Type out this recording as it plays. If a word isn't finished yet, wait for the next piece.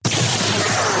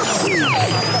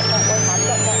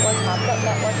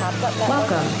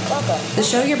The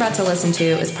show you're about to listen to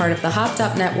is part of the Hopped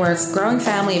Up Network's growing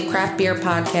family of craft beer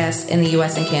podcasts in the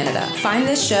U.S. and Canada. Find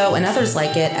this show and others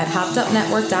like it at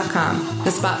hoppedupnetwork.com,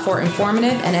 the spot for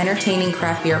informative and entertaining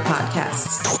craft beer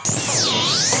podcasts.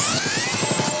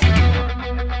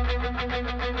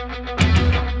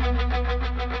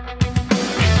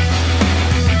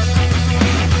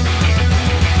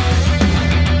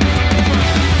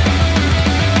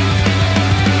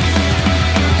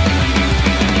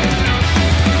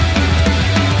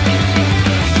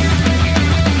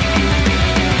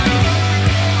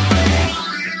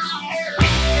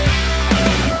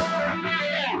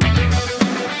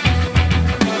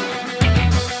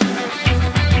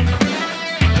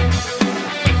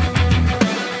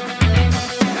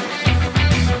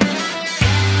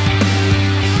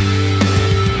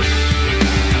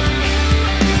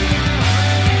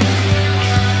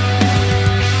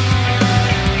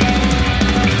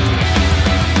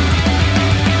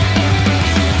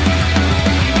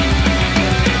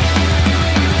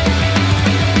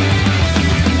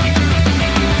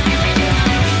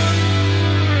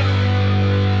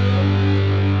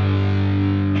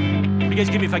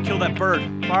 If I kill that bird.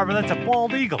 Marvin, that's a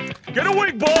bald eagle. Get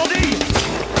away, Baldy!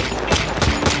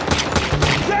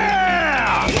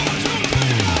 Yeah!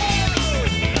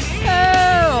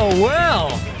 Oh,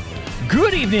 well.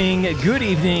 Good evening,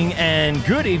 and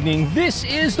good evening. This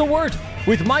is The Wort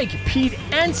with Mike, Pete,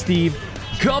 and Steve.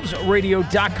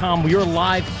 GubsRadio.com. We are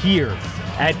live here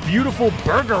at beautiful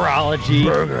Burgerology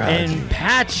in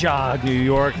Patchogue, New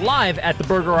York. Live at the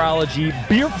Burgerology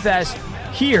Beerfest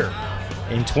here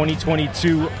in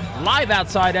 2022, live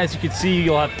outside. As you can see,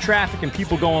 you'll have traffic and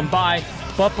people going by.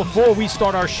 But before we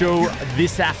start our show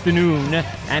this afternoon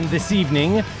and this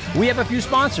evening, we have a few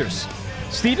sponsors.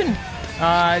 Steven,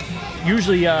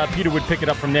 usually Peter would pick it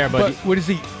up from there, but what is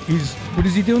he? What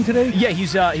is he doing today? Yeah,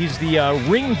 he's the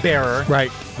ring bearer.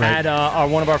 Right. At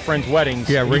one of our friends' weddings.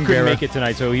 Yeah, ring bearer. He couldn't make it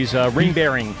tonight, so he's ring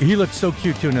bearing. He looks so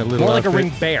cute too in a little more like outfit. a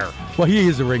ring bear. Well, he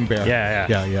is a ring bear.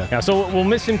 Yeah. So we'll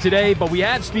miss him today, but we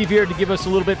have Steve here to give us a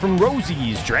little bit from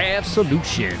Rosie's Draft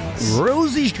Solutions.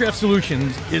 Rosie's Draft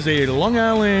Solutions is a Long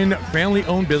Island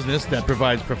family-owned business that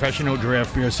provides professional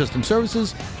draft beer system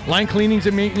services, line cleanings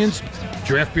and maintenance,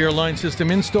 draft beer line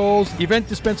system installs, event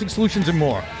dispensing solutions, and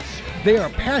more. They are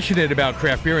passionate about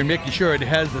craft beer and making sure it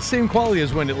has the same quality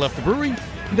as when it left the brewery.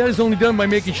 That is only done by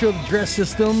making sure the draft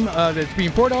system that's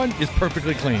being poured on is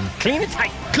perfectly clean. Clean and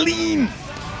tight. Clean!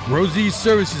 Rosie's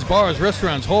services bars,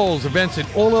 restaurants, halls, events, and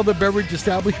all other beverage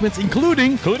establishments,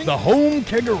 including the home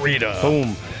kegerator.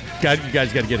 Boom. You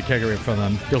guys got to get a kegerator from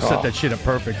them. They'll set that shit up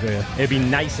perfect there. It'd be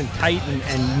nice and tight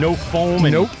and no foam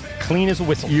and clean as a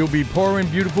whistle. You'll be pouring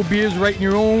beautiful beers right in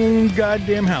your own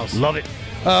goddamn house. Love it.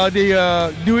 They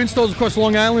do installs across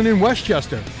Long Island and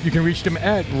Westchester. You can reach them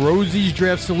at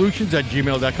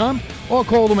rosiesdraftsolutions@gmail.com or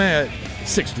call them at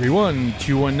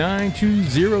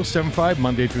 631-219-2075,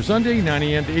 Monday through Sunday, 9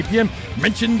 a.m. to 8 p.m.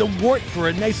 Mention the Wort for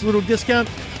a nice little discount,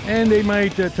 and they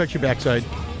might touch your backside.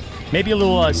 Maybe a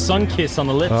little sun kiss on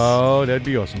the lips. Oh, that'd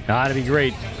be awesome. That'd be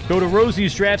great. Go to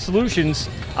Rosie's Draft Solutions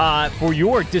for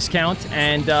your discount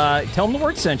and tell them the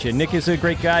Wort sent you. Nick is a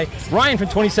great guy. Ryan from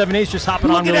 27A's just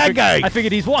hopping on real quick. Look at that guy. I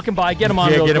figured he's walking by. Get him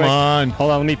on real quick. Yeah, get him on. Hold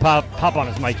on, let me pop on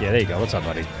his mic. Yeah, there you go. What's up,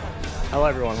 buddy? Hello,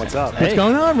 everyone. What's up? What's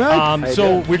going on, right?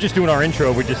 So we're just doing our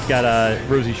intro. We just got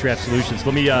Rosie's Draft Solutions.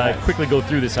 Let me quickly go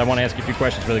through this. I want to ask you a few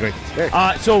questions really quick.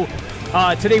 Sure.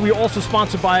 Today we're also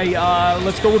sponsored by,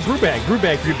 let's go with Brewbag.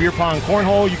 Brewbag for your beer pong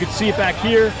cornhole. You can see it back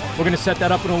here. We're going to set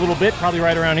that up in a little bit, probably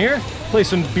right around here. Play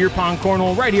some beer pong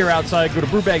cornhole right here outside. Go to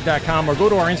brewbag.com or go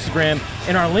to our Instagram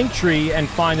in our link tree and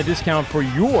find the discount for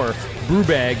your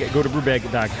Brewbag. Go to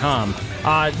brewbag.com.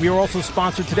 We are also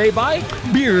sponsored today by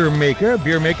Beer Maker,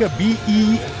 BeerMaker.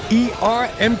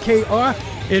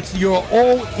 It's your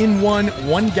all-in-one,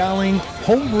 1-gallon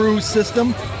homebrew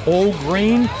system, all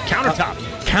grain. Countertop.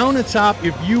 Countertop.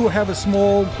 If you have a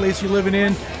small place you're living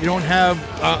in, you don't have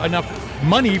enough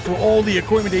money for all the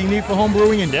equipment that you need for home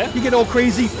brewing, and you get all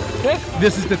crazy,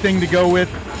 this is the thing to go with.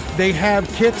 They have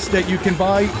kits that you can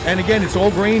buy, and again, it's all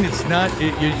grain. It's not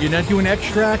you're not doing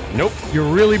extract. Nope.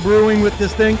 You're really brewing with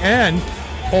this thing, and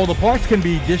all the parts can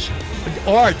be dishwasher.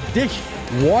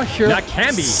 That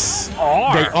can be.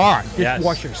 They are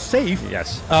dishwasher safe.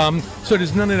 Yes. So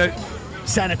there's none of that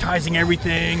sanitizing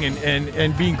everything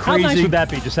and being crazy. How nice would that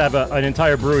be? Just have an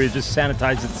entire brewery that just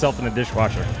sanitize itself in a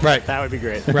dishwasher. Right. That would be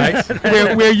great. Right.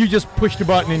 where you just push the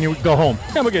button and you go home.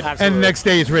 Yeah, we're good. Absolutely. And the next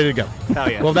day it's ready to go. Hell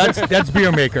yeah. Well, that's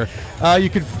Beer Maker. You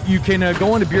can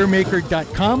go on to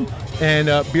beermaker.com, and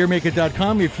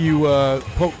beermaker.com, if you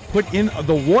put in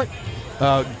the Wort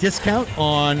discount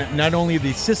on not only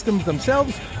the systems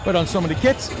themselves, but on some of the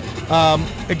kits.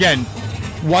 Again,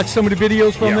 watch some of the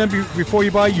videos from them before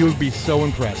you buy. You'll be so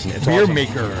impressed. It's Beer awesome.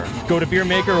 Maker. Go to Beer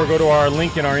Maker or go to our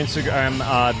link in our Instagram,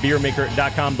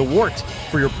 beermaker.com, the Wort,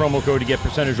 for your promo code to get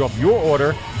percentage off your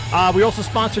order. We also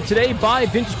sponsored today by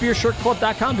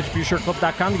VintageBeerShirtClub.com,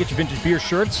 VintageBeerShirtClub.com to get your vintage beer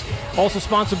shirts. Also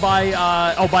sponsored by,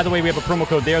 by the way, we have a promo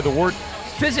code there, the Wort.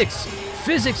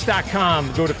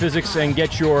 Physics.com. Go to Physics and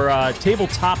get your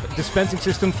tabletop dispensing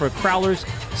system for crowlers,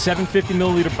 750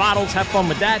 milliliter bottles. Have fun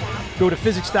with that. Go to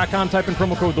Physics.com, type in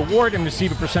promo code the Wort, and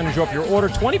receive a percentage off your order.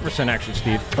 20% actually,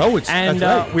 Steve. Oh, that's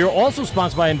right. We are also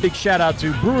sponsored by, and big shout out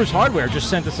to Brewers Hardware. Just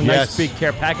sent us a nice big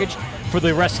care package for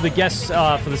the rest of the guests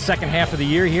for the second half of the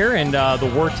year here, and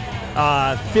the Wort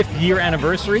 5th year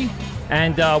anniversary.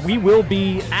 And we will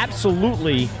be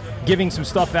absolutely giving some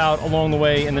stuff out along the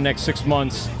way in the next 6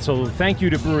 months. So thank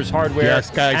you to Brewers Hardware. Yes,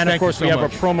 guys. And of course, we have a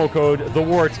promo code, the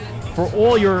Wort, for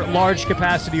all your large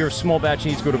capacity or small batch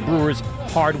needs. Go to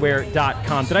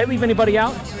brewershardware.com. Did I leave anybody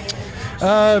out?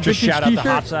 Just shout out the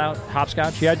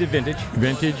Hopscotch. Yeah, I did vintage.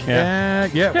 Vintage. Yeah.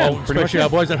 Well, pretty much especially our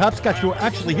boys at Hopscotch who are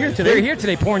actually here today. They're here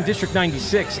today pouring District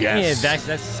 96. Yes. Yeah, that's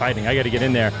exciting. I got to get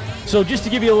in there. So just to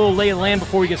give you a little lay of the land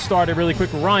before we get started really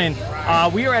quick with Ryan,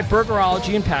 we are at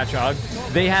Burgerology in Patchogue.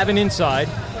 They have an inside.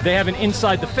 They have an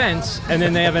inside the fence, and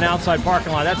then they have an outside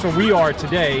parking lot. That's where we are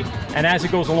today. And as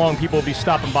it goes along, people will be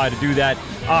stopping by to do that.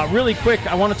 Really quick,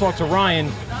 I want to talk to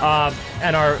Ryan,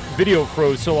 and our video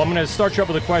froze. So I'm going to start you up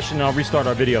with a question, and I'll restart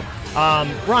our video.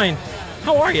 Ryan,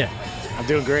 how are you? I'm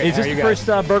doing great. Is this the first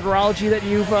Burgerology that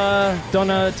you've done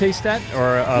a taste at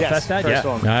or a fest at? First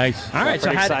one. Nice. All right,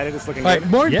 Pretty excited. It's looking All good.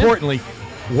 right, more importantly,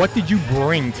 what did you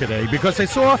bring today? Because I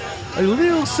saw a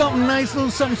little something nice, little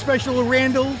something special, a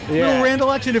Randall. Little Randall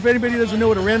action. If anybody doesn't know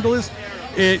what a Randall is,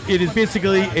 it is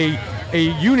basically a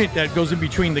unit that goes in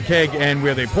between the keg and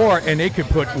where they pour, and they could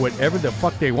put whatever the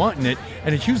fuck they want in it,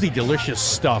 and it's usually delicious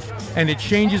stuff. And it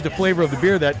changes the flavor of the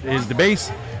beer that is the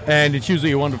base, and it's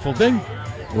usually a wonderful thing.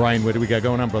 Ryan, what do we got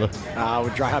going on, brother?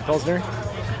 With dry hop Pilsner.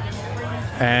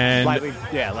 And lightly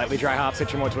dry hop,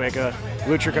 Citra Motueka,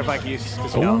 Lutrica Vikes,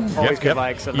 because always good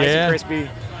Vikes. So nice and crispy,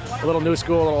 a little new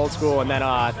school, a little old school, and then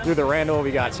through the Randall we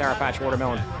got Sour Patch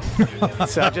Watermelon.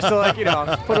 So just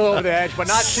to put it over the edge, but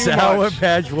not too much. Sour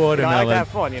Patch Watermelon. I like to have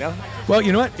fun, Well,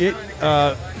 you know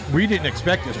what? We didn't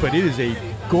expect this, but it is a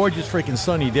gorgeous freaking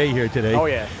sunny day here today. Oh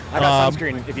yeah, I got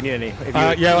sunscreen if you need any. If you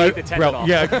need the tent at all.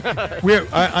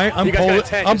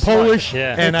 I'm Polish,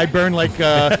 and I burn like.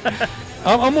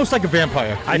 I'm almost like a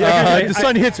vampire. The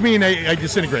sun hits me and I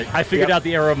disintegrate. I figured out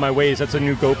the error of my ways. That's a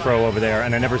new GoPro over there,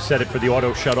 and I never set it for the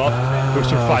auto shut off. It was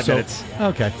for 5 minutes.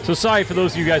 Okay. So sorry for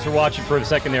those of you guys who are watching for a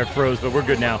second there, it froze, but we're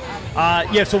good now.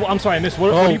 So I'm sorry, I missed.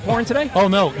 What are you pouring today? Oh,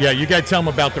 no. Yeah, you got to tell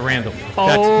them about the Randall.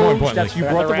 That's more important. You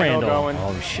brought the Randall. Going.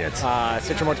 Oh, shit.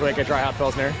 Citra Motueka, dry hop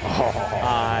Pilsner.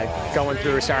 Going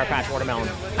through Sour Patch Watermelon.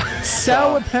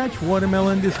 Sour Patch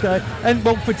Watermelon, this guy. And,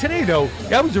 well, for today, though,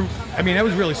 that was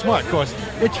really smart, because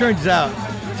it turns out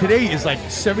today is like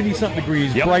 70-something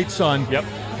degrees, bright sun. Yep.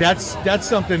 That's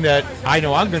something that I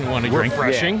know I'm going to want to drink.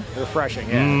 Refreshing. Yeah, refreshing,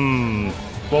 yeah.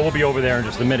 Well, we'll be over there in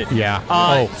just a minute. Yeah.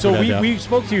 So we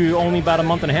spoke to you only about a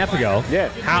month and a half ago. Yeah.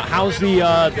 How's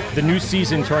the new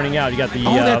season turning out? You got the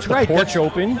that's right. porch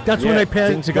open. That's when I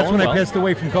passed. Things are That's going when well. I passed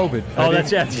away from COVID. Oh,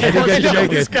 that's it. I didn't get to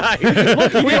make This it. guy.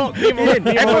 Look,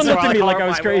 everyone looked at me like I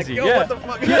was crazy. What the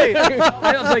fuck?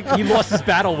 I was like, he lost his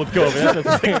battle with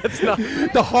COVID. That's not.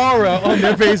 The horror on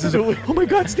their faces. Oh my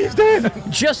God, Steve's dead.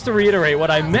 Just to reiterate,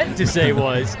 what I meant to say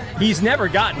was he's never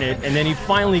gotten it, and then he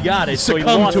finally got it, so he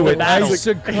Succumbed lost to the it. battle. I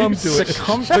succumbed to it.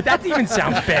 But that even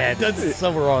sounds bad. That's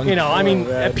so wrong.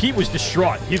 Pete was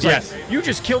distraught. He's like, you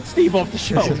just killed Steve off the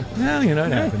show. Well, it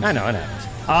happens. I know, it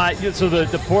happens. So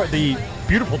the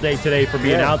beautiful day today for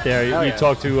being out there. You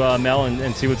talk to Mel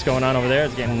and see what's going on over there.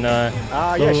 It's getting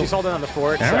she's holding on the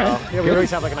fort. So right. we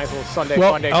always have like a nice little Sunday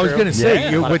fun day. I was going to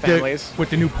say with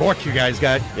the new porch you guys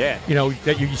got. Yeah.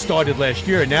 That you started last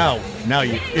year. Now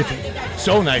it's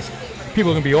so nice.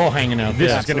 People are going to be all hanging out there.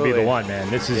 This is going to be the one, man.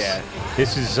 This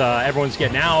is everyone's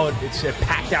getting out. It's a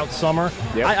packed out summer.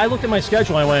 Yep. I looked at my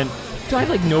schedule. I went, do I have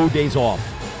like no days off?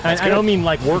 And I don't mean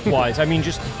like work-wise. I mean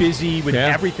just busy with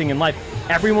everything in life.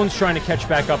 Everyone's trying to catch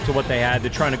back up to what they had. They're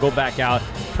trying to go back out.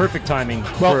 Perfect timing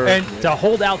to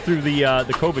hold out through the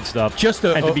COVID stuff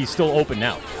and to be still open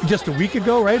now. Just a week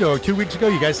ago, right? Or 2 weeks ago,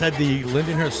 you guys had the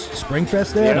Lindenhurst Spring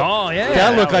Fest there? Yeah. Oh, yeah.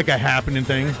 That looked like a happening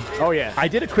thing. Oh, yeah. I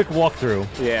did a quick walkthrough.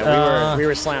 Yeah, we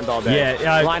were slammed all day.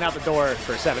 Yeah. Line out the door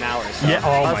for 7 hours. So Yeah.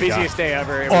 Oh, our my busiest God. day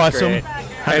ever. It was Awesome. great.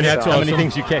 How many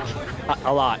things you kicked?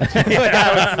 A lot. Well,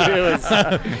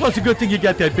 it's a good thing you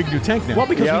got that big new tank now. Well,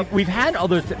 because we've had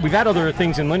other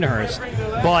things in Lindenhurst,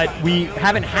 but we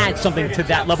haven't had something to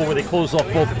that level where they closed off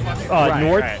both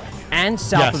north and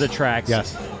south of the tracks.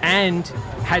 Yes. And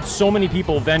had so many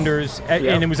people, vendors,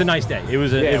 and it was a nice day. It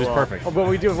was perfect. But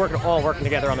we do working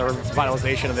together on the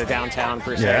revitalization of the downtown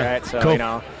per se, right? So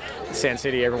cool. Sand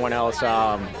City, everyone else.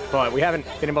 But we haven't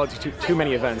been able to do too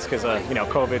many events because of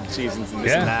COVID seasons and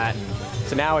this and that.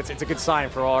 So now it's a good sign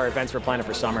for all our events we're planning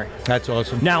for summer. That's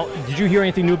awesome. Now, did you hear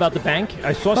anything new about the bank?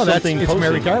 I saw something it's posted.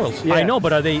 Mary Carol's. I know,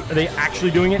 but are they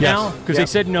actually doing it now? Because they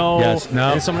said no. Yes,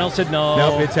 no. And someone else said no.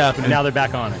 Nope, it's happening. Now they're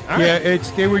back on it. All right.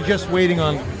 They were just waiting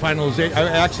on finalization. I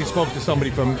actually spoke to somebody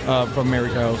from Mary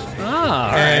Carol's.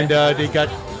 And they got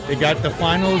the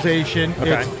finalization.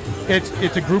 Okay.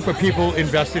 It's a group of people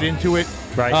invested into it.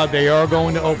 Right. They are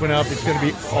going to open up. It's going to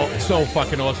be so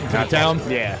fucking awesome for the town.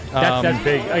 Awesome. Yeah. That's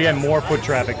big. Again, more foot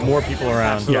traffic, more people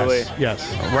around. Absolutely.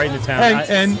 Yes. Right in the town.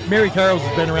 And Mary Carol's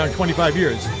has been around 25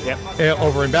 years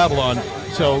over in Babylon.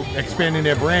 So expanding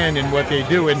their brand and what they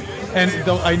do. And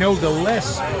though I know the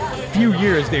last few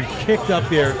years they've kicked up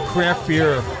their craft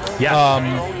beer.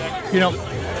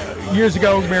 Years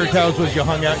ago, Mary Carol's was you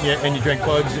hung out and you drank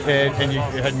buds and you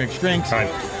had mixed drinks. Right.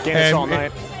 Guinness all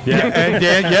night.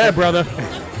 Yeah, brother.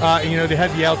 They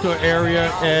had the outdoor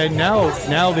area, and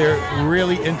now they're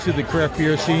really into the craft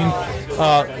beer scene.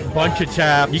 Bunch of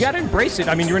taps. You got to embrace it.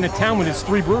 I mean, you're in a town with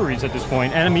 3 breweries at this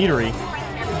point and a meadery.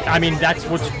 I mean, that's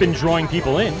what's been drawing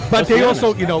people in. But they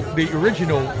also, the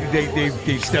original,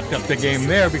 they stepped up the game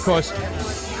there because.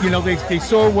 They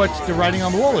saw what the writing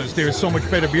on the wall is. There's so much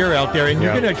better beer out there, and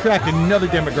you're going to attract another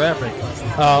demographic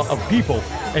of people,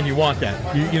 and you want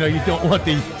that. You don't want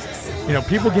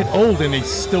people get old and they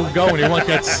still go and they want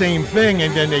that same thing,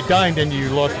 and then they die, and then you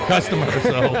lost a customer.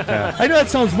 So I know that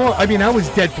sounds more. I mean, I was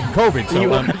dead from COVID,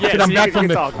 so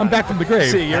I'm back from the grave.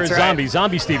 See, you're a zombie. Right.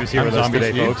 Zombie Steve is here with us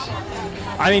today, folks.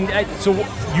 I mean, so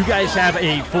you guys have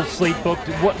a full slate booked.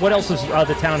 What else does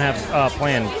the town have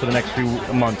planned for the next few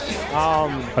months? Are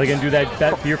they going to do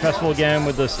that beer festival again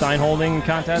with the Stein Holding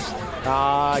contest?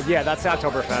 That's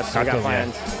Oktoberfest. We got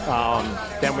plans.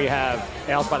 Then we have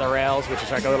Ales by the Rails, which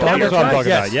is like a little. That's what I'm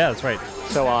talking about. Yeah, that's right.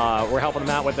 So we're helping them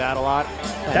out with that a lot.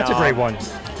 That's a great one.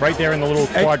 Right there in the little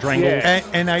quadrangle.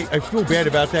 And I feel bad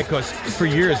about that because for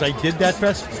years I did that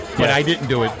fest, but I didn't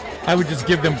do it. I would just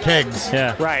give them kegs.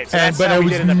 Yeah. Right. So but I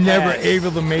was never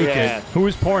able to make it. Who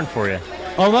was pouring for you?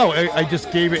 Oh, no. I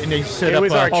just gave it, and they set up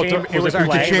it was our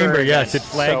chamber, yes. Did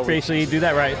Flag basically do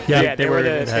that right? Yeah,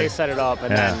 they set it up,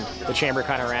 and then the chamber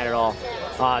kind of ran it all.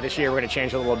 This year we're going to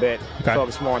change it a little bit,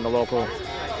 focus more on the local.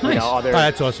 Nice. Other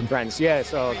that's awesome. friends. Yeah,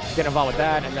 so get involved with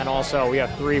that, and then also we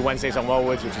have 3 Wednesdays on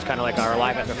Wellwoods, which is kind of like our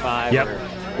Live After 5 or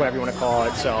whatever you want to call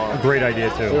it. So a great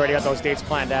idea too. We already got those dates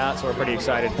planned out, so we're pretty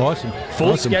excited. Awesome.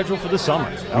 Full schedule for the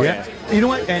summer. Yeah. You know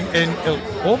what? And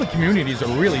all the communities are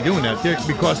really doing that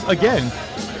because again,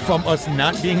 from us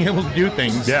not being able to do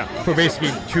things for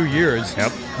basically 2 years.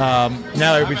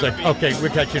 Now everybody's like, okay, we're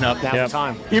catching up. Now's the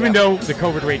time. Even though the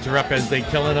COVID rates are up as they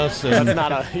killing us. And, that's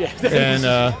not a. And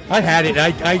I had it.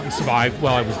 I survived.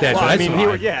 Well, I was dead. Well, but I mean,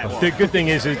 the good thing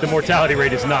is the mortality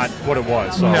rate is not what it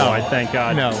was. So I thank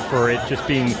God for it just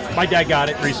being. My dad got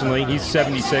it recently. He's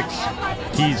 76.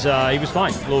 He was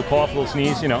fine. A little cough, a little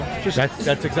sneeze.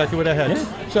 That's exactly what I had.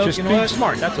 Yeah. So just be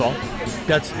smart. That's all.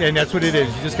 That's what it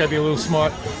is. You just got to be a little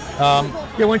smart.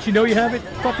 Once you know you have it,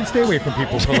 fucking stay away from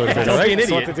people for a little bit. Don't right? be an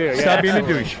idiot. What to do. Stop being a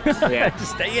douche.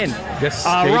 Just stay in. Just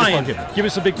Ryan, give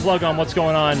us a big plug on what's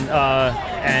going on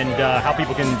and how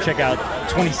people can check out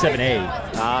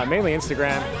 27A. Mainly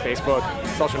Instagram, Facebook,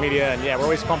 social media, and we're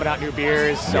always pumping out new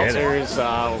beers, seltzers.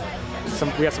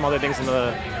 We have some other things in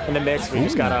the mix. We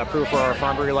just got approved for our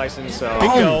farm brewery license. So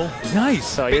Bingo. Nice.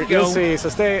 So you'll see. So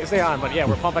stay on. But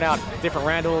we're pumping out different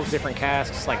Randalls, different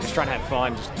casks, like just trying to have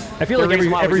fun. I feel like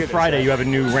every Friday you have a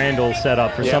new Randall set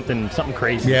up for something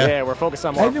crazy. Yeah, we're focused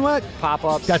on more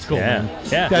pop-ups. That's cool, man.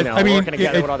 Yeah. Working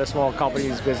together with other small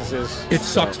companies, businesses. It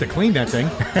sucks to clean that thing.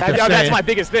 That's my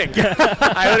biggest thing.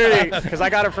 I literally, because I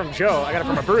got it from Joe. I got it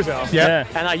from a brew zone. Yeah.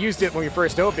 And I used it when we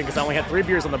first opened because I only had 3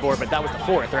 beers on the board, but that was the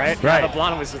 4th, right? Right. The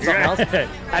blonde was something else.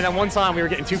 And then one time we were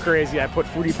getting too crazy. I put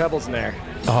Fruity Pebbles in there.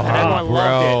 Oh, and everyone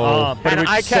loved it. But and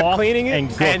I kept cleaning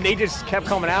it, and they just kept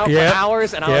coming out for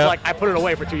hours. And I was like, I put it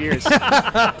away for 2 years. And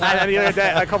then the other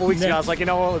day, a couple weeks ago, I was like, you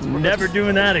know what? Never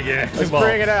doing that again. Let's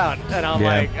bring it out. And I'm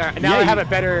like, all right, now I have a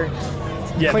better.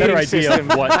 Better idea of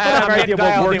what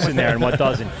works in there and what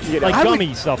doesn't. Like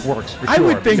gummy stuff works for sure. I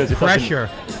would think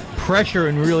pressure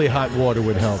and really hot water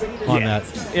would help on that.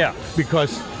 Yeah.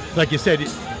 Because, like you said,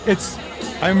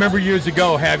 I remember years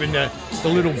ago having the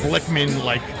little Blickman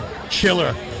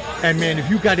chiller. And man, if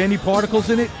you got any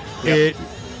particles in it, it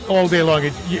all day long,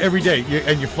 every day,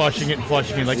 and you're flushing it and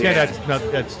flushing it. Like,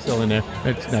 that's still in there.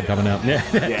 It's not coming out.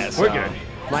 Yeah, we're good.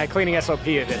 My cleaning SOP,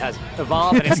 it has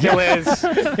evolved, and it still is.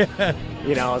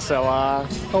 You know, so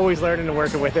always learning and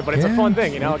working with it, but it's a fun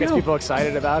thing. You know, it gets people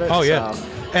excited about it. Oh yeah. So.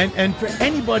 And for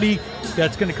anybody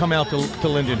that's going to come out to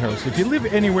Lindenhurst, if you live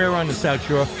anywhere on the South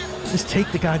Shore, just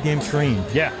take the goddamn train.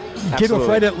 Yeah. Get off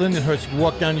right at Lindenhurst,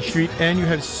 walk down the street, and you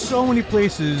have so many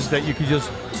places that you can just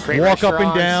walk up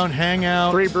and down, hang out.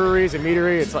 3 breweries, a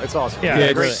meadery. It's awesome. Yeah,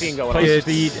 a great scene going on.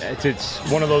 It's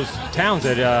one of those towns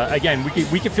that again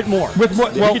we can fit more. We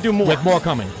could do more. With more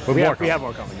coming. We have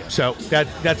more coming. Yeah. So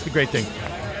that's the great thing.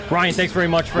 Ryan, thanks very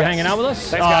much for hanging out with us.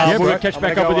 Thanks, guys. We'll catch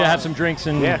back up with you, have some drinks,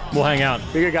 and we'll hang out.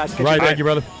 Be good, guys. Thank you,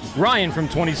 brother. Ryan from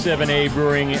 27A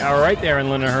Brewing, right there in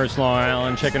Lindenhurst, Long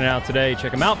Island, checking it out today.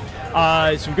 Check them out.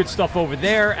 Some good stuff over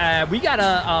there. We got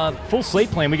a full slate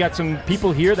plan. We got some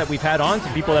people here that we've had on,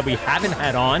 some people that we haven't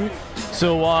had on.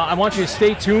 So I want you to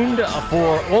stay tuned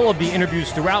for all of the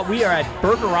interviews throughout. We are at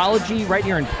Burgerology right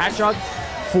here in Patchogue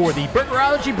for the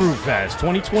Burgerology Beerfest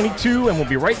 2022, and we'll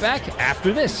be right back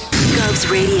after this.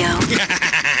 Govs Radio.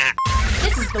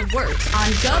 This is the Wort on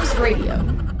Govs Radio.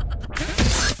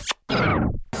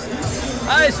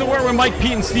 Hi, it's the Wort with Mike,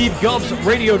 Pete, and Steve.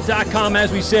 GovsRadio.com.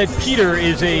 As we said, Peter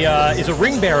is a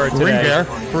ring bearer today. Ring bearer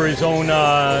for his own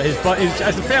his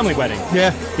as a family wedding.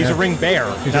 Yeah, he's a ring bear.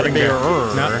 He's not a ring bearer.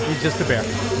 No, he's just a bear.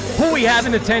 Who we have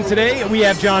in the tent today? We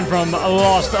have John from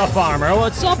Lost a Farmer.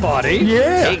 What's up, buddy?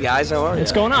 Yeah. Hey guys, how are you?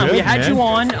 What's going on? Good, we had man. you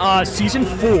on season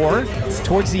 4,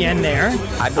 towards the end there.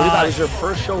 I believe that was your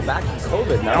first show back from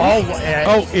COVID,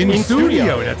 no? In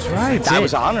studio. That's right. I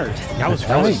was honored.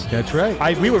 That's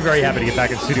right. We were very happy to get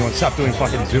back in the studio and stop doing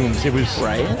fucking Zooms. It was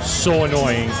so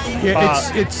annoying.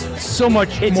 Yeah, it's so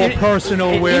much more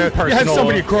personal where you have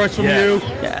somebody across from you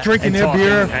drinking and their talking,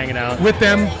 beer hanging out with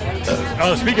them.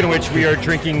 Speaking of which, we are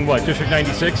drinking, District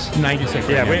 96? 96.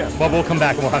 Yeah, we'll come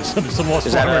back and we'll have some Lost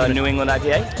Is that Farmer. a New England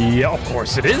IPA? Yeah, of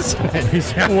course it is.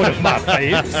 One of my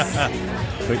faves.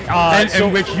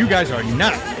 And which you guys are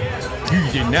not.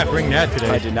 You did not bring that today.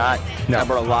 I did not. No. I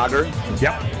brought a lager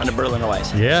Yep. and a Berliner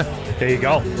Weiss. Yeah. There you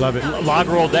go. Love it.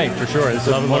 Lager all day, for sure. This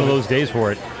is one of those days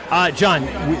for it. John,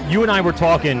 you and I were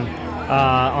talking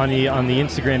on the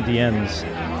Instagram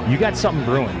DMs. You got something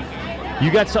brewing. You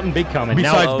got something big coming.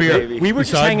 Besides beer. Baby. We were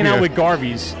just hanging out with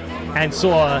Garvey's and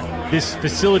saw this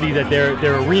facility that their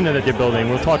arena that they're building.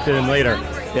 We'll talk to them later.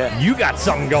 Yeah. You got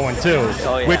something going too.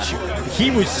 Oh, yeah. Which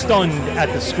he was stunned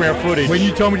at the square footage. When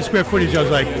you told me the square footage, I was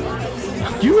like,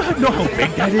 do you know how big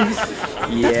that is?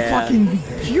 Yeah. That's fucking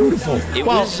beautiful. It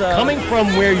well, was coming from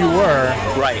where you were,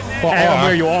 right. and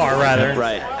where you are, rather,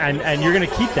 Right. and you're going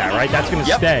to keep that, right? That's going to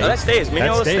Yep. stay. No, that stays.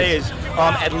 Mineola That stays.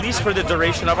 At least for the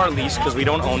duration of our lease, because we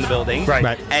don't own the building.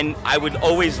 Right. And I would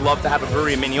always love to have a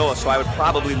brewery in Mineola, so I would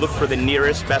probably look for the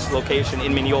nearest, best location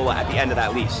in Mineola at the end of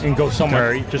that lease. And go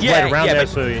somewhere just right around there,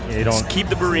 so you don't. Just keep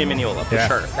the brewery in Mineola for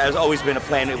sure. That has always been a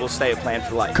plan. It will stay a plan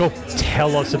for life. Cool.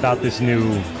 Tell us about this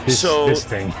this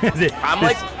thing.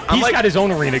 He's got his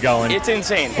own arena going. It's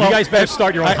insane. You guys better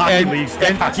start your own hockey leagues.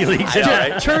 Hockey leagues. I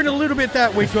know, right? Turn a little bit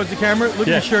that way towards the camera. Look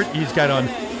at the shirt he's got on.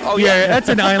 Oh, yeah, that's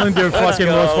an Islander fucking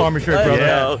Lost Farmer shirt,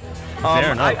 brother.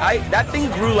 That thing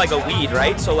grew like a weed,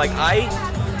 right? So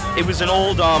it was an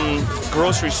old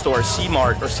grocery store,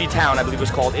 C-Mart or C-Town, I believe it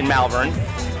was called, in Malvern.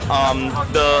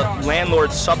 The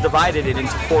landlord subdivided it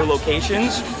into 4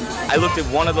 locations. I looked at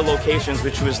one of the locations,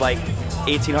 which was like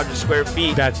 1,800 square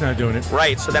feet. That's not doing it.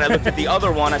 Right. So then I looked at the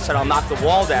other one. I said, I'll knock the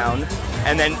wall down.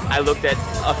 And then I looked at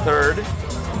a third,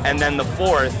 and then the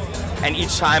fourth. And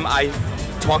each time I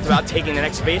talked about taking the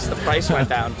next space, the price went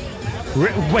down.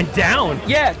 Went down?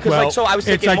 Yeah, because I was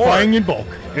thinking it's like more. buying in bulk.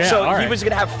 Yeah, So all he right. was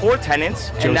going to have 4 tenants,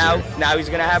 and now he's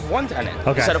going to have 1 tenant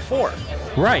instead of 4.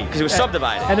 Right. Because it was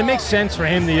subdivided. And it makes sense for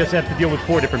him to just have to deal with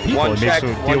 4 different people. One It makes check,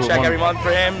 him one deal check with every month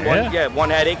for him. One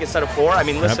headache instead of 4. I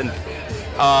mean, listen.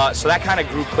 So that kind of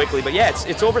grew quickly, but yeah,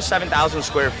 it's over 7,000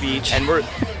 square feet, and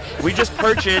we just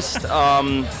purchased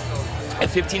a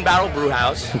 15-barrel brew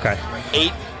house. Okay.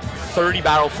 8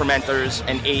 30-barrel fermenters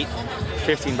and 8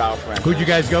 15-barrel fermenters. Who'd you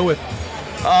guys go with?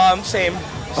 Same.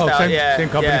 Oh, style, same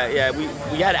company? Yeah.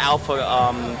 We had Alpha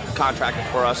contracted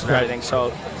for us and everything,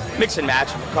 so mix and match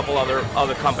a couple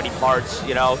other company parts,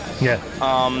 you know. Yeah.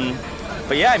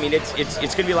 But yeah, I mean, it's going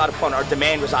to be a lot of fun. Our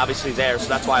demand was obviously there, so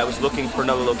that's why I was looking for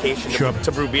another location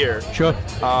to brew beer. Sure.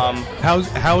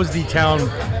 How's the town?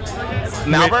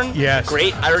 Malvern? Yes.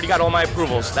 Great. I already got all my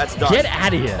approvals. That's done. Get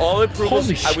out of here. All the approvals.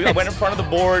 Holy shit. I went in front of the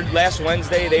board last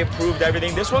Wednesday. They approved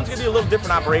everything. This one's going to be a little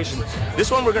different operation.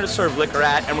 This one we're going to serve liquor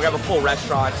at, and we're going to have a full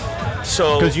restaurant.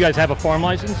 So Because you guys have a farm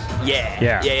license?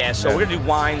 Yeah. So we're gonna do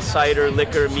wine, cider,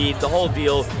 liquor, mead, the whole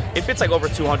deal. It fits like over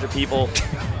 200 people.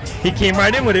 He came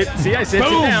right in with it. See, I said sit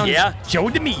down. Yeah. Joe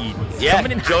the mead. Yeah.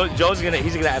 Coming in. Joe's gonna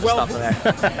have the stuff for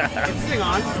that. Is this thing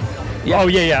on? Yeah. Oh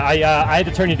yeah. I had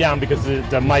to turn you down because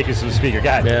the mic is the speaker. Go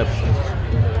ahead.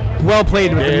 Well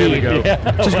played with There the we mead. go.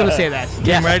 Yeah. Just gonna say that.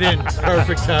 Came right in.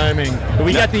 Perfect timing.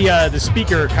 We got the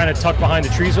speaker kind of tucked behind the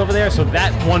trees over there, so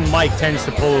that one mic tends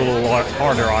to pull a little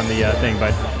harder on the thing.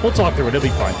 But we'll talk through it. It'll be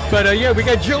fun. But yeah, we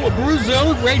got Joe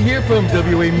Abruzzo right here from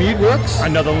WA Meadwerks.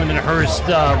 Another Lindenhurst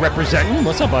representing.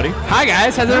 What's up, buddy? Hi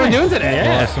guys, how's everyone doing today?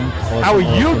 Yeah. Awesome. How are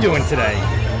you doing today?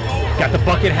 Got the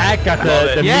bucket hat. Got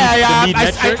the mead, Yeah, the mead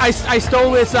net shirt? I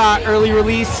stole this early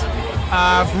release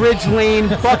Bridge Lane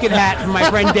bucket hat from my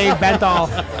friend Dave Benthal.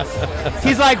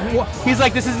 He's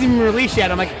like, this isn't even released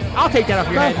yet. I'm like, I'll take that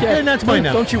off your head. Yeah, that's mine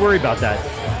now. Don't you worry about that.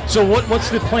 So what's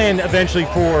the plan eventually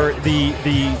for the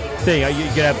thing? You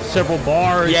gonna have several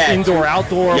bars, indoor,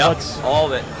 outdoor? Yep, What's all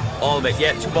of it.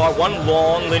 Yeah, 2 bar, one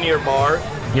long linear bar.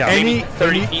 Yeah. Maybe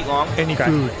 30 feet long. Any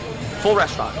food? Full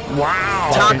restaurant. Wow.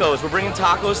 Tacos. We're bringing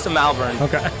tacos to Malvern.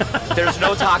 Okay. There's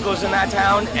no tacos in that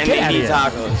town, and they need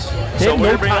tacos. So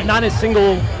we're not a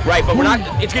single. Right, but we're not.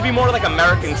 It's gonna be more like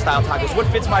American style tacos. What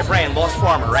fits my brand? Lost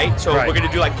Farmer, right? So we're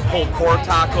gonna do like pulled pork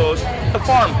tacos, the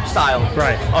farm style,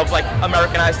 of like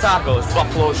Americanized tacos,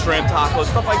 buffalo shrimp tacos,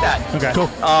 stuff like that. Okay.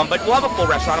 Cool. But we'll have a full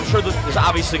restaurant. I'm sure there's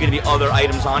obviously gonna be other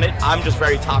items on it. I'm just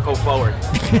very taco forward.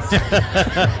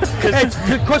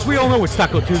 Of course, we all know it's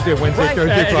Taco Tuesday, Wednesday,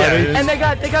 Thursday, Friday. And they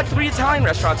got 3 Italian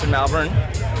restaurants in Malvern,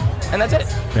 and that's it.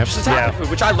 Just Italian food,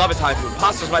 which I love Italian food.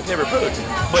 Pasta's my favorite food,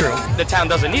 but the town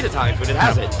doesn't need Italian food. It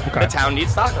has it. Okay. The town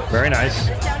needs tacos. Very nice.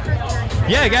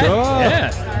 Yeah, guys. Oh.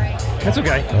 Yeah. That's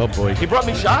okay. Oh boy. He brought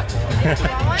me shot.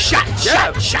 Shot.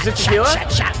 Is it tequila?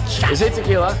 Shot. Is it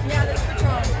tequila?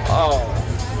 Oh,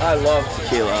 I love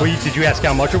tequila. Well, did you ask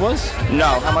how much it was?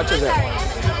 No, how much is it?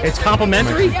 It's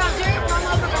complimentary.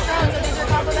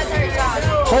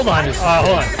 Hold on.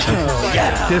 Hold on.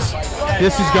 Yeah.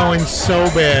 This is going so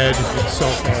bad. It's so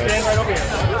bad. Stand right over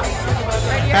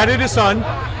here. Added a son.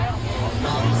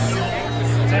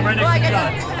 Stand right Well, I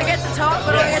get to talk,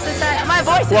 but I get to say my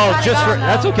voice is Well, kinda just for gone,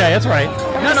 that's though. okay. That's right.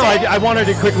 No, I wanted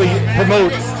to quickly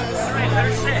promote.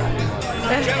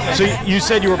 So you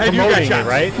said you were And you got promoting it, shots.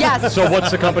 right? Yes. So what's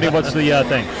the company? What's the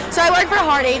thing? So I work for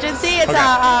Heart Agency. It's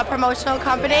a promotional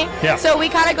company. Yeah. So we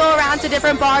kind of go around to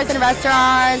different bars and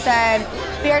restaurants and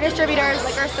beer distributors,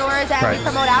 liquor stores, and we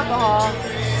promote alcohol.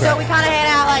 So we kind of hand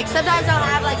out, like, sometimes I'll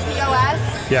have, like, POS.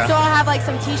 Yeah. So I'll have, like,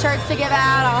 some T-shirts to give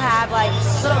out. I'll have, like,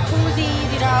 little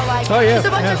koozies, you know, like, just a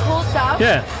bunch of cool stuff.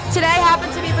 Yeah. Today happened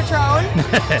to be Patron.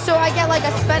 So I get, like,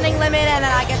 a spending limit, and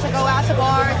then I get to go out to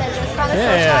bars and just kind of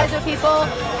socialize with people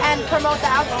and promote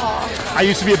the alcohol. I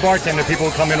used to be a bartender. People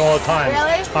would come in all the time.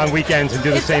 Really? On weekends and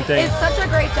do the same thing. It's such a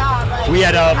great job. Like, We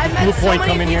had I've met Blue so Point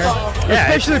many come in here. people. Yeah,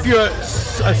 Especially if you're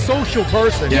a social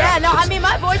person. Yeah, no, I mean,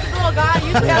 my voice is a little gone.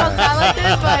 Usually I don't sound like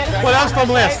this, but... Well, that was from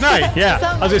last night. Yeah,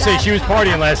 I was gonna say she was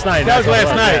partying last night. That was That's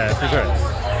last what it night. Yeah, for sure.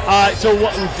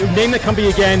 So name the company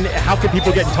again. How can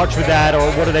people get in touch with that, or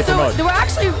what do they So promote?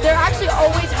 they're actually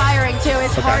always hiring too.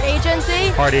 It's Heart Agency.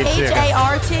 Heart Agency, okay.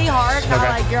 H-A-R-T, Heart, not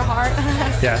like your heart.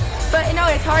 Yeah. But no,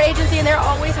 it's Heart Agency, and they're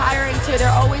always hiring too.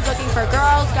 They're always looking for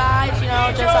girls, guys, you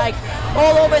know, just like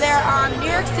all over there on New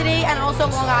York City and also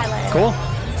Long Island. Cool.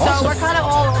 So Awesome. we're kind of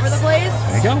all over the place.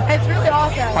 There you go. It's really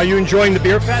awesome. Are you enjoying the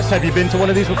beer fest? Have you been to one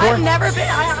of these before? I've never been.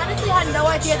 I honestly had no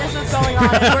idea this was going on,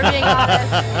 if we're being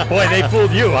honest. Boy, they fooled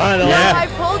you, huh? Yeah, I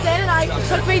pulled in and it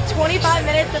took me 25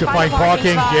 minutes to find a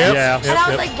parking spot. Yep. Yeah. And I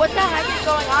was like, what the heck is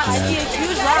going on? I see a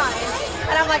huge line.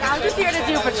 And I'm like, I'm just here to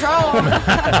do patrol.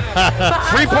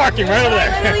 Free parking right over there.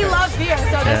 I literally love beer,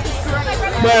 so this is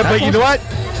great. But you know what?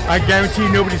 I guarantee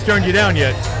nobody's turned you down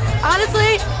yet.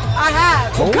 Honestly, I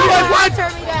have. Oh, What?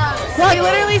 Turned me down. They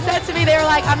literally said to me, they were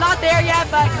like, I'm not there yet,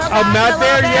 but come I'm back not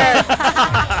there in a little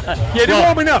bit. Yeah, they're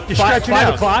warming up. You're stretching 5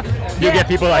 out. o'clock. You Yeah. get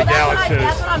people like Well, Alex.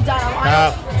 that's when I'm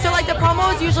done. So like the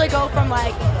promos usually go from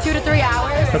like 2 to 3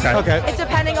 hours. Okay. It's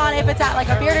depending on if it's at like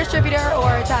a beer distributor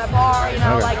or it's at a bar, you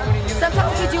know, like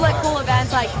sometimes we do like cool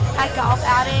events like at golf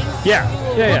outings. Yeah.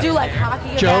 We'll do like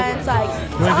hockey events, like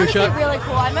it's wanna do a honestly shot? really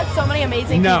cool. I met so many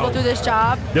amazing people through this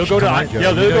job. They'll go to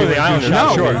they'll go to the Islanders. No.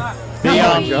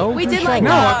 I'm sure. We did like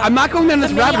I'm not going down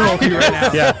this rabbit hole with you right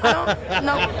now. Yeah.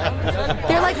 no,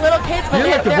 they're like little kids, but You're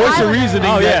they're, like the they're voice of Islanders. reasoning.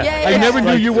 Oh, yeah. that I never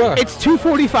knew you were. It's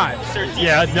 2:45.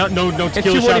 Yeah. No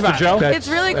tequila shots for 2:45. Joe. It's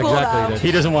really cool though.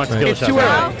 He doesn't want tequila It's shots. too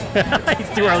early.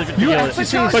 He's too early for tequila. actually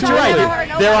seem But you're never right.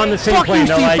 heard They're on nobody. the same Fuck you, plane.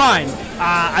 They're Steve like, Fine.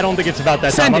 I don't think it's about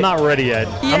that time. I'm not ready yet.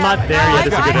 Yeah. I'm not there yet.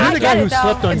 It's a good You're the guy who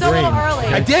slept on It's a little grain. early.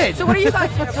 I did. So what are you guys?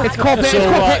 It's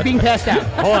called being passed out.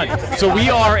 Hold on. So we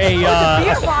are a beer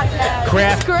podcast.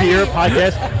 craft That's beer great. podcast.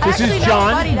 This Actually, is no,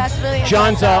 John. buddy, that's really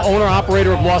John's impressive.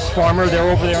 owner-operator of Lost Farmer. They're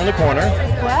over there in the corner.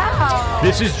 Wow.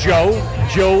 This is Joe.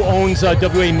 Joe owns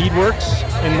WA Meadwerks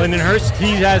in Lindenhurst.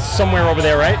 He has somewhere over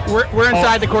there, right? We're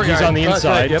inside the courtyard. He's on the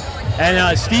inside. Yep.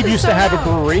 And Steve used to have a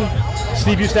brewery.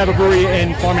 Steve used to have a brewery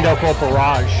in Farmingdale called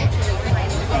Barrage.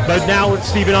 But now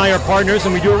Steve and I are partners,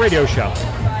 and we do a radio show.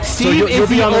 Steve you'll is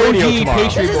be the on the radio OG tomorrow.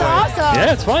 pastry This is boy. awesome.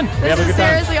 Yeah, it's fun. We This have a is good time.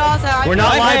 seriously awesome. We're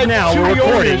not live now. We're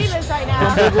recording. Right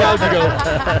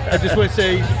I just want to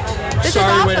say This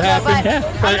sorry is what awesome, happened.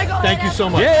 but I'm gonna go Thank right you now. so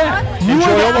much. Yeah. You Enjoy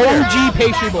are over there. the OG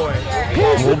pastry boy.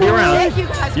 We'll be around. Thank you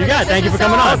guys. You got it. Thank you This for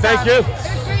is coming so on. awesome. Thank you. It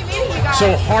was great meeting you guys.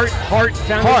 So Hart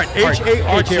found Hart,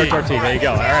 H-A-R-T. H-A-R-T. There you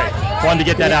go. All right. Wanted to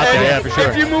get that out there. Yeah, for sure.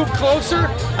 If you move closer,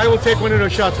 I will take one of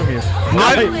those shots from you.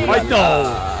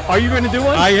 No. Are you going to do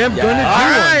one? I am going to do All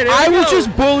right. one. there I you was go.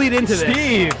 just bullied into this.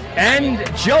 Steve and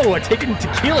Joe are taking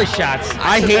tequila shots.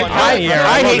 I hate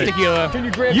love it. tequila. Can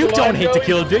you grab You the don't lime, hate Joey?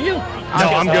 tequila, do you? No,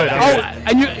 I'm good. Oh,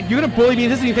 I'm good. and you're gonna bully me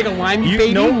into this and you take a lime, You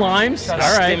baby? no limes? All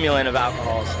right. Stimulant of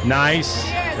alcohols. Nice.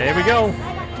 There we go.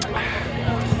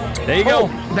 There you go.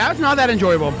 That's not that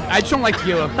enjoyable. I just don't like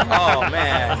tequila. Oh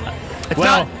man.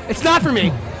 It's not for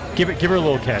me. Give her a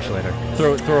little cash later.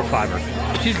 Throw a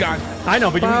 $5. She's gone. I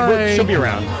know, but she'll be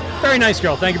around. Very nice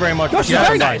girl. Thank you very much. No, for she's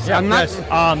stopping very by. nice. I'm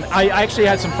not. I actually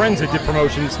had some friends that did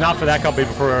promotions, not for that company,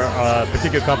 but for a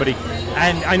particular company.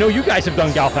 And I know you guys have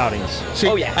done golf outings.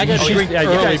 Oh yeah. I got to drink you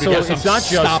early guys, so because it's I'm not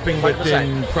just stopping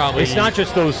within probably. It's not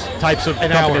just those types of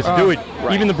An companies hour. that do it.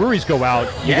 Right. Even the breweries go out.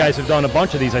 You guys have done a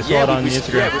bunch of these. I saw it on the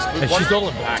Instagram. Yeah, And she's all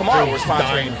in black. tomorrow She's we're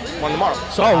sponsoring dying. one tomorrow.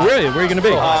 Oh, really? Where are you going to be?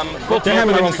 They're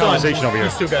having their own Focus on conversation over here.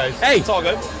 These two guys. Hey, It's all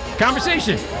good.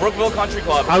 conversation. Brookville Country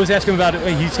Club. I was asking about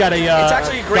it. He's got a It's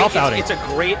actually a great. golf outing. It's a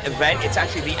great event. It's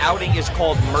actually the outing is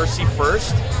called Mercy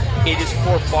First. It is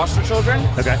for foster children.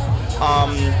 Okay.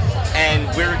 And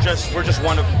we're just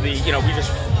one of the we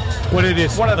just What it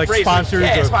is? one of the like phrases. sponsors?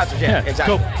 Yeah, or- sponsors. Yeah,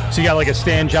 exactly. Cool. So you got like a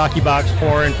stand jockey box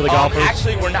pouring for the golfers.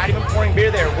 Actually, we're not even pouring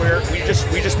beer there. We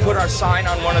just put our sign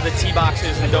on one of the tee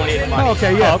boxes and donated money. Oh,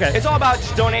 okay, yeah. Okay. It's all about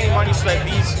just donating money so that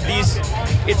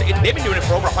they've been doing it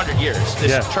for over 100 years.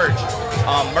 This church,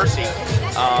 Mercy,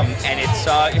 and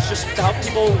it's just to help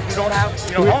people who don't have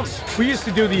homes. We used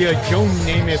to do the Joan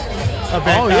Namath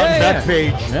event Oh, on yeah,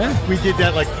 Bethpage. Yeah. We did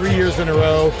that like 3 years in a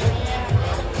row.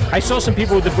 I saw some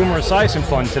people with the Boomer Esiason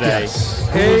Fund today. Yes.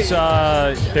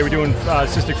 They were doing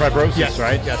cystic fibrosis, Yes,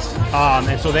 right? yes.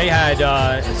 And so they had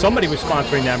somebody was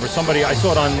sponsoring them, or somebody I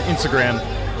saw it on Instagram.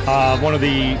 One of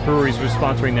the breweries was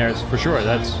sponsoring theirs for sure.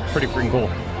 That's pretty freaking cool.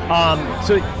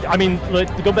 So, I mean,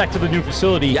 let's go back to the new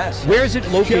facility. Yes. Where is it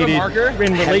located marker?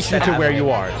 in relation Hempstead to where Avenue. you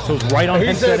are? So it's right on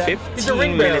He's Hempstead. a- 15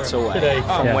 ring bearer minutes away today.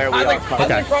 from Yeah. where we are.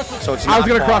 Okay. So it's I was not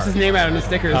gonna far. cross his name out on the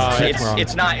stickers.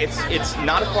 It's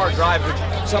not a far drive,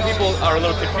 which some people are a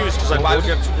little confused because like why would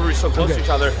you have two breweries so close to each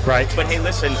other? Right. But hey,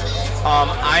 listen,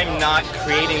 I'm not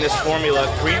creating this formula.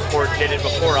 Greenport did it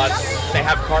before us. They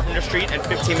have Carpenter Street, and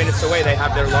 15 minutes away they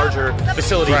have their larger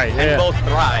facility, Right, and yeah. both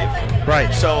thrive.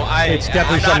 Right. So It's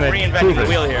definitely I'm not something reinventing proven. the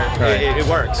wheel here. Right. It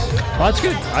works. Well, that's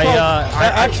good.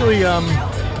 Actually,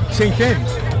 St. Ken.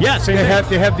 Yeah, same They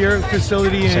thing. have their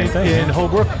facility Same thing. in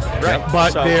Holbrook, Right.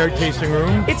 but So- their tasting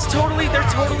room. They're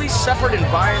totally separate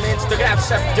environments. They're gonna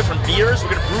have different beers. We're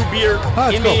gonna brew beer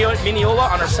that's in cool. Mineola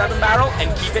on our 7-barrel and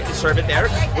keep it and serve it there.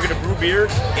 We're gonna brew beer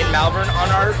in Malvern on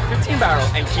our 15-barrel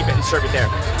and keep it and serve it there.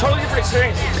 Totally different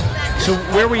experiences. So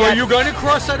where we Are at? you going to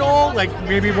cross at all? Like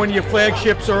maybe one of your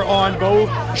flagships are on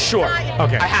both? Sure.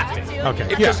 Okay. I have to. Okay.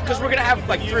 Because we're gonna have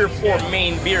like 3 or 4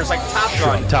 main beers, like Top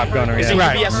Gun. Top Gunner, It's yeah. in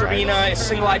Right, UBS right. Arena. It's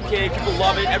single IPA. People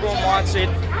love it. Everyone wants it.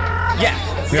 Yeah.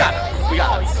 We got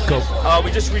it. Go.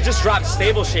 We just dropped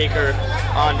Stable Shaker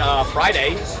on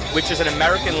Friday, which is an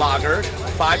American lager,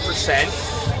 5%.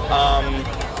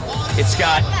 It's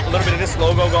got a little bit of this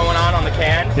logo going on the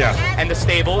can. Yeah. And the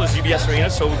stable is UBS Arena,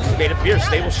 so we made a beer,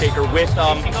 Stable Shaker, with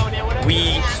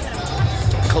we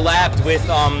collabed with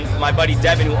my buddy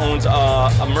Devin, who owns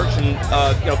a merchant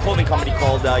clothing company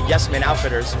called Yes Men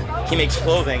Outfitters. He makes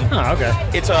clothing. Oh, okay.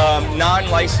 It's a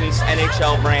non-licensed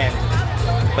NHL brand,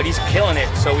 but he's killing it.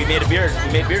 So we made beer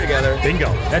together.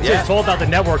 Bingo. That's Yeah. it. It's all about the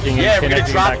networking. Yeah, and we're gonna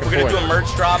connecting drop. back and We're gonna do forth. a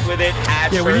merch drop with it.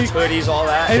 Hats, Yeah, when shirts, hoodies, all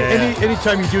that.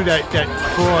 Anytime you do that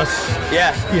cross,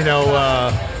 Yeah.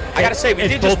 I gotta say, we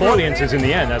It's did both just brew- audiences in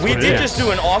the end. That's We what it did is. just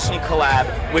do an awesome collab,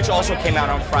 which also came out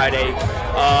on Friday.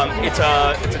 It's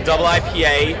a double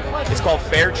IPA. It's called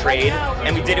Fair Trade,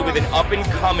 and we did it with an up and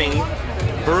coming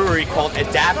brewery called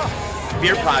Adapt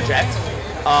Beer Project.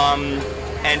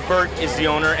 And Bert is the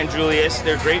owner, and Julius.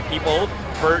 They're great people.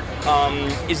 Bert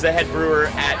is the head brewer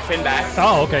at Finback.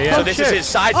 Oh, okay, yeah. So this is his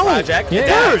side project.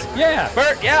 Yeah. Adapt. Yeah.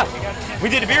 Bert, yeah. We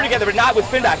did a beer together, but not with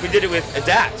Finback. We did it with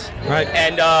Adapt. Right.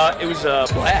 And it was a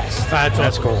blast.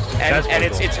 That's cool. And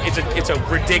it's a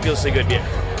ridiculously good beer.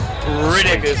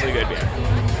 Ridiculously good beer.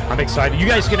 I'm excited. You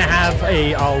guys are going to have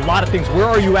a lot of things. Where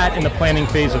are you at in the planning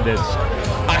phase of this?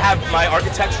 I have my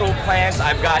architectural plans.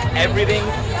 I've got everything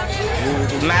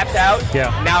mapped out. Yeah.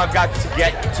 Now I've got to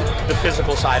get to the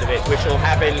physical side of it, which will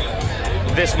happen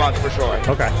this month for sure.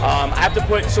 Okay. I have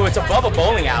to so it's above a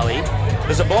bowling alley.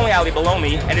 There's a bowling alley below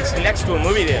me, and it's next to a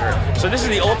movie theater. So this is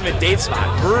the ultimate date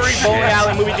spot. Brewery, bowling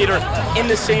alley, movie theater in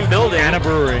the same building. And a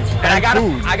brewery. And I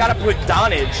gotta put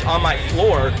dunnage on my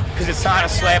floor because it's not a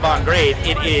slab on grade.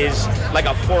 It is like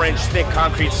a 4-inch thick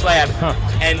concrete slab,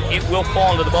 and it will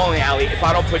fall into the bowling alley if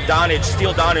I don't put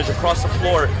steel dunnage across the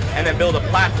floor, and then build a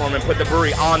platform and put the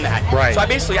brewery on that. Right. So I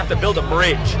basically have to build a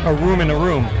bridge. A room in a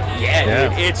room. Yeah.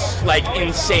 Dude, it's like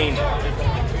insane.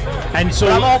 And so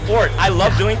but I'm all for it. I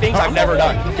love doing things I've never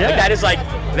done. Yeah.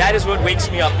 That is what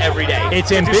wakes me up every day.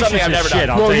 It's ambitious as shit.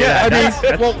 I'll Well, tell you yeah,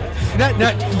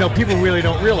 that. People really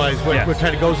don't realize what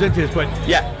kind of goes into this, but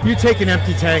you take an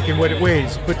empty tank and what it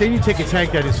weighs, but then you take a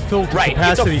tank that is filled to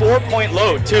capacity. It's a 4-point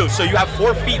load too, so you have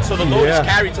 4 feet, so the load is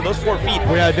carried to those 4 feet.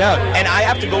 Without doubt. And I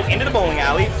have to go into the bowling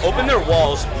alley, open their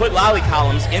walls, put lolly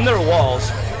columns in their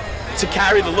walls to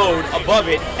carry the load above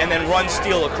it, and then run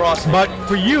steel across it. But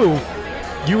for you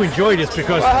enjoy this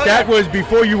because that was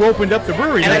before you opened up the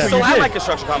brewery. And I still have my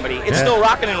construction company. It's still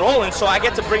rocking and rolling, so I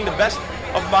get to bring the best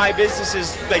of my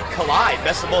businesses, like collide,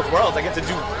 best of both worlds. I get to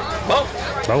do both.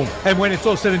 Boom. And when it's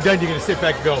all said and done, you're going to sit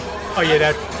back and go, oh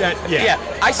yeah, Yeah,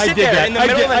 I sit there in the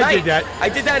middle of the night. I did that. I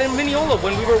did that in Mineola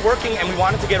when we were working and we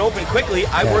wanted to get open quickly.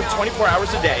 I worked 24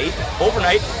 hours a day,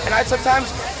 overnight, and I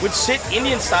sometimes would sit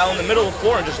Indian style in the middle of the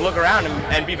floor and just look around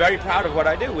and be very proud of what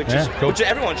I do, which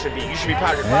everyone should be. You should be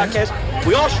proud of your podcast.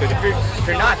 We all should. If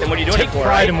you're not, then what are you doing it for? Take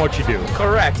pride in what you do.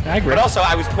 Correct. I agree. But also,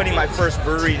 I was putting my first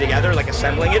brewery together, like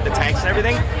assembling it, the tanks and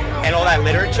everything, and all that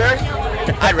literature.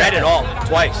 I read it all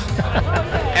twice.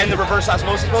 And the reverse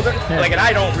osmosis filter. Like, and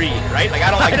I don't read, right? Like,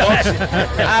 I don't like books.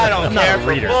 I don't care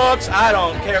for books. I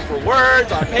don't care for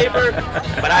words on paper.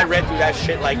 But I read through that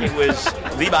shit like it was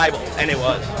the Bible, and it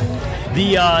was.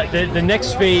 The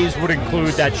next phase would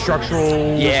include that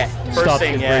structural first stuff.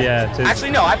 thing,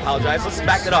 Actually, no, I apologize. Let's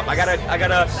back it up. I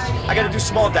gotta do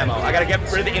small demo. I gotta get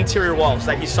rid of the interior walls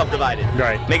that he subdivided.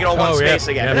 Right. Make it all one space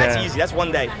again. Yeah, That's easy. That's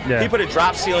one day. Yeah. He put a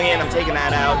drop ceiling in. I'm taking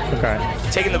that out. Okay.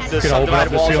 Taking the open subdivided up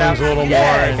the walls ceilings out. a little more.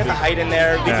 Yeah, get the height in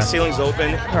there. Leave the ceilings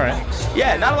open. All right.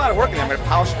 Yeah, not a lot of work in there. I'm gonna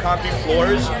polish the concrete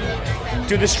floors,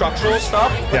 do the structural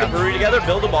stuff, put the brewery together,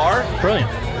 build a bar.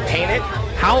 Brilliant. Paint it.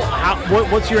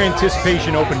 What's your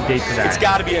anticipation open date for that? It's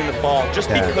got to be in the fall, just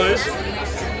because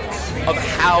of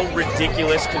how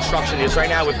ridiculous construction is right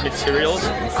now with materials,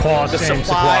 cost, the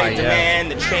supply, demand,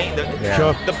 the chain, the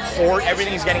port,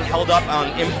 everything's getting held up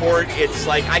on import. It's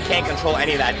like I can't control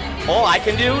any of that. All I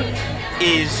can do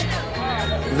is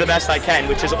the best I can,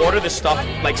 which is order the stuff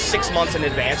like 6 months in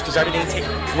advance because everything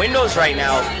windows right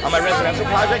now on my residential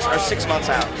projects are 6 months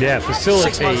out. Yeah,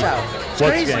 facility. 6 months out. It's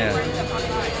crazy.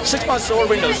 6 months to order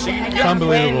windows, so you have to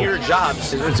plan your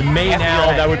jobs. It's May now.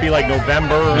 That would be like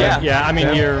November. Yeah. I mean,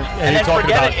 and you're then talking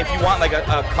forget about it if you want like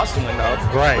a custom window.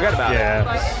 Right. Forget about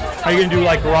it. Are you gonna do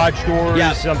like garage doors?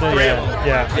 Yeah. Something.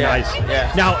 Yeah. Nice.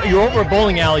 Yeah. Now you're over a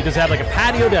bowling alley. Does it have like a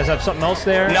patio? Does it have something else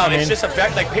there? No, it's just a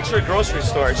very picture a grocery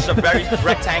store. It's just a very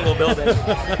rectangle building.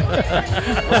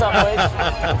 What's up, boys?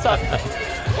 What's up?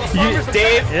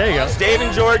 Dave. There you go. It's Dave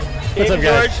and George. What's up,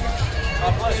 guys?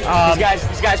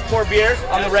 These guys pour beer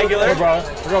on the regular. Hey, bro.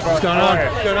 What's going on?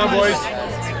 What's going on, boys?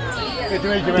 Good to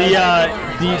meet you,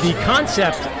 man. The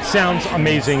concept sounds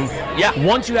amazing. Yeah.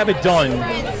 Once you have it done,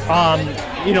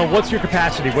 what's your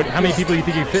capacity? How many people do you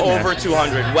think you fit in there? Over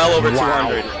 200. Well over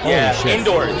 200. Yeah. Holy shit.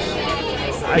 Indoors.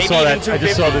 I saw that. I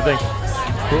just saw the thing.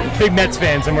 We're big Mets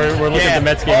fans, and we're looking at the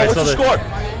Mets game. What's the score?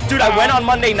 Dude, I went on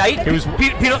Monday night. It was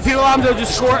Peter Alonso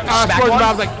just scored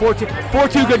about like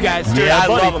 4-2 good guys. Dude, Yeah, I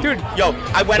love him. Dude, yo,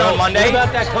 I went on Monday.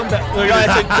 What about that comeback? Look at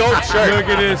that dope shirt. Look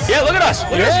at this. Yeah, look at us.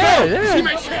 Look at us go. See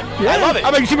my shirt? I love it.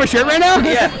 I'm like, you see my shirt right now?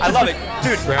 Yeah, I love it.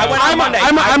 Dude, I went on Monday.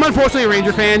 I'm unfortunately a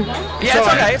Ranger fan. Yeah, it's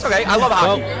okay. It's okay. I love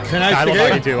hockey. Tonight's I the love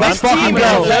game.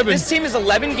 hockey too. This team is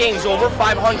 11 games over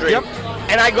 500. Yep.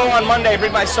 And I go on Monday,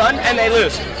 bring my son, and they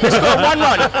lose. They score one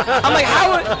run. I'm like,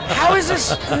 how is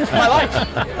this my life?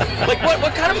 Like,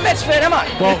 what kind of Mets fan am I?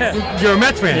 Well, you're a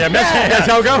Mets fan. Yeah, Mets fan. That's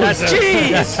how it goes.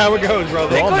 Jeez. That's how it goes,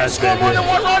 brother. They couldn't score more than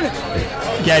one run.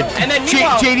 Yeah. And then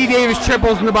JD Davis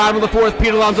triples in the bottom of the fourth.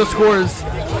 Pete Alonso scores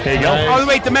There you go. Oh,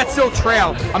 wait, the Mets still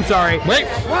trail. I'm sorry. Wait,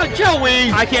 well,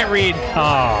 Joey. I can't read.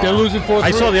 They're losing 4-3.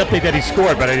 I saw the update that he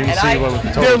scored, but I didn't see what the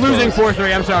total They're losing was.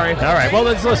 4-3. I'm sorry. All right, well,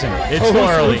 let's listen. It's still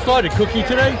early. Who started? Cookie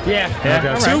today? Yeah.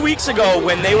 Yeah. Okay. 2 weeks ago,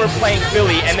 when they were playing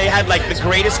Philly, and they had like the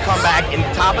greatest comeback in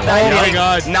the top of that Oh, my inning,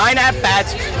 God. 9 at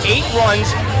bats, 8 runs.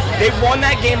 They won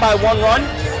that game by 1 run.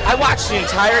 I watched the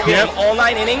entire game, all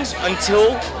 9 innings,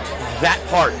 until that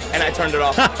part, and I turned it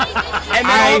off. And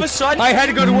then all of a sudden, I had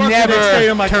to go to work the next day.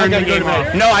 I'm like, I gotta go to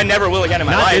bed. no, I never will again in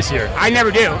my Not life. this year. I never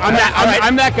do. I'm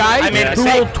that guy I made a who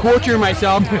mistake. will torture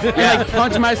myself and like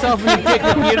punch myself in the dick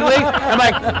repeatedly.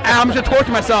 I'm just gonna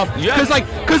torture myself because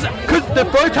the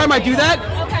first time I do that,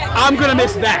 I'm gonna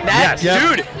miss that.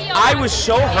 Dude, I was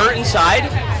so hurt inside.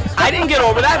 I didn't get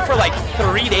over that for like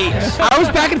 3 days. I was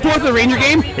back and forth at the Ranger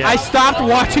game. Yeah. I stopped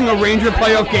watching a Ranger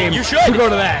playoff game. You should. to go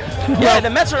to that. Yeah, the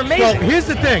Mets are amazing. Well, here's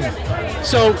the thing.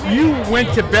 So you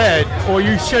went to bed or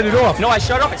you shut it off. No, I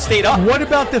shut up and stayed up. What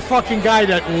about the fucking guy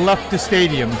that left the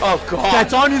stadium? Oh, God.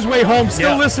 That's on his way home,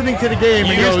 still Yeah. listening to the game.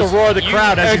 You and hear the goes, roar of the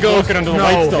crowd as he's looking under the no,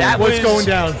 lights. Though. what's going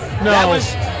down? No. That was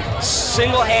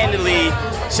single-handedly,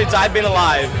 since I've been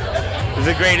alive,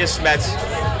 the greatest Mets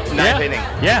ninth inning.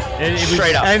 Yeah, it was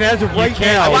Straight up. And as of right I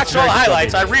now, watched all the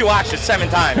highlights. I rewatched it 7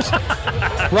 times.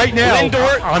 right now,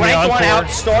 Lindor on the cranked one encore. out,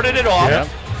 started it off, Yeah.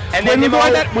 and When then Lindor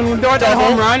had that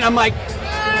home run, I'm like,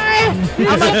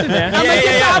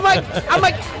 I'm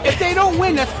like, if they don't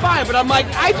win, that's fine. But I'm like,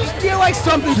 I just feel like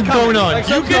something's coming. going on. Like,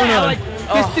 Something's going on.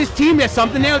 Like, this team, there's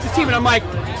something there with this team, and I'm like,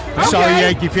 okay. Sorry,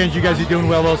 Yankee fans, you guys are doing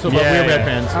well also, but we're Met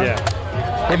fans.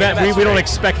 Yeah. We don't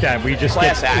expect that. We just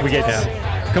Class act. we get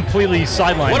completely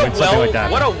sidelined with something like that.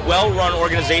 What a well-run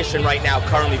organization right now,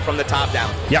 currently from the top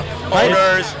down. Yep.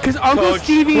 Owners, Because Uncle coach.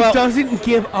 Stevie doesn't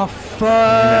give a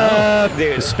fuck.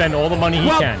 To spend all the money he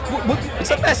can. It's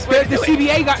the best way to The do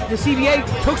it.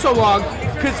 CBA took so long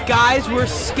because guys were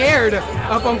scared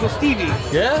of Uncle Stevie.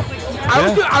 Yeah?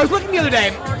 I was looking the other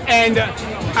day, and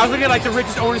I was looking at like the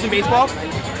richest owners in baseball.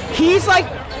 He's like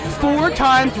 4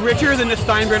 times richer than the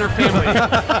Steinbrenner family.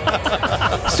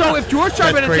 So if George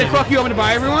Steinbrenner crazy. said, "Fuck you, I'm gonna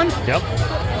buy everyone," Yep.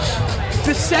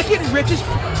 the second richest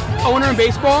owner in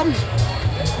baseball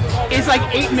is like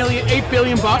 $8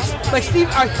 billion bucks. Like Steve,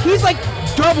 he's like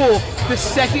double the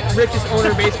second richest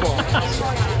owner in baseball.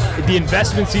 The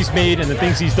investments he's made and the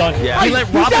things he's done. Yeah. He let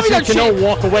He's definitely Robinson done Cano shit.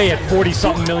 walk away at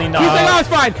 $40-something million. He's like, "Oh, it's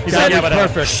fine." He's like, yeah, but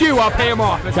perfect. Shoo, I'll pay him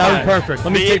off. It's That fine. was perfect.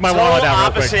 Let me The take my total wallet out real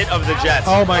quick. opposite of the Jets.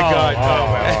 Oh, my God.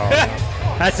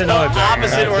 That's another thing.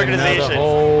 Opposite organization.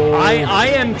 I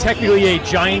am technically a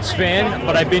Giants fan,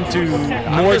 but I've been to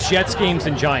more Jets games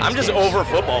than Giants. I'm just games. over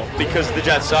football because the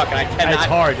Jets suck, and I cannot. It's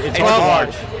hard. It's hard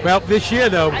hard to to watch. Well, this year,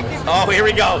 though, Oh, here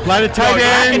we go. a lot of tight No, you're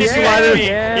not gonna ends, do a that lot to of me.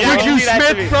 You're not gonna Juju do that to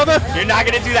Smith, me. brother. You're not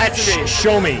going to do that to me.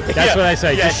 Show me. That's Yeah. what I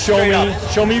say. Yeah, Just show straight me. up.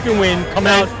 Show me you can win. Come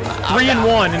out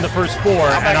 3-1 in the first 4,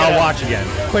 and I'll watch again.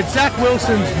 But Zach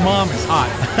Wilson's mom is hot.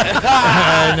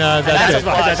 And that's That's a it.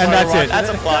 plus. And that's it. That's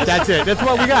a plus. That's it. That's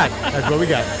what we got. That's what we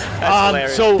got. That's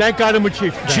hilarious. So, Thank God I'm a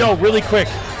Chiefs fan. Joe, really quick.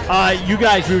 You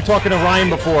guys, we were talking to Ryan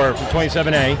before from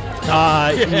 27A.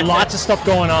 Lots of stuff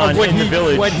going on what in the he,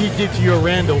 village. What he did to your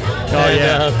Randall.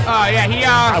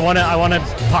 I want to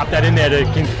pop that in there to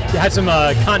have some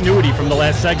continuity from the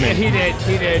last segment. He did.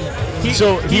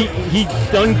 So he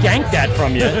done ganked that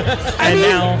from you, and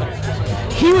now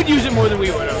He would use it more than we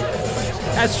would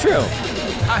have. that's true.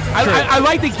 I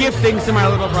like to give things to my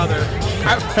little brother.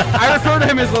 I refer to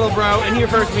him as little bro, and he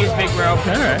refers to me as big bro. All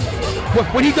right.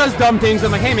 When he does dumb things,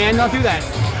 I'm like, hey man, don't do that.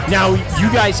 Now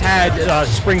you guys had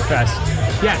Springfest.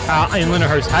 Yes. In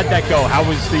Lyndhurst. How'd that go? How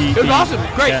was the? It was awesome.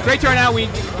 Great. Yeah. Great turnout. We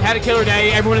had a killer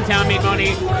day. Everyone in town made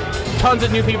money. Tons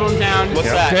of new people in town. What's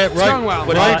that? Yeah, It's going well.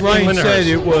 Ryan in said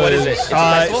it was. What is it? It's a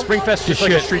festival? Springfest, just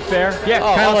like a street fair. Yeah.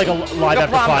 kind of like a live Like a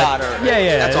after prom 5. night or-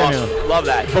 Yeah. That's I awesome. mean, Love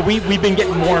that. But we've been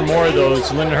getting more and more of those.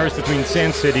 Lyndhurst between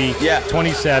Sand City, Yeah.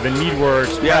 27,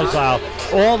 Meadwerks, Yeah. Rosal,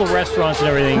 all the restaurants and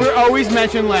everything. We're always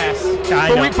mentioned last. I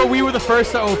but, know. but we were the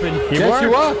first to open. Yes,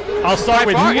 you are. I'll start By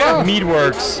with far, yeah.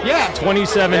 Meadwerks, Yeah.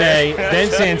 27A,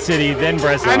 then Sand City, then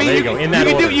Breslau. I mean, there you go. In that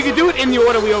order. you could do it in the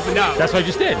order we opened up. That's what I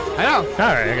just did. I know. All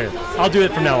right, I got it. I'll do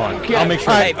it from now on. Yeah. I'll make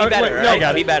sure. Hey, be better, wait, right?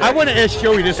 got Be it. better. I want to ask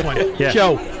Joey this one. Yeah.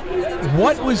 Joe,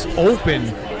 what was open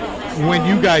when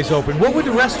you guys opened? What were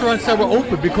the restaurants that were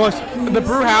open? Because The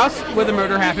brew house where the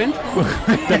murder happened.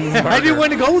 I didn't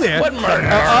want to go there. What murder?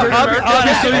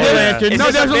 Obviously, Yeah. the Lantern. Is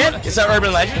No, this a there's myth? a Is that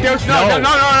urban legend? There was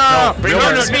no. Bring me Real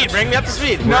up to murder. speed. Bring me up to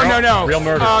speed. No. Real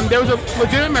murder. There was a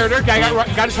legitimate murder. Guy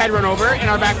got his head run over in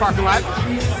our back parking lot.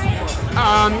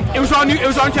 It was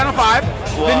on Channel 5.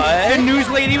 What? The news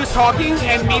lady was talking,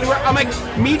 and I'm like,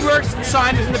 Meadwerks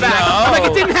sign is in the back. No. I'm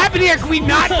like, it didn't happen here. Can we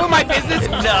not put my business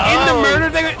in the murder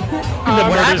thing? the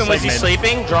What murder happened? Was he segment.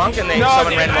 sleeping, drunk, and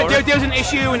someone ran him over? There was an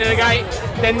issue, and then the guy,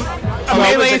 then a it was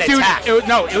melee an ensued. attack.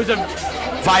 It was a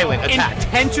Violent attack.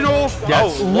 intentional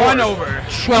Lord. run over.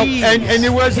 Well, and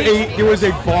there was a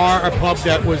bar, a pub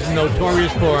that was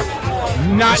notorious for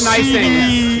Not nice things.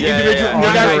 seedy individual.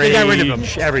 Yeah. They got rid of them.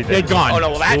 Everything. They're gone. Oh no,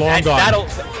 well Long gone. that'll.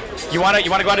 You wanna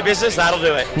go out of business? That'll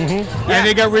do it. And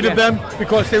they got rid of them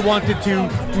because they wanted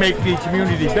to make the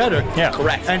community better. Yeah.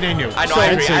 Correct. And they knew. I know. I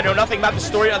agree. I know nothing about the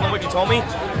story other than what you told me,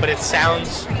 but it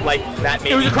sounds like that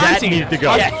maybe It was a crime That scene. needed to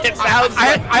go. Yeah, it sounds.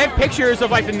 I like, have pictures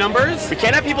of like the numbers. we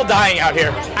can't have people dying out here.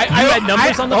 I had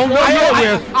numbers on the floor?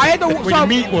 I had the Where the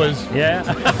meat was. Yeah.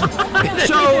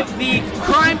 So the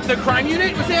crime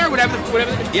unit was there, whatever.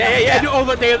 Yeah. And all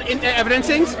the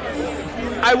evidencings.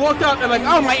 I walked up and I'm like,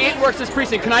 oh, my aunt works this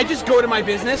precinct. Can I just go to my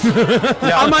business?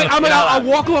 I'll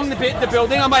walk along the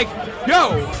building. I'm like,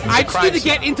 yo, I just need to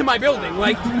get into my building.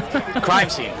 Like, Crime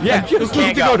scene. yeah, Just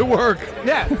need to go to work.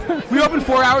 yeah. We opened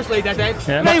 4 hours late that day.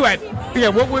 Yeah. But anyway, Yeah,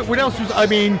 what else was, I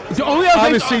mean, the only other place,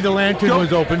 obviously the Lantern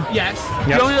was open. yes.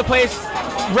 Yep. The only other place,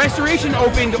 Restoration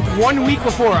opened 1 week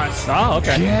before us. Oh,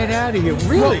 okay. Get out of here.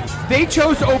 Really? Well, they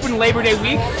chose to open Labor Day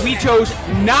week. We chose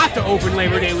not to open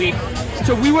Labor Day week.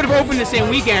 So we would have opened the same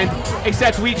weekend,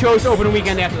 except we chose to open a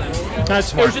weekend after them. That's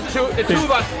It smart. was just the two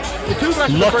of us. The two of us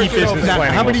were the Lucky first to business open.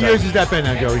 planning. How many we'll years say. has that been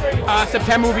now, Joey?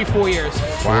 September will be 4 years.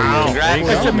 Wow. Congrats. There you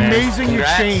It's go, man. amazing you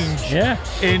Congrats. change Yeah.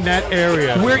 in that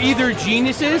area. We're either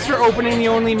geniuses for opening the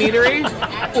only meadery,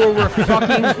 or we're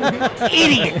fucking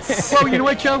idiots. Well, you know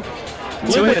what, Joe?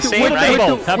 Two in the same, right?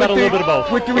 both. How about a little bit of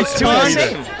both? With the It's two in the response,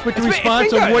 same. with the It's been response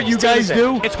good. of what you It's two in the guys same.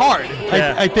 do, It's hard.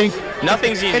 Yeah. I think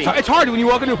Nothing's easy. It's hard when you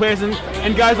walk into a place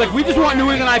and guys like, we just want New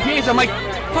England IPAs. I'm like,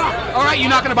 fuck. All right, you're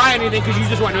not going to buy anything because you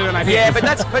just want New England IPAs. Yeah,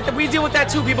 but we deal with that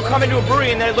too. People come into a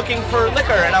brewery and they're looking for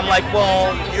liquor, and I'm like,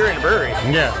 well, you're in a brewery,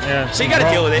 Yeah. so you got to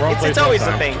deal with it. It's always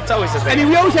the thing. It's always the I thing. mean,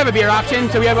 we always have a beer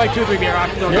option, so we have like 2 or 3 beer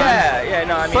options. all the time. Yeah.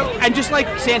 No, I mean, And just like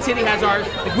Sand City has ours,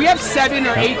 like we have 7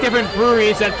 or 8 different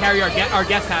breweries that carry our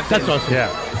guest taps. that's in. awesome.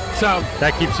 Yeah. So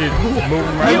That keeps you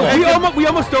moving right along. we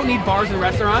almost don't need bars and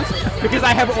restaurants because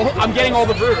I'm getting all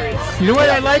the breweries. You know what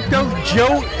I like though?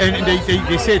 Joe, and they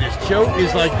say this, Joe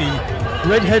is like the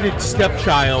red-headed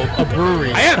stepchild of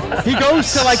breweries. I am. He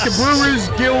goes to like the Brewers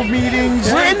Guild meetings.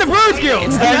 We're in the Brewers Guild.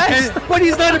 But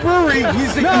he's not a brewery.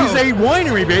 He's a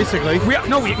winery, basically.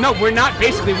 We're not.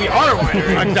 Basically, we are a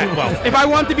winery. Exactly. Well, If I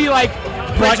want to be like,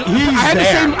 But he's I have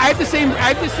there. I have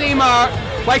the same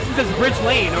license as Bridge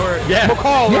Lane or Yeah.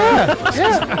 McCall. yeah.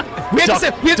 We have Duck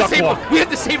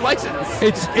the same license.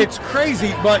 It's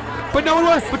crazy, but But no one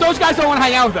wants. But those guys don't want to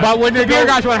hang out with us. But when the they beer go-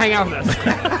 guys want to hang out with us.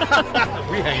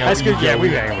 we hang out. That's with you, good. Yeah, Joey. we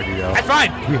hang with you, though. That's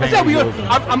fine. hang That's it. with you.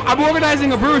 I'm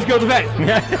organizing a Brewers Guild event.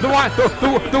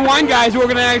 The wine guys are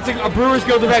organizing a Brewers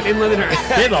Guild event in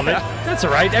Lindenhurst. They love it. That's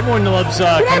all right. Everyone loves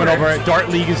coming over. Dart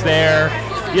League is there.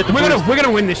 You get the We're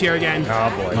gonna win this year again. Oh,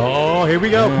 boy. Oh, here we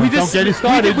go. Don't get it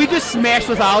started. We just smashed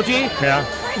Lithology. Yeah.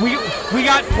 We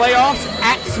got playoffs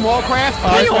at Small Craft.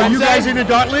 Are you Wednesday. guys in the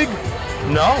Dart League?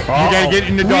 no. You gotta get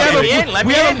in the We Dart have, League. Let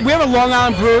we, me have, in. we have a Long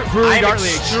Island Brewery I'm Dart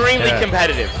League. extremely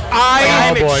competitive.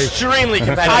 I I'm Oh, boy. extremely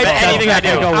competitive at anything I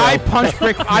do. go I punch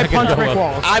brick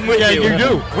walls. I'm with Yeah, you. you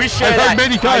do. We share I've that. heard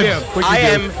many times. I do. what you I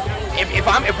do. am.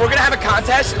 If we're gonna have a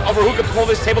contest over who can pull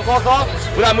this tablecloth off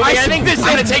without moving anything,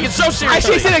 I'm gonna take it so I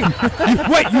seriously. say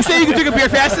sitting. Wait, you say you can drink a beer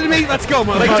faster than me? Let's go,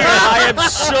 Like, dude, motherfucker. I am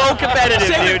so competitive,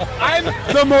 dude. I'm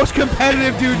the most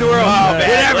competitive dude in the world. Oh man,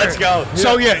 Whatever. let's go.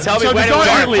 So yeah, Tell me so when the it was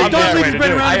Dart on. League. I'm Dart there. League has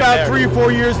been I around am about there. 3 or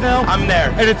 4 years now. I'm there.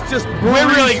 And it's just We're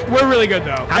breweries. really good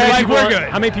though. We're good.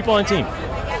 How many people on the team?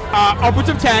 Upwards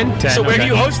of 10. So where do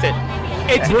you host it?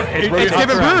 It's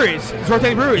different breweries. It's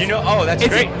rotating breweries. You know? Oh, that's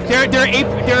It's, great. there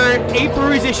are 8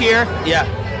 breweries this year. Yeah.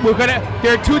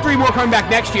 There are 2 or 3 more coming back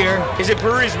next year. Is it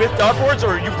breweries with dartboards,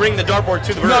 or you bring the dartboard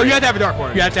to the brewery? No, you have to have a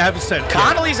dartboard. You have to have a set.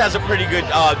 Connolly's has a pretty good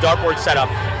dartboard setup.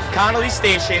 Connolly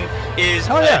Station is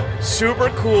a super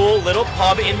cool little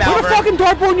pub in Put a Malvern. fucking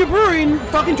dartboard in your brewery and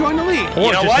fucking join the league. Or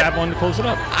You know just what? have one to close it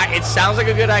up. It sounds like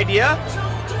a good idea.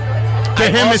 To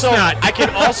him, it's not. I can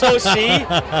also see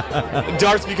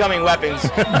darts becoming weapons.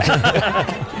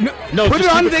 No, Put just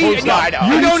it on keep the. closed. No, I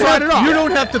know. You don't Shut have it off. You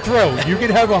don't have to throw. You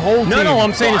can have a whole team. No,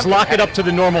 I'm saying is lock it up to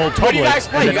the normal public. What do you guys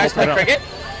play? and You then guys play open it up.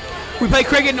 cricket? We play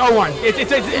cricket in 01.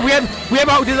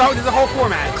 There's a whole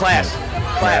format. Class,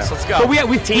 let's go. But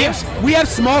we teams. have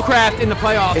small craft in the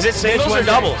playoffs. Is it singles this or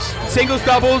Wednesday. doubles? Singles,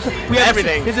 doubles. We have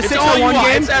Everything. There's a It's all you 6-on-1 want.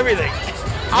 game. It's everything.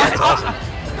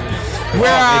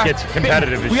 Where It gets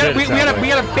competitive as we shit. had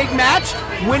a big match.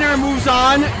 Winner moves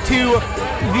on to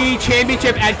the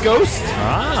championship at Ghost,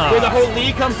 where the whole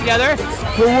league comes together.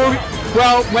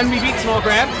 When we beat Small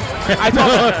Craft,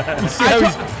 He's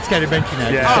got to mention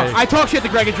that. Yeah. I talk shit to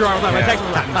Greg and Drew all the time. I text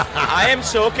him a lot. I am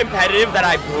so competitive that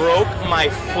I broke my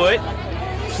foot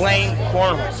playing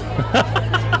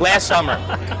cornhole last summer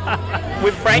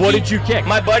with Frankie. What did you kick?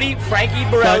 My buddy Frankie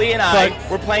Borelli and I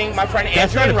were playing. My friend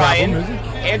Andrew and Ryan,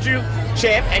 Andrew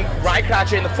Champ and Ryan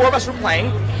Crotchet, and the four of us were playing,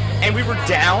 and we were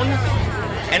down,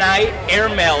 and I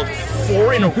airmailed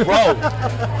 4 in a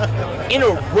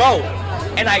row,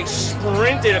 and I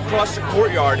sprinted across the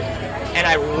courtyard, and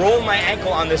I rolled my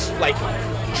ankle on this like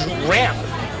ramp.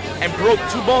 And broke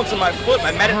 2 bones in my foot,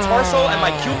 my metatarsal and my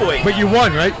cuboid. But you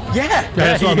won, right? Yeah.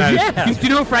 That's all that Yeah. Do you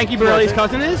know who Frankie Borelli's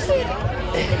cousin is?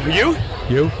 You?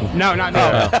 No, not me.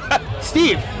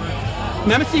 Steve.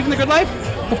 Remember Steve from The Good Life?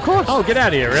 Of course. Oh, get out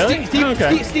of here, really?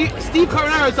 Steve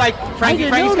Carbonaro is like Frankie's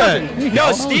cousin.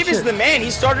 No, Steve is the man. He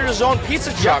started his own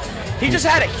pizza truck. He just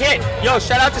had a kid. Yo,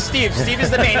 shout out to Steve. Steve is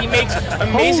the man. He makes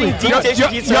amazing deep dish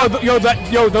pizza.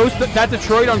 That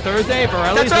Detroit on Thursday,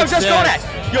 Borelli's. That's what I was just going at.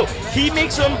 Yo, he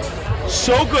makes them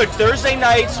so good. Thursday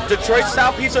nights, Detroit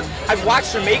style pizza. I've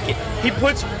watched him make it. He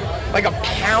puts like a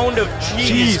pound of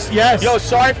cheese. Yes. Yo,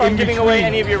 sorry if I'm giving away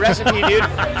any of your recipe, dude.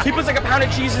 He puts like a pound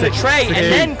of cheese in the tray and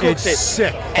then cooks it. It's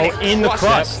sick. And in the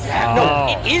crust.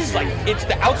 No, it is like, it's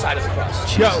the outside of the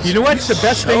crust. Yo, you know what's the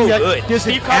best thing? So That good. there's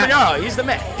Steve an app- Carbonaro, he's the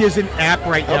man. There's an app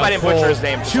right now I didn't butcher called his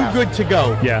name. Too Good to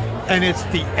Go. Yeah. And it's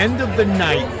the end of the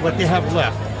night, what they have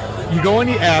left. You go on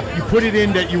the app, you put it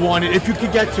in that you want it, if you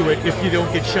could get to it, if you don't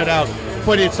get shut out.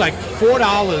 But it's like $4,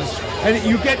 and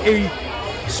you get a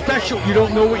special, you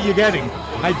don't know what you're getting.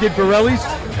 I did Borelli's,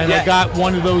 and I got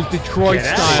one of those Detroit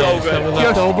styles so good. that were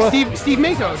left over. Steve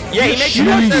makes those. Yeah, he makes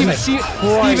Steve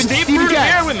brewed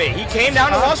beer with me. He came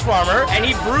down to Lost Farmer, and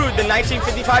he brewed the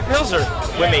 1955 Pilsner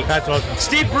with me. That's awesome.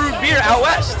 Steve brewed beer out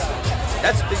west. He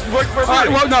worked for a brewery.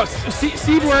 Well, no,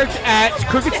 Steve worked at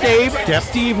Crooked Stave. Yep.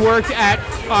 Steve worked at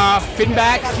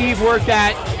Finback. Steve worked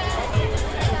at...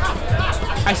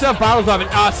 I still have bottles of it.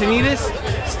 Sanitas.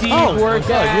 Steve worked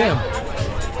at...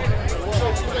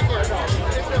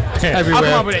 Everywhere. I'll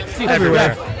come up with it. Steve,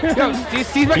 Everywhere. Yo,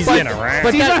 Steve's He's in a rank.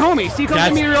 Steve's my homie. Steve comes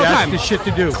to me real That's time. the shit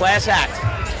to do. Class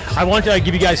act. I want to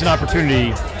give you guys an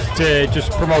opportunity to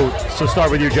just promote. So start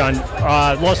with you, John.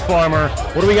 Lost Farmer.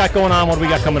 What do we got going on? What do we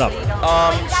got coming up?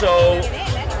 So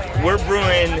we're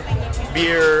brewing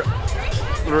beer,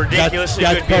 ridiculously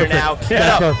That's good beer perfect. now.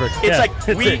 That's perfect. It's Yeah, like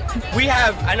that's we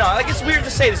have. I know, like it's weird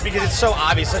to say this because it's so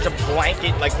obvious, such a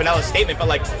blanket like vanilla statement, but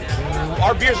like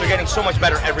our beers are getting so much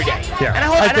better every day. Yeah. And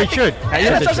As they should. And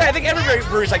that's what I'm saying. I think every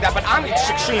brewery's like that, but I'm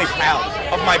extremely proud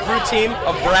of my brew team,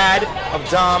 of Brad, of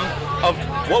Dom, of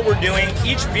what we're doing.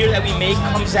 Each beer that we make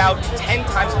comes out 10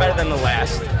 times better than the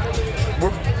last.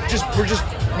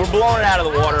 We're blowing it out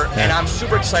of the water, and I'm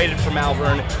super excited for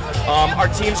Malvern. Our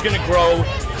team's gonna grow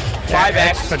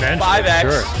 5x,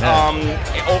 Sure,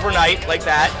 overnight like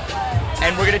that,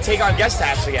 and we're gonna take on guest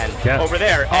taps again over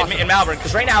there in Malvern.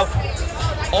 Because right now,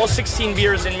 all 16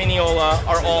 beers in Mineola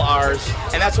are all ours,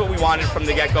 and that's what we wanted from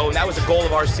the get-go. And that was a goal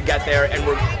of ours to get there, and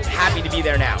we're happy to be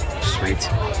there now. Sweet.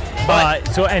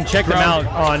 And check them out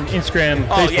on Instagram,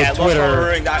 Facebook, Twitter.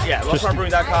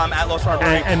 LostFarmerBrewing.com, at Lost Farmer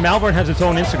Brewing. And Malvern has its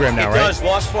own Instagram now, It right? does,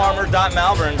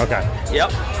 lostfarmer.malvern. Okay.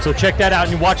 Yep. So check that out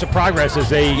and you watch the progress as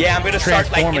they I'm going to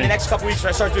start, like, in transforming. the next couple weeks, when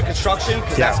I start doing construction,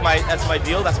 because that's my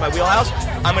deal, that's my wheelhouse.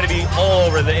 I'm going to be all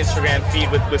over the Instagram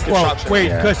feed with construction. Well, wait,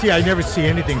 because I never see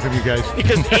anything from you guys.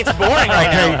 Because it's boring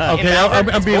right now. Okay,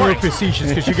 I'm being a little facetious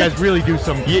because you guys really do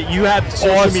some You have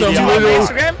social awesome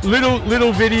media.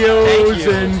 little videos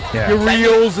and your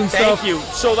reels and stuff. Thank you.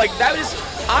 So like that is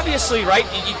obviously right.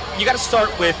 You got to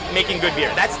start with making good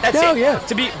beer. That's it. Yeah.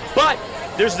 But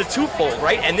there's the twofold,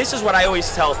 right? And this is what I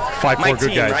always tell my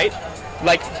team, right?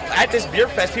 Like at this beer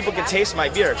fest, people can taste my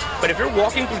beer, but if you're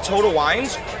walking through Total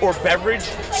Wines or beverage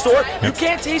store, you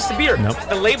can't taste the beer. Nope.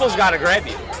 The label's got to grab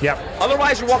you. Yep.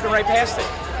 Otherwise, you're walking right past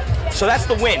it. So that's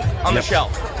the win on the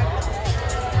shelf.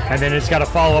 And then it's got to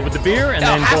follow up with the beer, and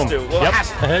then has boom. to. Well, it has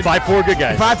to. 5-4 good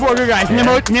guys. 5-4 good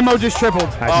guys. Nimmo just tripled.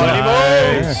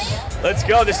 Nice. Let's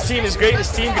go. This team is great.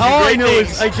 This team can do All great I know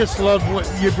things. is I just love what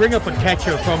you bring up a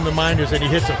catcher from the minors and he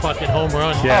hits a fucking home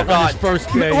run on his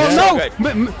first day. Well,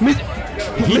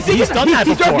 Yeah. He's done that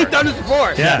before. He's done this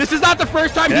before. Yeah. This is not the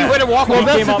first time he Yeah. would have walked. Well,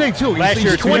 that's came the up thing too. last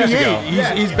year, He's 2 years 28.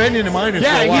 ago. He's been in the minors for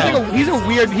a Yeah, while.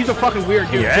 he's a fucking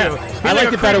weird dude too. I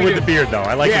like it better with the beard, though.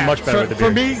 I like it much better with the For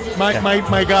beard. me,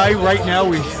 my guy right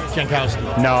now is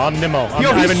Jankowski. No, I'm Nimmo. I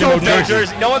Yo, have a he's Nimmo so No jersey.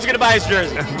 jersey. No one's gonna buy his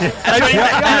jersey. I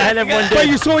had one But day.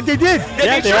 you saw what they did.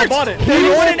 Yeah, they all shirts. bought it. They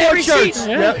all won in every bought seat. shirts.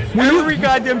 Yeah. Every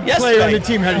goddamn Yes, player on right. the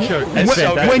team had a shirt. That's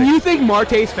fantastic. When you think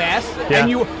Marte's fast, Yeah.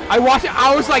 and I watched it,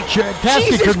 I was like, Tell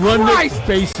Casket Jesus could run Christ. the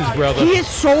bases, brother. He is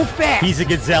so fast. He's a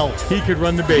gazelle. He could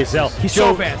run the bases. He's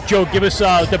so fast. Joe, give us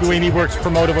WA Meadwerks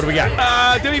promoter. What do we got?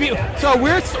 So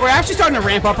we're actually starting to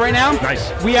ramp up right now.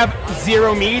 Nice. We have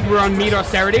zero mead. We're on mead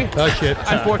austerity. Oh, shit.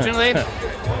 Unfortunately.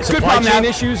 Supply chain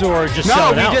issues or just No,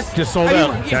 selling we out? just sold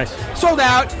out. Nice. Sold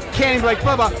out. Can't like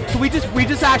blah blah. So we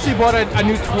just actually bought a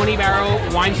new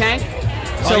 20-barrel wine tank.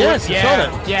 So yes, you sold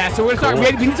it. Yeah. So we're gonna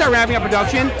start. We need to start ramping up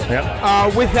production.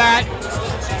 Yep. With that,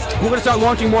 we're gonna start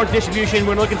launching more distribution.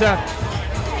 We're looking to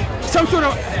some sort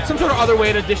of other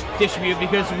way to distribute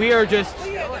because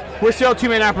we're still a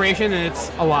two-man operation and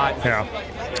it's a lot. Yeah.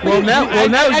 Well, now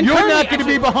and you're currently, not going to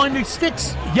be behind the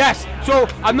sticks. Yes. So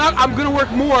I'm going to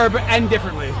work more and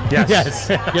differently. Yes.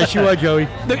 Yes, you are, Joey.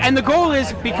 And the goal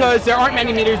is because there aren't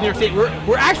many meteors in New York State.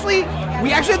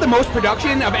 We actually have the most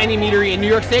production of any meadery in New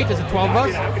York State. There's 12 of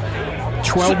us.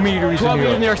 12 meteries 12 in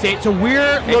meteors in New York State. So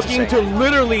we're looking to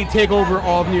literally take over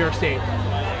all of New York State.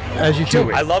 As you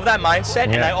should. I love that mindset,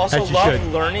 and I also As you love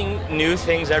should. learning new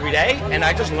things every day. And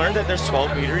I just learned that there's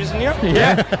 12 meteries in New York.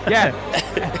 Yeah.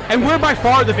 And we're by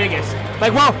far the biggest.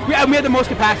 Like, well, we have the most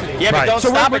capacity. Yeah, but don't So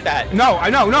stop we're- at that. No, I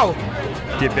know, no.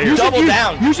 Get bigger. Double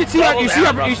down. You should see Double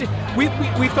down, bro.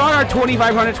 we thought our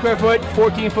 2,500 square foot,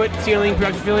 14-foot ceiling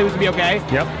production facility was going to be okay.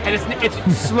 Yep. And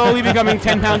it's slowly becoming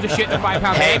 10 pounds of shit in a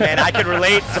 5-pound Hey, bag. man, I could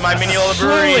relate to my Mineola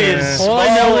brewery. Slowly.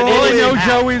 All I know,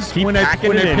 Joe, is Keep when I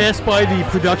packing it in. pass by the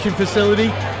production facility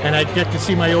and I get to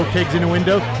see my old kegs in the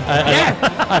window,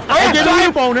 I get a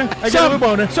little boner. I get a little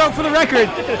boner. So for the record,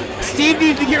 Steve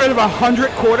needs to get rid of 100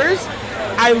 quarters.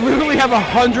 I literally have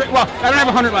 100. Well, I don't have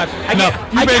 100 left.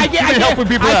 You've been helping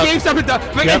people out. I gave something to.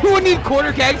 Like, Yep. who would need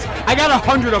quarter kegs? I got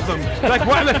 100 of them. Like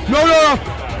what? Like, no.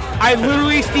 I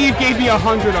literally, Steve gave me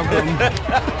 100 of them.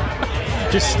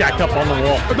 Just stacked up on the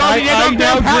wall.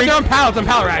 They're on pallets on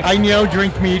pallet racks. I now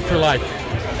drink mead for life.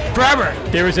 Forever.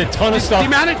 There is a ton of The stuff.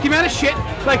 amount of shit.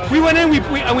 Like we went in, we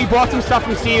bought some stuff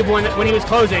from Steve when he was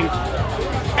closing,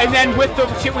 and then with the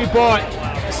shit we bought,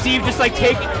 Steve just like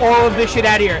take all of this shit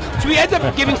out of here. So we ended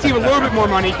up giving Steve a little bit more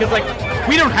money because like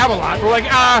we don't have a lot. We're like,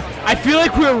 I feel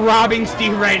like we're robbing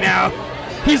Steve right now.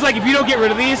 He's like, if you don't get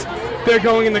rid of these, they're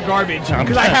going in the garbage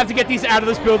because I have to get these out of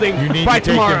this building You need by to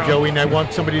take tomorrow. them, Joey, and I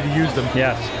want somebody to use them.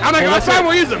 Yes. I'm like, that's fine,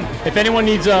 we'll use them. If anyone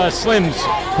needs Slims,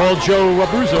 call Joe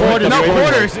Abruzzo. No,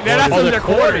 quarters. They're not Oh, Slims, they're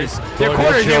quarters. They're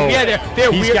quarters.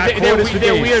 They're He's weird. got quarters for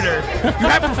They're days. weirder. You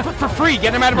have for free.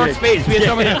 Get them out of our space. We have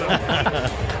so many of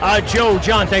them. Joe,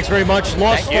 John, thanks very much.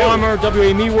 Lost Thank you. Farmer,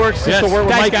 WA Meadwerks. Yes. Still work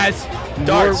with Thanks, Mike. guys.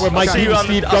 Darts. With Mike See you and on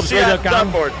Steve, I'll see you at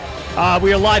Dubsway.com. Dartboard.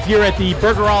 We are live here at the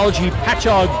Burgerology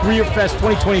Beerfest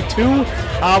 2022.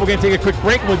 We're going to take a quick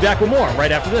break. We'll be back with more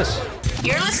right after this.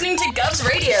 You're listening to Gov's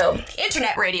Radio,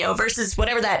 internet radio versus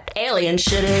whatever that alien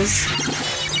shit is.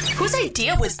 Whose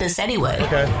idea was this anyway?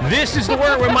 This is The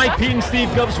Word with Mike, Pete, and Steve,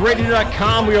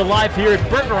 GovsRadio.com. We are live here at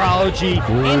Burgerology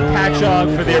in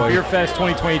Patchogue for their Beerfest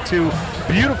 2022.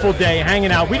 Beautiful day,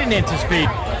 hanging out. We didn't anticipate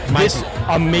this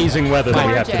amazing weather that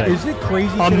we have today. Is it crazy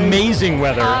today? Amazing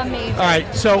weather. Amazing. All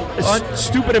right, so a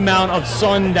stupid amount of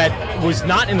sun that was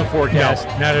not in the forecast.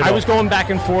 No, not at I all. was going back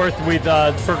and forth with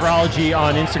Burgerology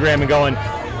on Instagram and going,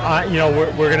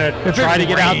 we're going to try to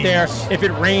get out there. If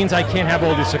it rains, I can't have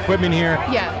all this equipment here.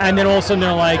 Yeah. And then all of a sudden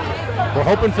they're like, we're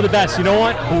hoping for the best. You know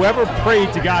what? Whoever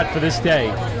prayed to God for this day,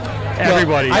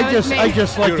 everybody. I just like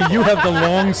that you have the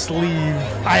long sleeve.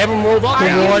 I have them rolled up Are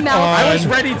now. you Wort melting? I was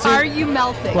ready to. Are you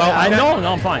melting? Well, I know.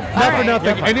 No, I'm fine. Not for right.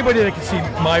 nothing. Yeah, Anybody that can see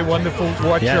my wonderful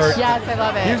Wort Yes. shirt. Yes, I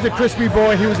love it. He was the crispy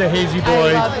boy. He was a hazy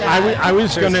boy. love that. I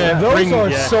was going to Those bring.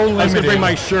 are so I was going to limited. bring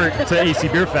my shirt to AC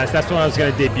Beerfest. That's when I was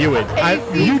going to debut it.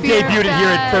 You Beer debuted it here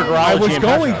at Fest. Burgerology. I was in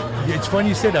going. Patchogue. It's funny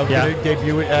you said I was Yeah. going to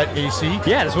debut it at AC.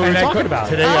 Yeah, that's what we And were I talking couldn't. about.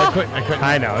 Today Oh. I couldn't.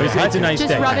 I know. It's a nice Just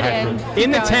day. rub it in.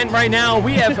 In the Keep tent right now,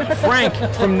 we have Frank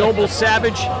from Noble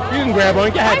Savage. You can grab one.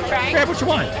 Go ahead. Hi, Frank. Grab what you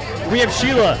want. We have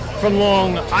Sheila from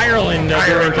Long Ireland.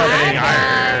 Brewing Company.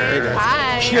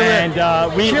 Hi.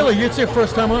 And we. Sheila, it's your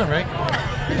first time on, right?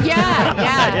 Yeah,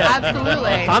 absolutely.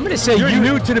 I'm going to say You're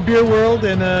new to the beer world,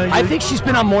 and I think she's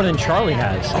been on more than Charlie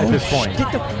has at this point.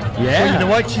 Yeah. Well, you know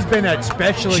what? She's been at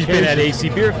special She's been at occasions. AC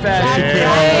Beerfest. She That's came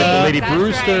on with the right. Lady That's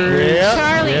Brewsters.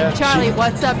 Yeah. Charlie,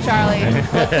 what's up, Charlie?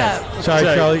 What's up? Sorry,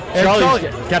 So, Charlie. And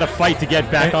Charlie's got to fight to get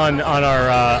back on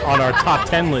our top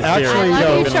 10 list here. Actually, I love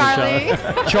you, on the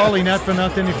show. Charlie. Charlie, not for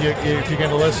nothing. If you're going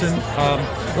to listen,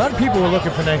 a lot of people were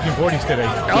looking for 1940s today.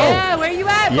 Yeah, where you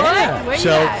at, boy? Yeah. Where you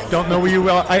So at? don't know where you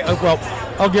will.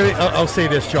 I'll give it. I'll say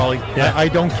this, Charlie. Yeah. I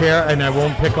don't care, and I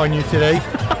won't pick on you today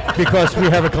because we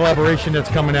have a collaboration that's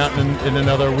coming out in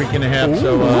another week and a half.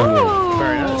 So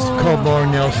Very nice. Called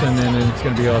Lauren Nelson, and it's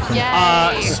going to be awesome.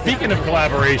 Speaking of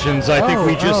collaborations, I think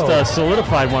we just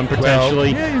solidified one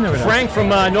potentially. Well, you never know. Frank from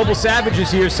Noble Savage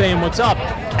is here saying what's up.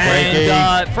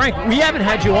 And Frank, we haven't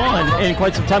had you on in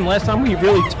quite some time. Last time we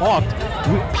really talked,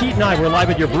 Pete and I were live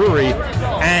at your brewery,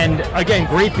 and again,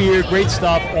 great beer, great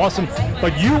stuff, awesome.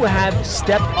 But you have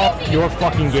stepped up your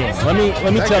fucking game. Let me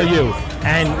tell you.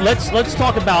 And let's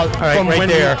talk about from right when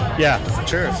there.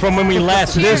 Cheers. From when we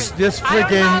last This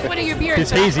freaking What are your beers? this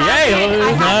hazy. Hey,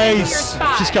 nice.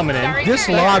 She's coming in. Very this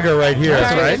good. lager right here. Very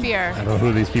That's good right. beer. I don't know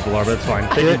who these people are, but it's fine.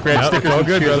 They can grab No, stickers it's all and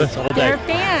good, cheers brother. us all day. They're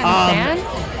fans, man.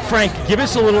 Frank, give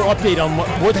us a little update on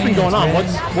what's been going on.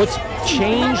 What's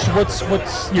changed? What's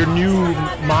your new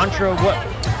mantra?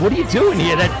 What are you doing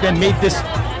here that made this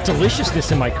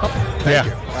deliciousness in my cup?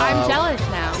 I'm jealous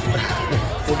now.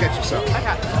 We'll get you some.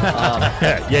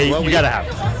 You gotta have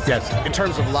it. Yes. In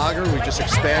terms of lager, we just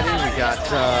expanded. We got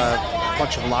a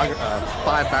bunch of lager,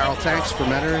 5 barrel tanks,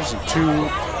 fermenters, and 2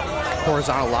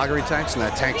 horizontal lagery tanks, and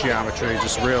that tank geometry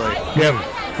just really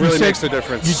makes the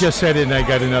difference. You just said it, and I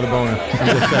got another boner. I'm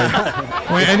just saying.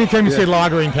 Anytime you say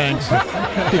lagering tanks,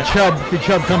 the chub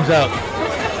comes out.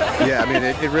 Yeah, I mean,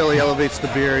 it really elevates the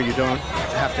beer. You don't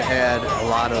have to add a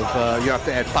lot of, you have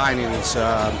to add finings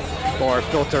or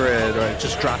filter it, or it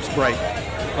just drops bright.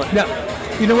 Now,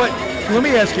 you know what? Let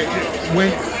me ask you,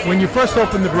 when you first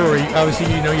opened the brewery, obviously,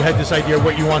 you had this idea of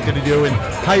what you wanted to do and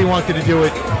how you wanted to do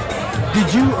it.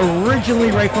 Did you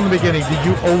originally, right from the beginning, did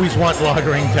you always want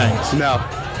lagering tanks? No.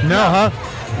 No, huh?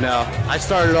 No. I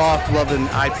started off loving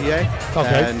IPA.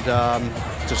 Okay. And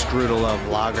just grew to love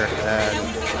lager.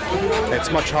 And it's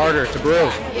much harder to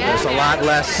brew. There's a lot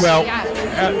less. Well,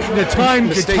 the time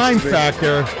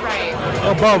factor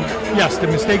above, yes, the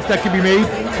mistakes that can be made,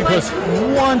 because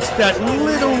once that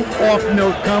little off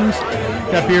note comes,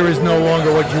 that beer is no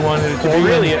longer what you wanted it to be. Well,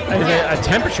 really, a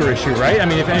temperature issue, right? I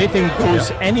mean, if anything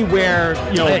goes anywhere,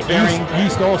 varying.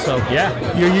 Yeast also. Yeah.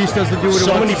 Your yeast doesn't do what it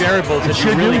So wants. many variables that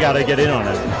you really got to get in on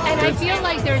it. And I feel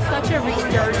like there's such a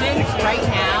resurgence right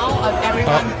now of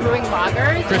everyone brewing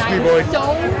lagers. Crispy and boy. I'm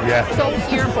so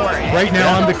here for it. Right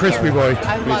now, I'm the crispy boy.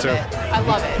 I love it. I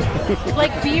love it.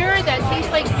 Like beer that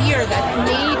tastes like beer that's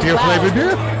made Beer-flavored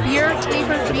beer?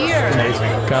 Beer-flavored beer.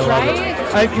 Amazing. Gotta love it.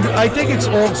 I think it's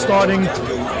all starting,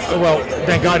 well,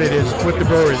 thank God it is, with the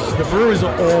brewers. The brewers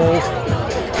are all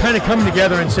kind of coming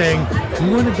together and saying, we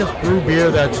want to just brew beer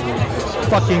that's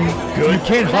fucking good. You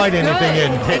can't hide anything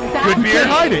in. Exactly. Good beer,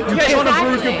 hide it. You guys can't want to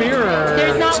brew good beer?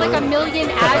 There's not like a million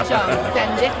adjuncts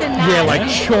and this and that. Yeah, like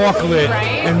chocolate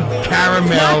and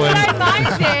caramel. Not that I mind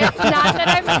it. Not that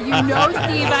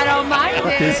Steve, I don't mind it.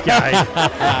 This guy.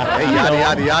 Hey, Yada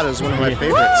Yada Yada is one of my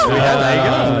favorites. We had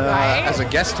that as a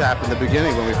guest tap in the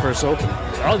beginning when we first opened.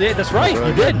 Oh, yeah, that's right.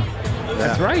 You did.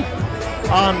 That's right.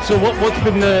 So what's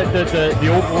been the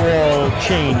overall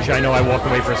change? I know I walked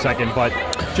away for a second, but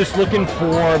just looking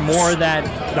for more of that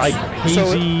like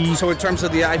hazy. So in terms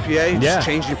of the IPA, just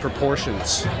changing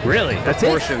proportions. Really? That's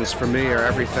proportions for me are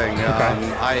everything.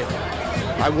 Okay.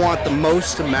 I want the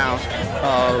most amount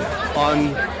of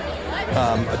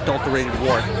unadulterated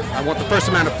wort. I want the first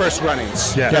amount of first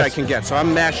runnings that I can get. So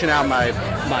I'm mashing out my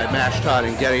mash tun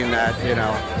and getting that,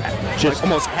 just like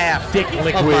almost half thick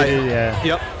liquid.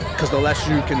 Yep. Because the less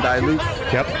you can dilute,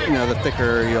 the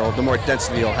thicker the more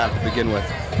density you'll have to begin with.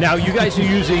 Now, you guys are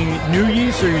using new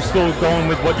yeast, or are you still going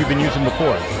with what you've been using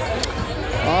before?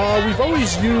 We've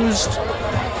always used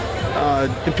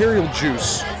imperial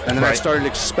juice, and then I started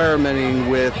experimenting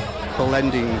with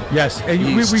blending. Yes,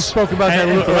 and we spoke about that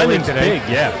a little earlier today. Big,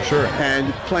 yeah, for sure.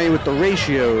 And playing with the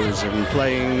ratios and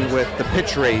playing with the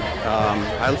pitch rate.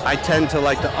 I tend to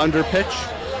like to underpitch.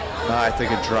 I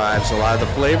think it drives a lot of the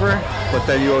flavor, but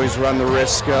then you always run the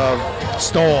risk of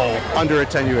stall, under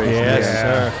attenuation. Yes,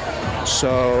 sir.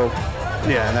 So,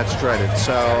 and that's dreaded.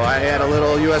 So I add a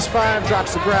little US 5,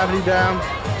 drops the gravity down,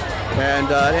 and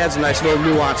it adds a nice little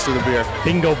nuance to the beer.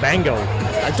 Bingo bango.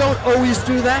 I don't always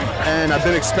do that, and I've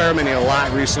been experimenting a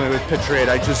lot recently with pitch rate.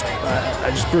 I just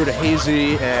brewed a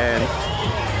hazy and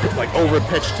like over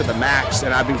pitched to the max,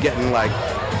 and I've been getting like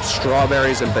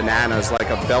strawberries and bananas like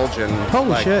a Belgian.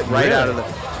 Holy shit! Right really? out of the.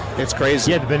 It's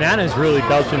crazy. Yeah, the banana is really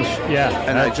Belgian.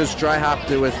 And I just dry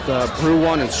hopped it with Brew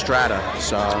 1 and Strata,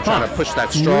 so I'm trying to push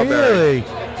that strawberry. Really?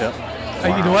 Yep.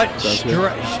 Wow. You know what?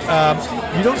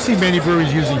 You don't see many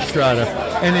breweries using Strata,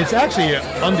 and it's actually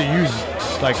underused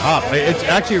like hop. It's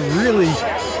actually really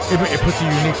it puts a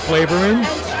unique flavor in.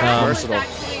 Versatile.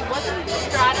 Wasn't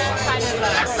Strata kind of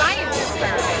a science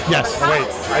experiment? Yes. Wait,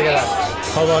 I got that.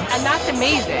 Hold on. And that's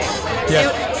amazing.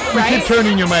 Yeah. right? keep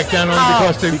turning your mic down only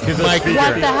because the mic.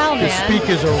 What the hell, man? The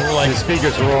speakers are like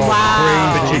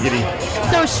wow. crazy.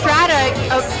 So Strata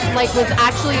was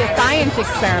actually a science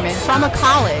experiment from a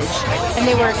college, and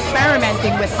they were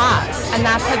experimenting with hops, and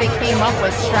that's how they came up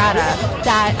with Strata,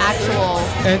 that actual...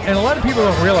 And a lot of people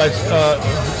don't realize a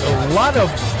lot of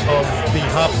the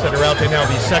hops that are out there now,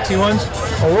 these sexy ones,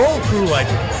 are all through like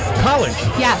college.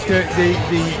 Yes. The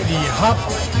hop...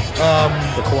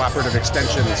 the cooperative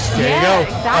extensions. There you go.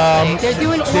 Exactly. They're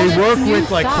doing all They this work new with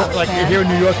stuff, like man. here in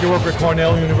New York, they work with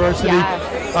Cornell University.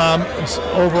 Yes.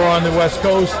 Over on the West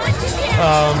Coast,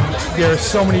 there are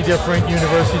so many different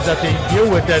universities that they deal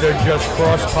with that are just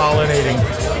cross-pollinating,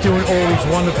 doing all these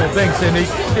wonderful things. And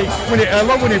I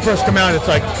love when they first come out. It's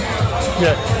like,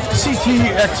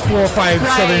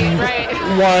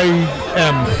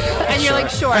 CTX457YM. And you're like,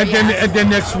 sure, And then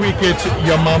next week it's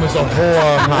your mama's a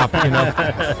whore hop.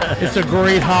 It's a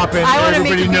great hop, and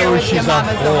everybody knows she's a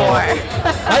whore.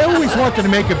 I always wanted to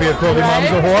make a beer called Your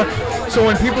Mama's a Whore. So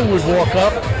when people would walk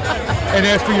up and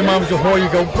ask for Your Mama's a Whore, you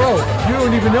go, bro, you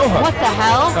don't even know her. What the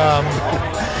hell?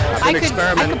 I could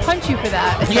experimenting. punch you for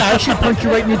that. Yeah, I should punch you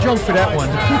right in your junk for that one.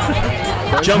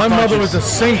 My mother was a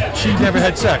saint. She never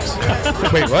had sex.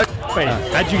 Wait, what? Wait,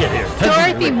 how'd you get here?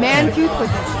 Dorothy Mantooth was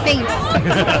a saint.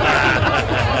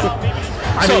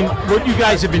 I mean, what you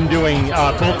guys have been doing,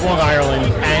 both Long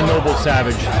Island and Noble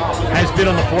Savage, has been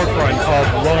on the forefront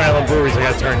of Long Island breweries. I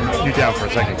got to turn you down for a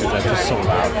second because that's just so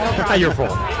loud. Not your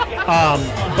fault.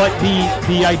 But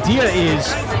the idea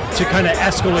is to kind of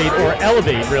escalate or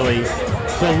elevate, really,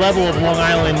 the level of Long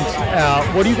Island.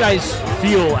 What do you guys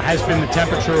feel has been the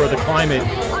temperature or the climate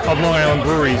of Long Island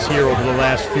breweries here over the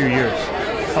last few years?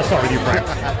 I'll start with you, Frank.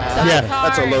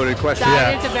 That's a loaded question.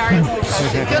 That is a very good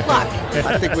question. Good luck.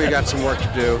 I think we got some work to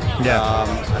do. Yeah. I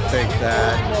think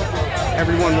that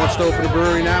everyone wants to open a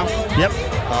brewery now. Yep.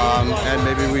 And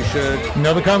maybe we should.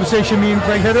 Another conversation me and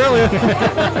Frank had earlier.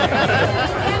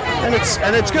 and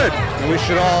it's good. And we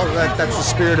should all. That's the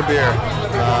spirit of beer.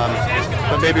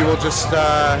 But maybe we'll just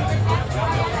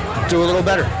do a little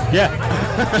better. Yeah.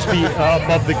 Just be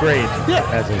above the grade. Yeah.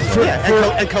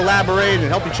 And collaborate and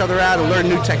help each other out and learn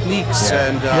new techniques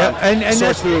and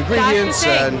source new ingredients.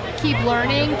 That's the thing. Keep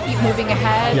learning, keep moving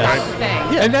ahead. Yes. That's the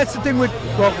thing. Yeah. And that's the thing with,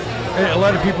 a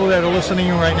lot of people that are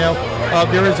listening right now,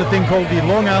 there is a thing called the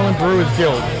Long Island Brewers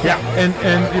Guild. Yeah. And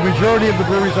the majority of the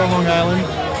breweries on Long Island,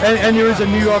 and there is a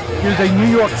New York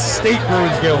State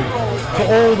Brewers Guild for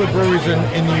all the breweries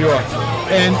in New York.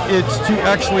 And it's to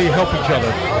actually help each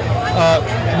other.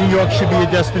 New York should be a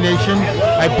destination.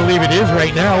 I believe it is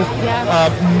right now. Yeah.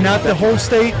 Not the whole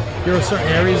state. There are certain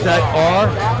areas that are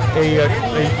a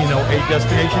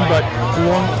destination, but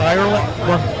Long Ireland.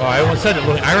 I almost said it.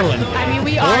 Long Ireland. I mean,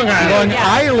 we are Long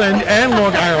Island and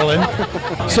Long Ireland.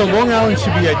 So Long Island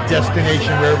should be a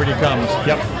destination where everybody comes.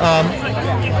 Yep.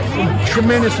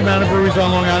 Tremendous amount of breweries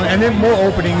on Long Island, and then more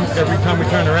opening every time we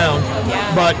turn around.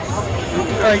 Yeah. But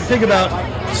think about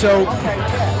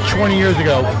 20 years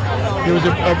ago. There was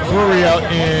a brewery out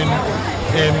in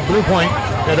Blue Point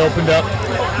that opened up.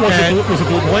 Was it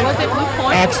Blue Point? Was it Blue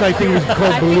Point? Actually, I think it was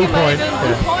called Blue Point.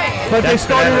 But they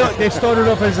started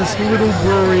off as this little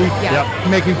brewery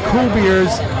making cool beers,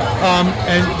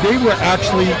 and they were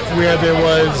actually where there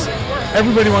was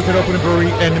everybody wanted to open a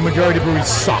brewery, and the majority of breweries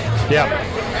sucked. Yeah.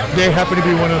 They happen to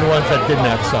be one of the ones that did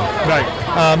not suck. Right.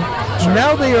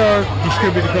 Now they are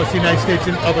distributed across the United States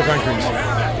and other countries.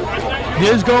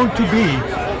 There's going to be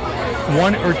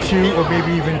 1 or 2 or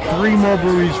maybe even 3 more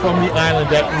breweries from the island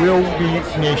that will be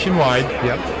nationwide.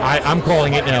 Yep. I'm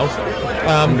calling it now.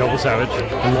 Noble Savage,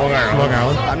 Long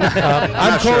Island.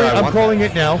 I'm calling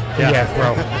it now. Yeah,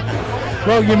 bro.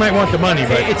 Well, you might want the money,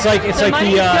 but it's like the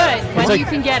money's good when you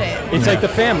can get it. It's like the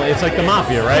family. It's like the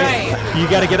mafia, right? You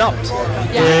got to get upped.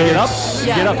 Yeah. You get up. You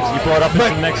get up. You brought up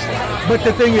into the next. But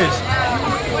the thing is,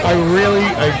 I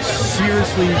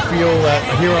seriously feel that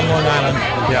here on Long Island,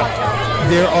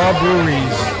 there are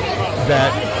breweries that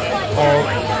are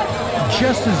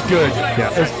just as good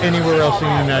as anywhere else in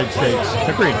the United States.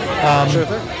 Agreed.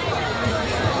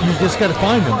 You just got to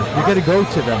find them. You got to go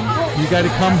to them. You got to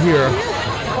come here.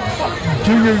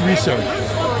 Do your research.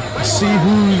 See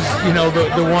who's,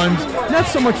 the ones, not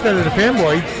so much that are the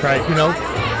fanboy, right?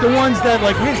 The ones that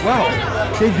like, hey, wow,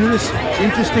 they do this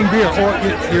interesting beer. Or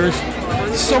there's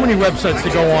so many websites to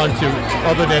go on to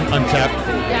other than Untapped.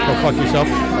 Go fuck yourself.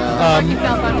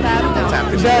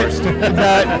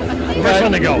 First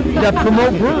one to go. That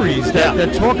promote breweries,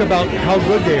 that talk about how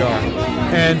good they are.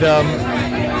 And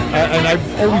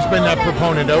I've always been that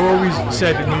proponent. I've always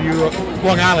said in New York,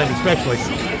 Long Island especially,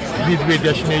 needs to be a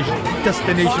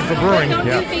destination for brewing. But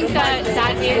don't you think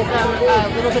that is a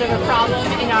little bit of a problem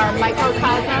in our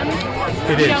microcosm?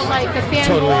 It is. You know, like the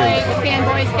Totally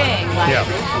fanboy thing. Like,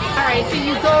 all right, so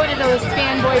you go to those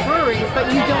fanboy breweries,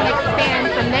 but you don't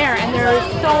expand from there, and there is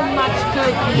so much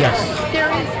good beer. Yes. There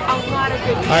is a lot of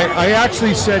good beer. I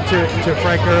actually said to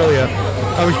Frank earlier,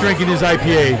 I was drinking his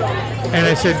IPA, and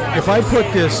I said, if I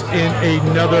put this in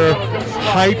another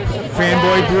hype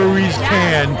fanboy breweries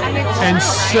can and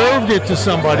served it to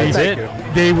somebody,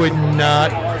 they would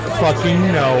not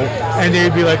fucking know, and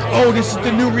they'd be like, oh, this is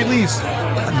the new release.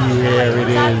 Yeah, it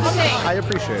is. I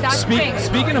appreciate it.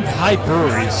 Speaking of hype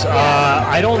breweries,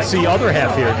 I don't see Other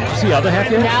Half here. Did you see Other Half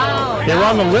here? No. They were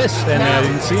on the list, and I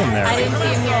didn't see them there. I didn't see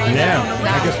him here either. Yeah,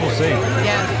 I guess we'll see.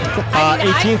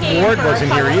 Yeah. 18th Wort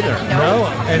wasn't here either. No,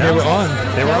 and they were on.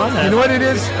 They were on that. You know what it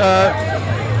is?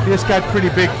 This got pretty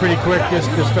big pretty quick, this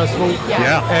festival.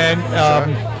 Yeah. And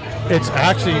it's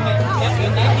actually...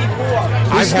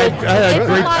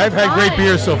 I've had great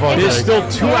beer so far. There's still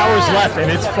 2 hours left,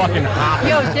 and it's fucking hot.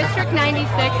 Yo, District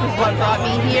 96 is what brought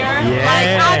me here.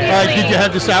 Yeah. Like, did you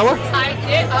have the sour? I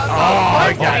did.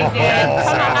 I did.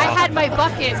 Come on, I had my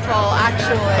bucket full,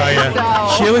 actually. Oh, yeah. So.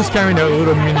 Sheila's carrying a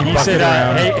little mini bucket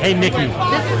around. Hey, Nikki.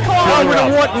 This is called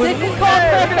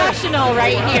professional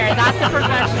right here. That's a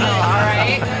professional, all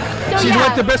right? So, See,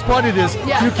 what the best part of it is,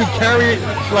 you can carry it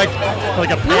like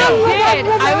a pail. I did.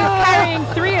 I was carrying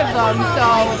 3 of them,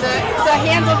 so the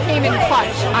handle came in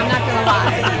clutch. I'm not gonna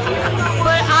lie.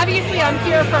 But obviously, I'm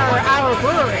here for our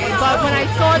brewery. But when I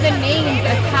saw the names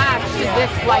attached to this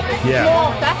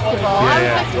small festival, I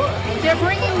was like, they're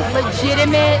bringing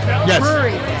legitimate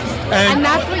breweries in. And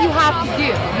that's what you have to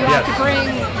do. You have to bring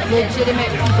legitimate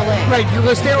people in. Right,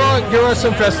 because there are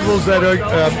some festivals that are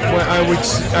what I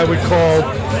would call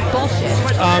bullshit.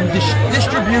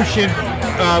 Distribution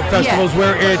festivals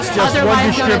where it's just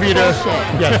Otherwise one distributor.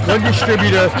 Yes, one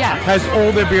distributor has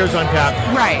all their beers on tap.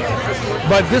 Right.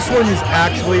 But this one is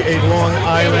actually a Long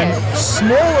Island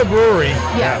smaller brewery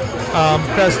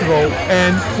festival,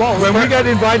 and when we got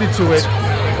invited to it,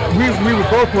 we were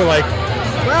like,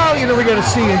 well, we got to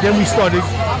see, and then we started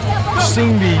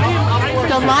seeing the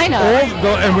lineup.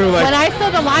 And we were like, when I saw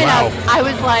the lineup, I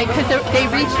was like, because they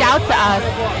reached out to us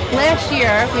last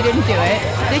year. We didn't do it.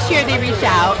 This year they reached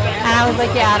out, and I was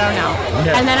like, I don't know.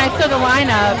 Yeah. And then I saw the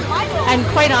lineup, and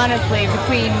quite honestly,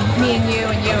 between me and you,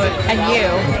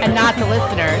 and not the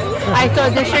listeners, I saw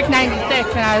District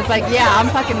 96, and I was like, I'm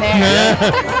fucking there. Yeah.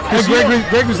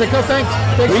 Greg was like, oh, thanks.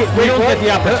 We don't get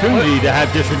the opportunity to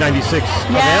have District 96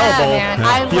 available. Man.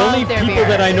 I the only their people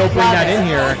beer. that I know bring that in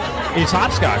here is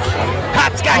Hopscotch.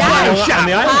 Hopscotch on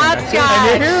the island. Hopscotch. And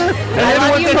you're here. I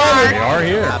love you, Mark. They are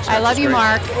here. I love you,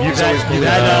 Mark. You've had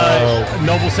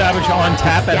Noble Savage on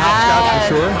tap at Hopscotch for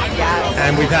sure. Yes.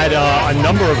 And we've had a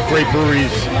number of great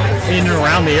breweries in and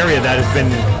around the area that has been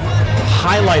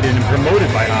highlighted and promoted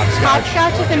by Hopscotch.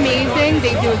 Hopscotch is amazing.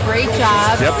 They do a great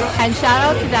job. Yep. And shout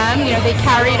out to them. They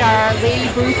carried our Lady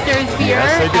Brewster's beer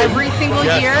every single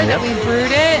year that we brewed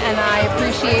it, and I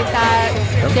appreciate that.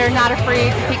 They're not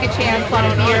afraid to take a chance on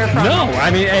a beer from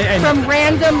from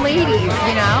random ladies.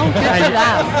 Good for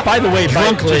them. By the way,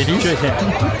 drunk ladies.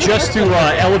 Just to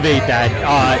elevate that,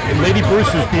 Lady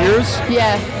Brewster's beers.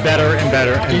 Better and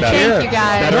better and better. Thank you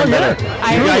guys. Better and better.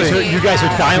 You guys are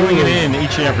dialing it in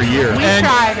each and every year. We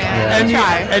try, man.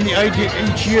 And the idea,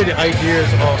 each year the ideas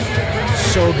are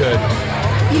so good.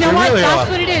 You know They what? really That's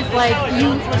are. what it is. Like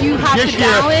you have to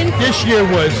balance. This year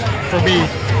was for me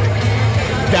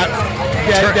that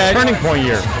turning point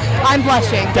year. I'm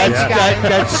blushing. Thanks, guys.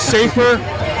 That's safer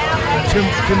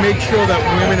to make sure that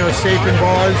women are safe in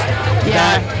bars.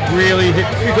 That really hit,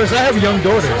 because I have young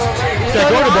daughters that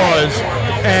go to bars,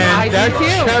 and that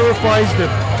terrifies the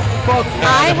fuck out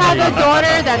I of have me. a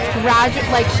daughter that's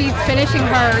she's finishing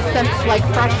her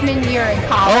freshman year in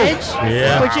college,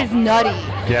 which is nutty.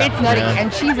 Yeah. It's nutty, and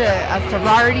she's a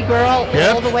sorority girl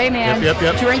all the way, man.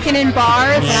 Yep. Drinking in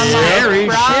bars, and I'm Scary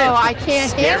like, bro, shit. I can't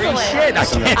handle it.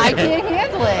 I can't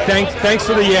handle it. Thanks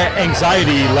for the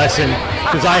anxiety lesson,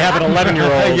 because I have an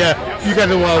 11-year-old. You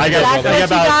got the That's what you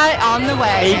got on the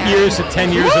way. 8 years to 10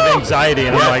 years of anxiety,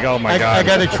 and I'm like, oh my god. I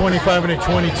got a 25 and a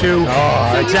 22.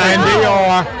 Exactly. And they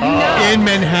are in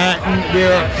Manhattan.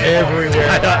 They're everywhere.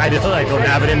 I don't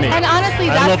have it in me. And honestly,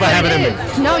 I don't know that's if I have what it in it me.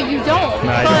 is. No, you don't.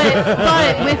 No, I don't.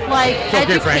 But with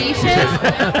okay, Frank.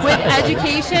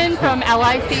 education from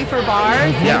LI Safer Bars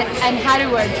and how to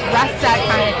address that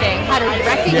kind of thing, how to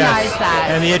recognize that.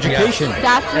 And the education.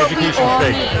 That's what we all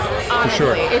need. honestly.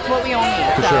 sure. It's what we all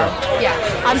need. For so, sure. yeah.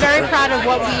 I'm very proud of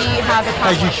what we have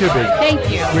accomplished. As you should be. Thank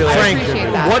you. Really. I Frank,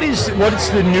 appreciate that. what's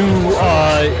the new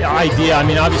idea? I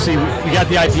mean, obviously, we got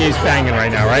the IPAs banging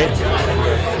right now, right?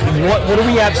 What do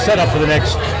we have set up for the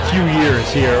next few years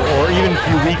here, or even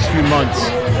few weeks, few months?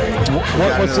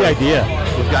 What's the idea?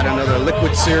 We've got another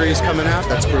liquid series coming out.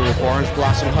 That's brewed with orange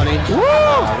blossom honey.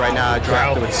 Right now I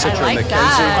dropped it with Citra like McKenzie.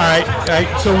 that. All right.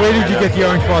 So where did you get the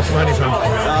orange blossom honey from?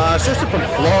 Sourced it from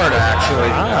Florida, actually.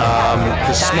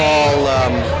 The small,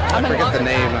 I forget the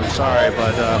name. I'm sorry,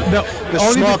 but the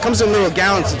small comes in little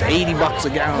gallons. It's $80 a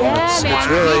gallon. Yeah,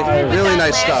 it's really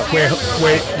nice stuff. Wait,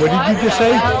 what did you just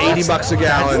say? $80 a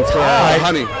gallon for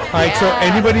honey. All right, so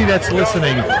anybody that's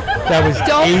listening, that was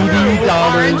 $80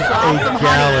 a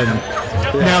gallon.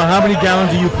 Now, how many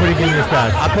gallons are you putting in this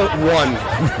bag? I put one.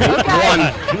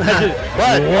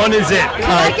 But one is it.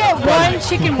 Can I get one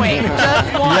chicken wing?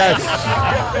 Just one. Yes.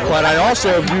 But I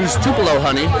also used Tupelo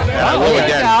honey. And I will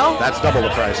there you again. go. That's double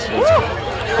the price.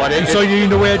 But So you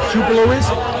know where Tupelo is?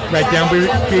 Right down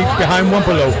behind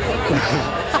Wumpelo.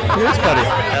 Yes, buddy.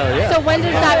 Hell yeah. So when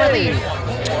does that release?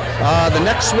 The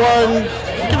next one,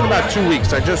 give it about 2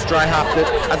 weeks. I just dry hopped it.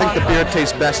 I think the beer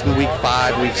tastes best in week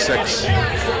 5, week 6.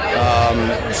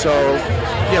 So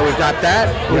yeah, we've got that.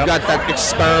 We've got that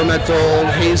experimental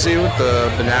hazy with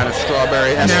the banana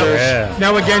strawberry esters.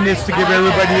 Now again, just to give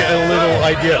everybody a little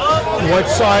idea, what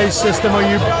size system are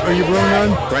you brewing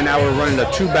on? Right now we're running a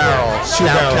 2-barrel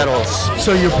stout kettles.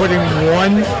 So you're putting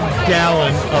 1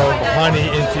 gallon of honey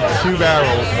into 2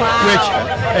 barrels, which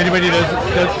anybody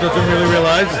doesn't really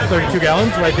realize, 32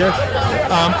 gallons right there.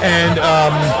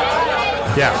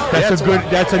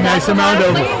 That's a nice amount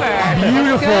of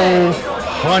beautiful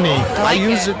honey. I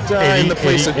use it in the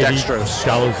place of dextrose.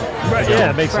 Right, yeah,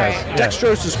 it makes sense. Yeah.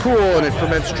 Dextrose is cool and it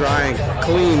ferments dry and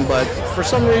clean, but for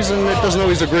some reason it doesn't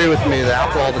always agree with me. The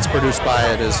alcohol that's produced by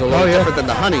it is a little different than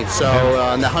the honey. So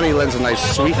and the honey lends a nice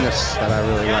sweetness that I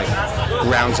really like.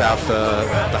 Rounds out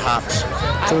the hops.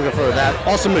 So looking for that.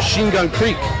 Also, Machine Gun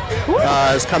Creek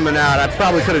is coming out. I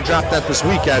probably could have dropped that this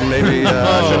weekend. Maybe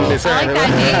shouldn't be saying I like that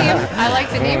name. I like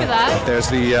the name of that. There's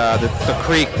the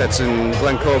creek that's in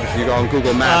Glen Cove if you go on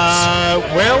Google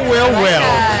Maps. Well.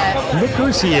 Look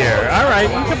who's here. All right,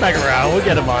 we'll come back around. We'll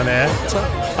get him on there.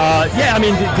 Yeah, I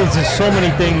mean, there's just so many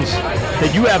things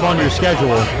that you have on your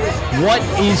schedule. What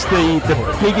is the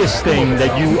biggest thing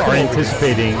that you are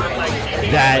anticipating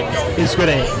that is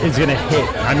gonna hit?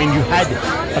 I mean, you had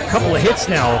a couple of hits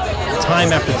now,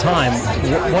 time after time.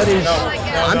 What is?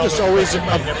 I'm just always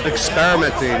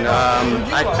experimenting.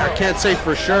 I can't say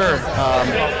for sure.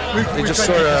 It just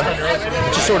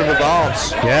sort of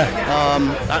evolves. Yeah.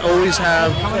 I always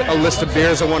have a list of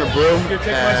beers I want to brew,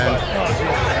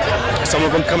 and some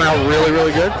of them come out really,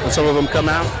 really good, and some of them come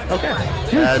out okay.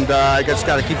 And I just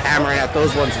got to keep hammering at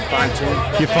those ones and fine tune.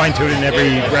 You fine tune in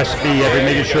every recipe,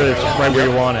 making sure it's right where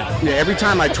you want it. Yeah, every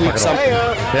time I tweak something.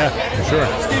 Yeah, for sure.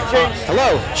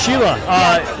 Hello, Sheila.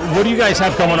 What do you guys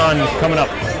have coming up?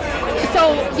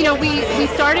 So, we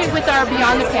started with our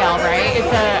Beyond the Pale, right? It's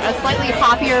a slightly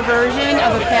hoppier version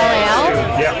of a pale ale.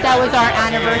 Yeah. That was our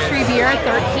anniversary beer,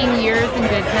 13 years in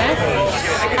business.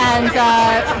 And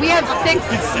we have 6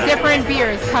 different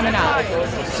beers coming up.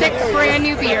 6 brand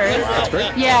new beers. That's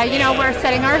great. Yeah, we're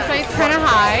setting our sights kind of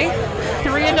high.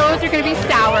 3 of those are going to be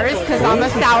sours, because I'm a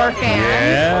sour fan.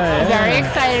 Yeah. Very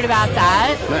excited about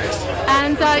that. Nice.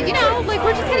 And,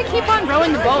 we're just going to keep on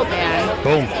rowing the boat, man.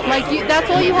 Boom. That's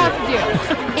all you have to do.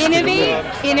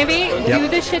 Innovate, do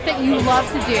the shit that you love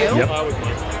to do,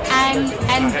 and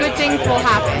good things will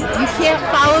happen. You can't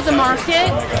follow the market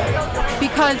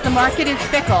because the market is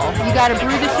fickle. You got to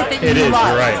brew the shit that you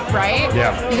love, right?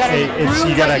 Yeah. You got to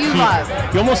brew what you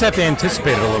love. You almost have to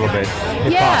anticipate it a little bit.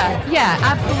 Yeah,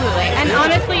 absolutely. And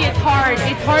honestly, it's hard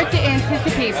to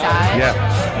anticipate that. Yeah.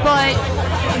 But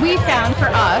we found for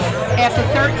us, after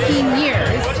 13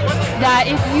 years, that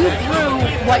if you brew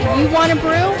what you want to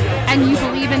brew and you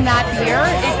believe in that beer,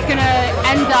 it's going to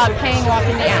end up paying off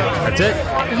in the end. That's it.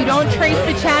 You don't trace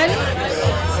the trends,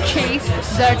 chase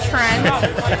the trends.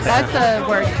 That's a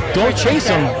word. Don't chase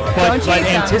them, but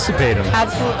anticipate them.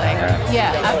 Absolutely.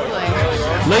 Yeah, absolutely.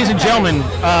 Ladies and gentlemen,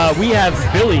 we have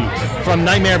Billy from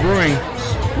Nightmare Brewing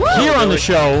here on the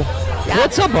show.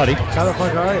 What's up, buddy? Kind of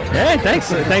fucking all right. Hey, thanks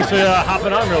for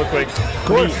hopping on real quick. Of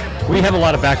course. We have a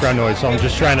lot of background noise, so I'm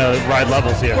just trying to ride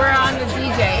levels here. We're on the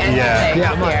DJ end of things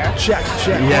I'm here. like, check.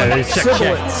 Yeah,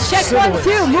 Check 1,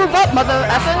 2, move up, mother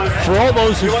effers. For all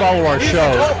those who follow our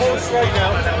show,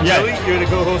 You're the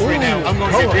co-host right now. I'm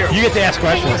going to get beer. You get to ask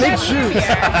questions. Big shoes.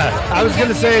 I was going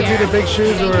to say it's either big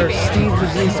shoes or Steve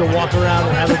just needs to walk around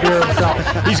and have a beer himself.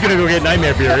 He's going to go get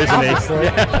Nightmare beer, isn't he?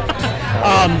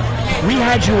 We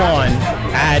had you on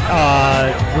at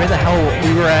where the hell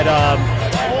we were at.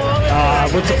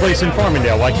 What's the place in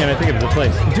Farmingdale? Why can't I think of the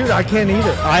place? Dude, I can't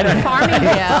either. I don't.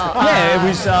 Farmingdale. Yeah, it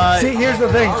was. See, here's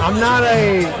the thing. I'm not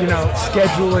a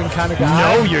scheduling kind of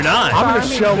guy. No, you're not. I'm gonna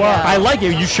show up. I like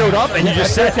it. You showed up and you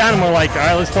just sat down and we're like, all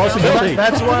right, let's talk some building.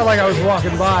 That's why, I was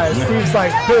walking by. Steve's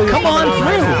like, hey, come on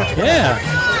through. Yeah.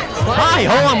 Hi,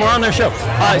 hold on, we're on their show.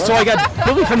 So I got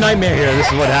Billy from Nightmare here.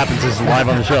 This is what happens. This is live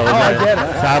on the show. I get it.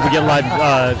 That's how we get live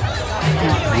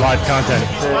content.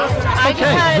 I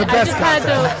just had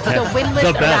the windless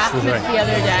Erasmus the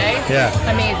other day. Yeah.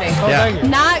 Amazing. Yeah.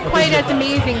 Not quite as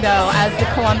amazing, though, as the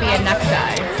Columbia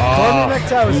necktie. Colombian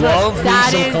necktie was love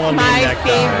That is my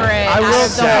favorite out of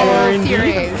the whole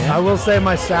series. I will say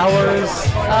my sours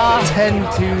tend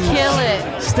to kill it.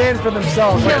 Stand for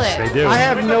themselves. Kill it. They do. I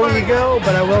have no ego,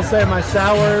 but I will say my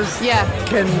sours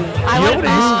can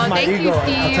Thank you,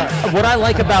 Steve. What I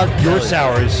like about your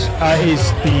sours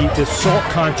is the salt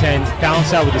content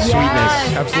balanced out with the sweetness.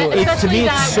 Absolutely. To me,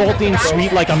 it's salty and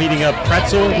sweet, like I'm eating a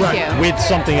pretzel with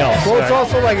something else. Well, it's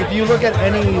also like if you look at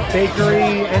any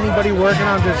bakery, anybody working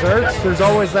on desserts, there's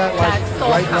always that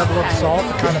right level of salt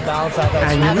to kind of balance out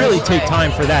that. And you really take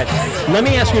time for that. Let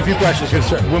me ask you a few questions,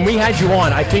 because when we had you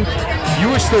on, I think you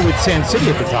were still with Sand City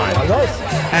at the time. I was.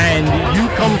 And you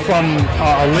come from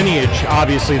a lineage,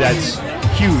 obviously, that's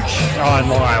huge on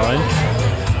Long Island.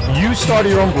 You started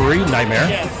your own brewery, Nightmare,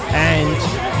 and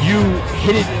you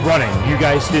hit it running. You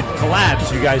guys did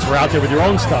collabs. You guys were out there with your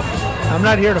own stuff. I'm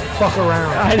not here to fuck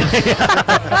around.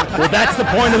 Well, that's the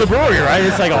point of the brewery, right?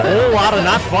 It's like a whole lot of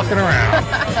not fucking around.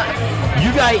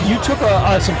 You took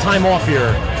some time off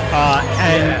here,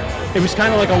 and it was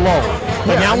kind of like a lull.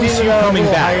 But now we see you coming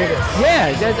back. Yeah,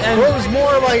 well, it was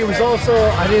more like it was also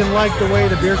I didn't like the way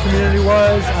the beer community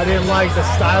was. I didn't like the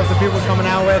styles that people were coming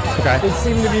out with. Okay. It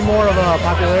seemed to be more of a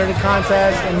popularity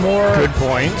contest and more good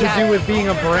point to do with being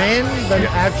a brand than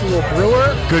actual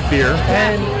brewer. Good beer.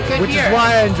 And which is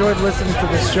why I enjoyed listening to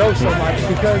this show so much,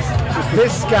 because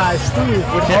this guy Steve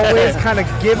would always kind of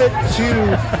give it to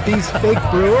these fake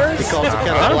brewers. He calls it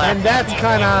kind of black. And that's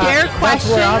kind of their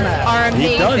questions where I'm at. are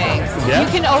amazing. Yeah. You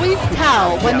can always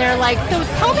tell when they're like, so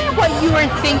tell me what you were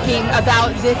thinking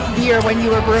about this beer when you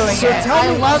were brewing it.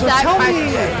 I love that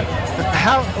question.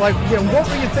 What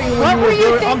were you thinking when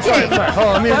you were brewing? I'm sorry. Hold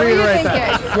on, let me reiterate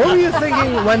that. What were you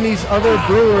thinking when these other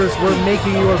brewers were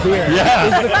making your beer? Yeah.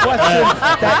 Is the question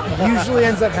that usually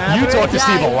ends up happening. You talk to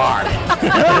Steve a lot.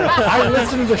 I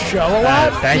listen to the show a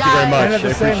lot. Thank you very much. And at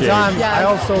the same time, I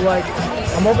also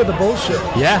I'm over the bullshit.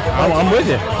 Yeah, I'm with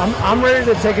you. I'm ready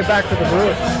to take it back to the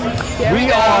brewers.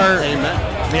 We are. Amen.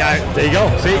 Yeah, there you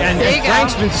go. See, and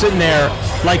Frank's been sitting there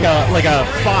like a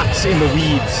fox in the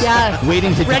weeds,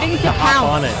 waiting to hop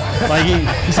on it. Like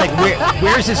he's like,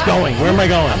 where's this going? Where am I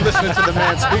going? I'm listening to the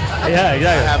man speak. Yeah,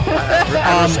 exactly. I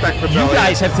have respect for you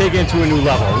guys have taken it to a new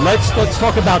level. Let's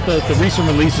talk about the recent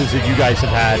releases that you guys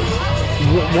have had.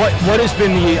 What has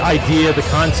been the idea, the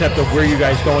concept of where you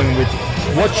guys going with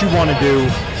what you want to do?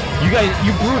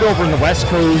 You brewed over in the West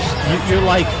Coast. You're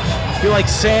like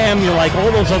Sam, you're like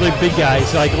all those other big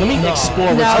guys. Like, let me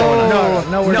explore what's going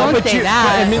on. No, we're not. Don't say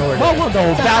that. I mean,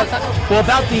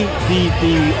 about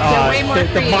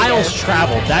the miles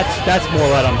traveled. That's more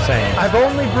what I'm saying. I've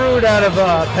only brewed out of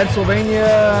Pennsylvania,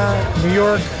 New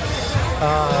York,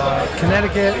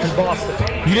 Connecticut, and Boston.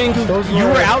 You didn't do those. You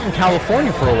were out in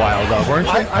California for a while, though, weren't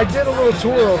you? I did a little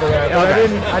tour over there, but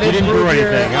I didn't brew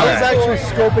anything. I was actually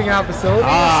scoping out facilities.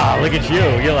 Ah, look at you!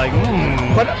 You're like,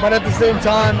 But at the same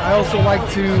time, I also like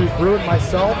to brew it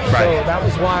myself, so that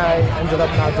was why I ended up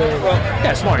not doing it.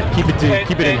 Yeah, smart. Keep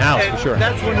it in house for sure.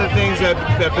 That's one of the things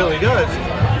that Billy does.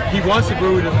 He wants to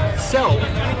brew it himself,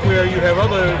 where you have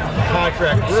other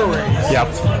contract breweries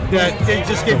that they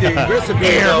just give the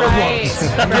recipe.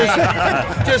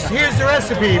 Just here's the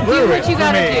recipe. Brew what you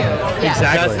gotta do. Yeah.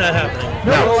 Exactly. That's not happening.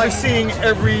 We're always seeing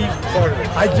every part of it.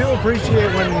 I do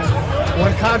appreciate when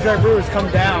contract brewers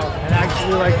come down and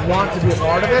actually want to be a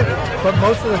part of it, but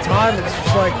most of the time it's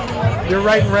just like you're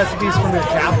writing recipes from your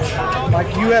couch. Like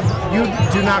you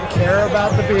do not care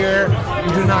about the beer.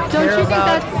 You do not care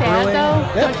about brewing.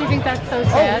 Don't you think that's so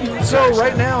sad? So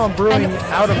right now I'm brewing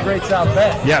out of Great South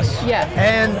Bend. Yes. Yeah.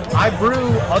 And I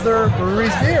brew other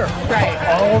breweries' beer. Right.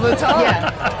 All the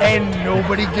time. And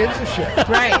nobody gives a shit.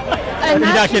 Right. And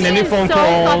you're not getting any phone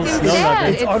calls.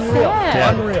 It's unreal.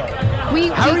 Sad. Unreal. We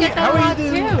get that a lot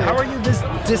too. How are you this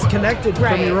disconnected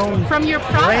from your own from your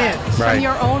product, brand. from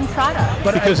your own product.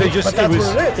 But because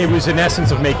it was in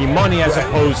essence of making money as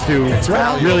opposed to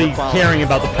really caring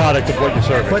about the product of what you're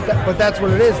serving. But that's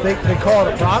what it is. They call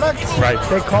it a product. Right.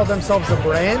 They call themselves a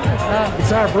brand.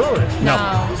 It's not a brewery. No.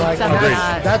 Like,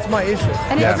 that's my issue.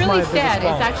 And it's really sad.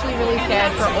 It's actually really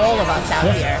sad for all of us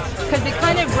out here because it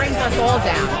kind of brings us all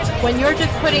down. When you're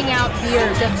just putting out beer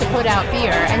just to put out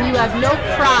beer and you have no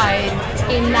pride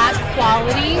in that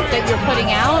quality that you're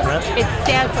putting out, it's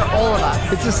sad for all of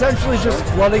us. It's essentially just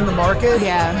flooding the market.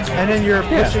 Yeah. And then you're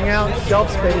pushing out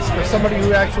shelf space for somebody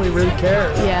who actually really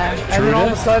cares. Yeah. And then all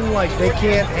of a sudden, like, they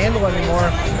can't handle anymore.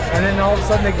 And then all of a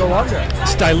sudden they go under.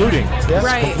 It's diluting. Yeah.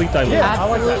 It's complete diluting. Yeah,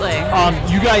 absolutely.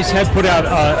 You guys had put out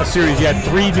a series. You had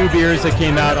 3 new beers that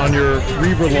came out on your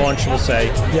relaunch, we'll say.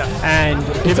 Yeah. And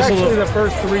it's actually the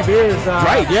first 3 beers that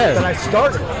I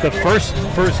started. The first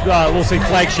we'll say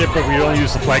flagship, but we don't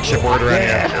use the flagship word around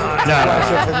here. No,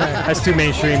 that's too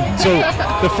mainstream. So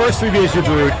the first 3 beers you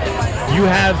brewed, you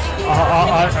have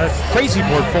a crazy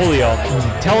portfolio.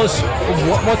 Tell us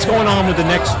what's going on with the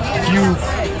next few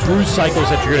brew cycles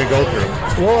that you're going to go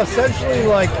through. Well, essentially,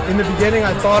 like, in the beginning,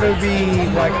 I thought it would be,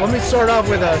 like, let me start off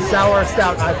with a sour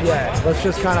stout IPA. Let's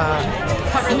just kind of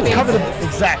cover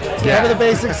the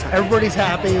basics. Everybody's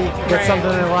happy, get something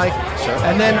they like. Sure.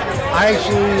 And then I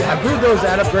brewed those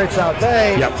at Upgrade South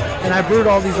Bay, and I brewed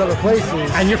all these other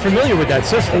places. And you're familiar with that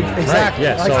system. Exactly.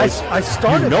 Right? Yeah, like, so I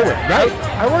started you know there. it, right?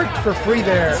 I worked for free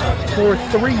there for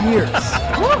 3 years.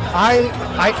 I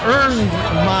earned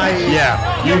my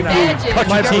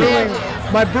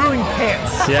my brewing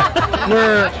pants. Yeah.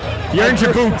 Where you earned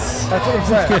your boots. That's what I'm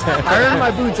saying. I earned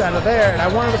my boots out of there, and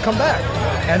I wanted to come back.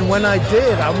 And when I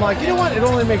did, I'm like, you know what? It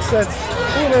only makes sense.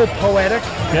 A little poetic.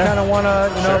 I kind of want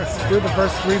to, do the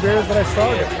first 3 beers that I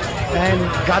started, and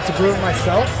got to brew it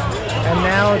myself. And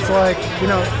now it's like,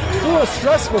 it's a little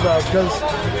stressful though, because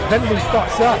if anything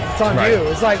fucks up, it's on you.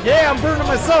 It's like, I'm brewing it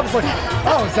myself. It's like,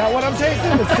 oh, is that what I'm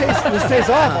tasting? This tastes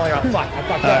awful. I'm like, oh, fuck, I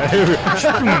fucked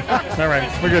up. All right,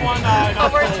 we're good.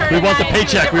 We want the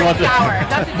paycheck. We want the sour.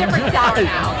 That's a different sour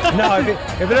now. No,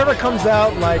 if it ever comes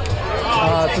out like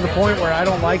to the point where I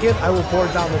don't like it, I will pour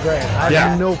it down the drain. I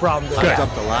have no problem doing I've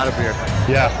dumped a lot of beer.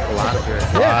 Yeah. A lot of beer.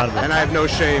 Yeah. And I have no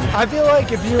shame. I feel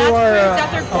like if you are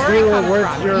a brewer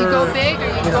worth your... You go big or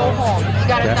you go home. You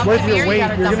got to dump a beer,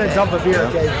 you're going to dump a beer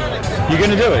occasionally. You're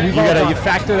going to do it. You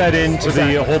factor that into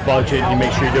the whole budget and you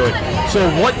make sure you do it. So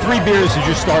what 3 beers did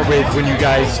you start with when you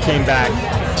guys came back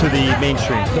to the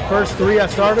mainstream? The first 3 I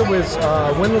started was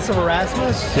Windless of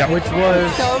Erasmus, which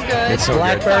was so good. It's so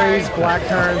blackberries, black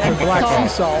currants, and black sea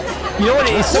salt. You know what?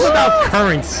 It's something about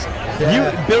currants.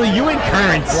 Billy, you and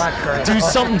currants do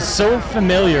something so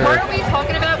familiar. Weren't we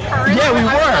talking about currants? Yeah, we were.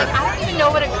 I don't even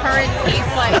know what a currant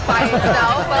tastes like by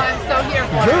itself, but I'm so here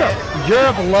for it.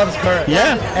 Europe loves currants.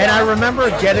 Yeah. And I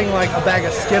remember getting like a bag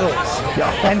of Skittles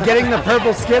and getting the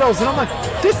purple Skittles, and I'm like,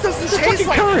 this doesn't taste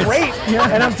like grape.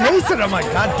 And I'm tasting it. I'm like,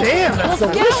 God damn, that's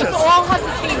delicious. Skittles all have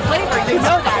the same flavor. You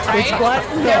know that, right? It's black.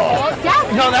 No,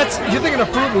 you're thinking of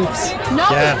Fruit Loops. No,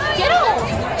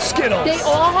 it's Skittles. They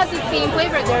all have the same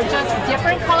flavor. They're just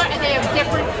different color and they have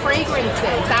different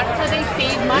fragrances. That's how they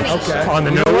save money. Okay. On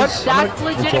the nose? That's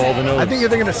legitimate. It's all the nose. I think you're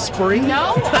thinking of Spree.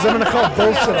 No. Because I'm going to call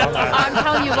bullshit on that. I'm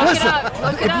telling you, look it up.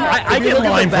 Look it up. I get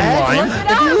lime from lime.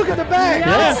 If you look at the bag,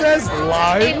 it says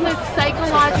lime. It's a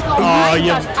psychological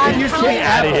It used to be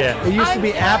apple. It used to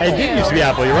be apple. It did used to be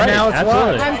apple. You're right. Now it's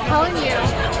Absolutely. lime. I'm telling you.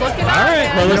 Look it up. All right.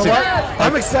 Well, You listen. know what?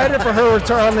 I'm excited for her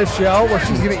return on this show where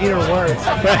she's going to eat her words.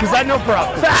 Because I know for a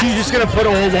fact. She's just going to put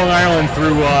old Long Island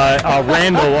through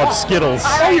Randall of Skittles.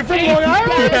 Oh, you're from Long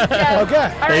Island? Yes. Okay.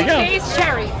 There you go. Taste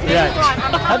cherry.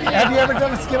 Have you ever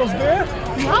done a Skittles beer?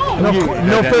 No.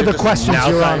 No further questions,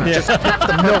 Your Honor. Yeah. Just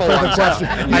no further questions.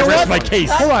 I rest my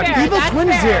case. Hold on. fair, Evil that's Twin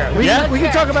is fair. here. We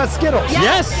can talk about Skittles.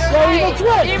 Yes. Well, Evil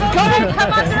Twin. Evil Come Twin, on.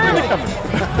 come on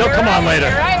through. They'll come on later.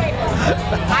 You're right.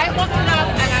 I looked it up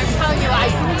and I'm telling you, I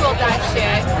Googled that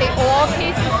shit. They all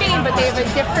taste the same, but they have a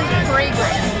different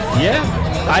fragrance. Yeah.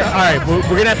 All right, we're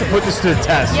going to have to put this to the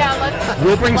test. Yeah, let's.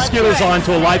 We'll bring Skittles on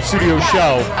to a live studio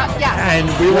show, Yes. and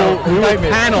we will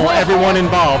panel everyone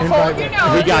involved.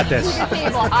 We got this. I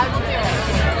will do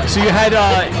it. So you had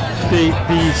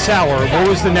the sour. What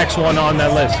was the next one on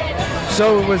that list?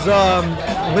 So it was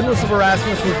Windless of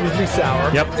Erasmus, which was the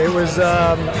sour. Yep. It was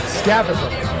Scavism.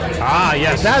 Ah,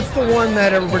 yes. That's the one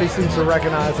that everybody seems to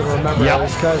recognize and remember. Yep.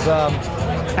 Because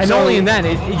and not only in that,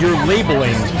 you're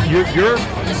labeling. Your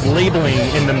labeling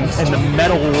in the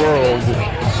metal world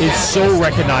is so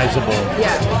recognizable.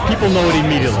 Yeah. People know it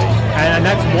immediately, and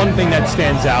that's one thing that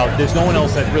stands out. There's no one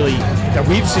else that really that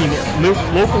we've seen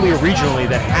locally or regionally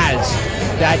that has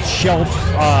that shelf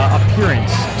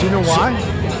appearance. Do you know why?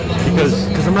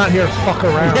 Because I'm not here to fuck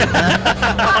around.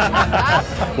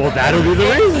 Well, that'll be the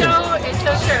reason. It's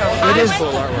so true.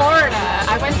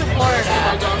 I went to Florida,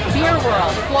 Beer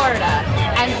World, Florida,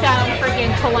 and found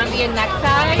freaking Colombian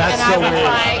necktie. That's and so I was weird.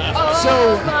 like, oh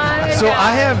my So God.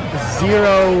 I have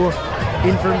zero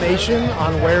information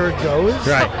on where it goes.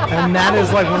 Right. And that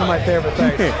is like one of my favorite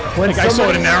things. Like I saw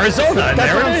it in Arizona. And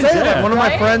That's there what it I'm is, saying. yeah. Like one of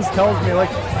my friends tells me, like,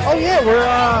 oh yeah, we're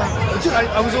dude,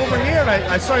 I was over here and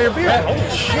I saw your beer. Oh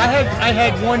shit. I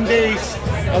had one day,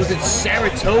 I was in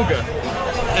Saratoga,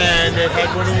 and it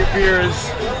had one of your beers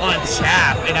on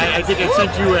tap, and I think I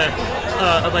sent you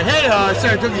I'm like, hey,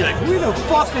 Saratoga, you're like, who the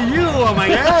fuck are you? I'm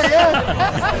like,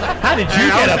 yeah. How did you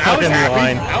get a fucking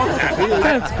line? I was happy.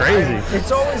 That's crazy.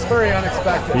 It's always very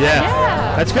unexpected. Yeah.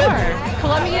 That's good.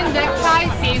 Colombian necktie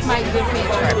saved my Disney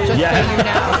trip, just so you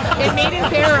know. It made it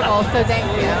bearable, so thank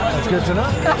you. That's good to know.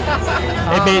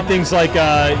 It made things like,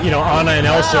 Anna and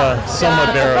Elsa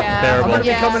somewhat bearable. I'm going to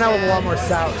be coming out with a lot more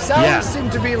sours. Sours seem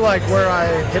to be like where I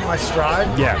hit my stride.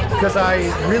 Yeah. Because I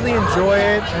really enjoy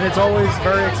it, and it's always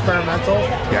very experimental.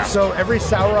 Yeah. So every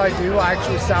sour I do, I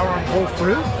actually sour on whole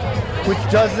fruit, which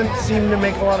doesn't seem to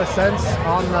make a lot of sense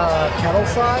on the kettle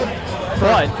side.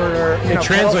 But it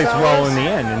translates well in the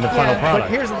end, end, in the final product.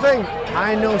 But here's the thing.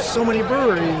 I know so many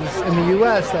breweries in the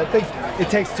U.S. that think it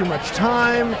takes too much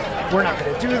time. We're not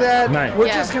going to do that. Right. We're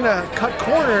just going to cut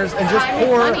corners and just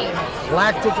pour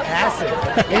lactic acid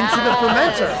into the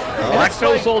fermenter.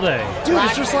 Lactose all day. Dude,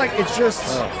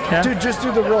 dude, just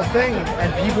do the real thing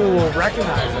and people will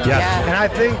recognize it. Yes. And I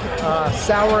think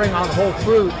souring on whole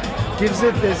fruit gives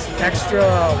it this extra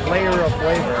layer of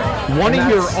flavor. One of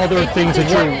your other things that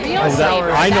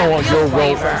I know your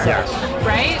role. Yes.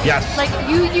 Right? Yes. Like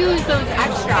you use those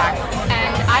extracts,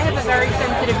 and I have a very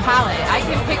sensitive palate. I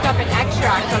can pick up an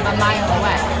extract from a mile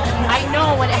away. I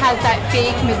know when it has that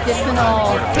fake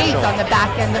medicinal taste on the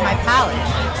back end of my palate.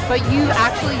 But you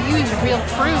actually use real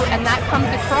fruit, and that comes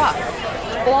across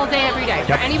all day, every day.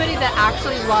 For anybody that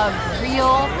actually loves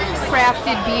real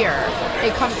crafted beer,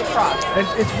 it comes across.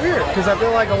 It's weird because I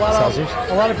feel like a lot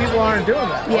of people aren't doing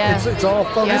that. Yeah. It's all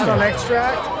focused on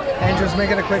extract and just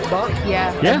making a quick buck.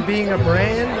 Yeah. And being a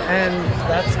brand, and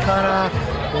that's kind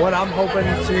of what I'm hoping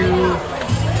to,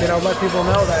 let people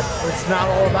know that it's not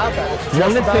all about that. It's just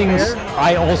One of the things beer.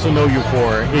 I also know you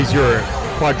for is your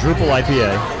quadruple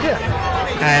IPA. Yeah.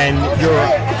 And your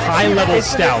high-level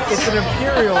stouts. It's an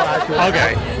imperial IPA.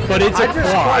 Okay, but it's a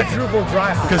quad quadruple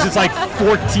dry hop because it's like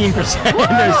 14% or something. You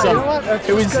know what? That's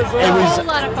It was a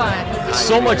lot of fun.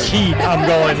 so much heat. I'm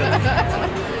going.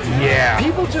 Yeah.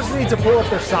 People just need to pull up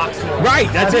their socks more.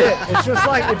 Right, that's it. It's just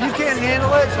like, if you can't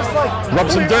handle it, just like Rub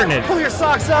some dirt in it. Pull your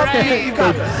socks up, Right. you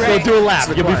got this. Go do a lap.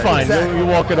 You'll be fine. Exactly. You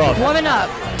walk it off. Warming up.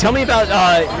 Tell me about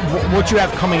what you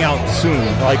have coming out soon.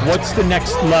 Like, what's the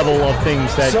next level of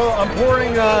things that... So I'm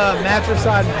pouring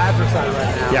Matricide and Patricide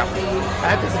right now. Yeah.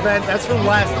 At this event, that's from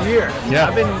last year. Yeah.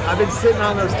 I've been sitting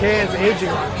on those cans, aging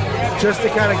them, just to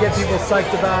kind of get people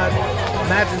psyched about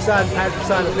Matricide and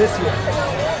Patricide of this year.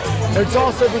 It's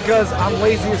also because I'm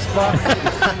lazy as fuck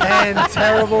and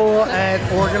terrible at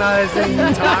organizing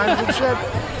times and shit.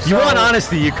 You want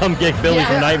honesty, you come get Billy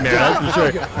from Nightmare, that's for sure.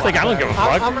 It's like, I don't give a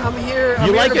fuck. I'm here.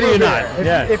 You like it or you're not.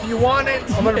 If you want it,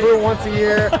 I'm going to brew it once a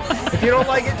year. If you don't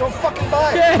like it, don't fucking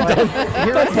buy it. Yeah, like,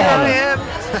 here don't I am.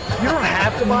 You don't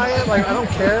have to buy it. Like, I don't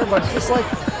care. But just like,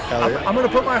 I'm going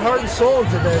to put my heart and soul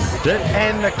into this.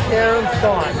 And the care and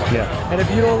thought. Yeah. And if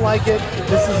you don't like it,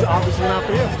 this is obviously not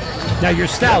for you. Now, your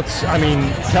stouts, I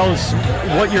mean, tell us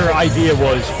what your idea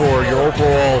was for your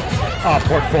overall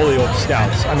portfolio of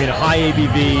stouts. I mean, a high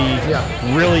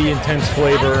ABV, really intense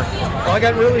flavor. Well, I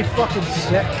got really fucking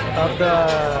sick of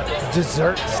the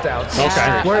dessert stouts.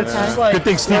 Okay. Where it's just like, good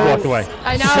thing Steve walked away.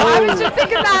 I know. I was just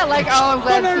thinking that. Like, oh, I'm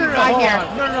glad Steve's not here.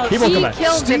 No. He won't come back. Steve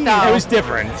kills it, though. It was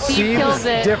different. Steve kills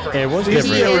it. Different. It was He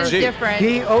different. is different.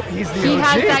 He's the He OG.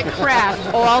 has that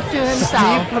craft all to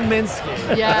himself. Steve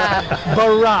Kaminsky. Yeah.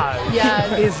 Barrage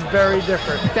Yes. is very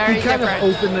different. Very he kind different.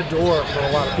 of opened the door for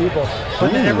a lot of people.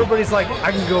 But then everybody's like,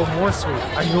 I can go more sweet.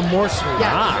 I can go more sweet.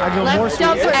 Yeah. I can go more Let's sweet.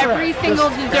 dump Yeah. every single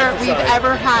dessert we've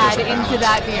ever had into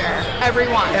that beer.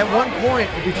 Everyone. At one point,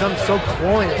 it becomes so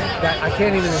cloying that I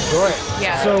can't even enjoy it.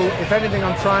 Yeah. So, if anything,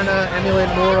 I'm trying to emulate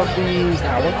more of the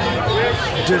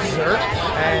dessert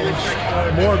and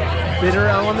more bitter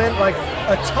element, like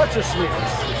a touch of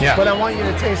sweetness. Yeah. But I want you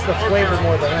to taste the flavor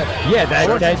more than anything. Yeah, I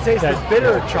want you to taste the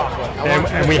bitter chocolate.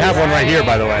 And we have one right here,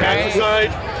 by the way.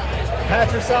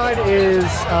 Patricide is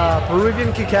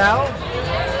Peruvian cacao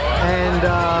and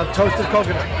toasted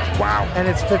coconut. Wow. And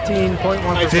it's 15.1%.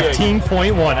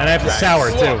 15.1, and I have the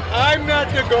sour too. I'm not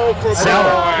to go for sour.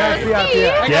 That's the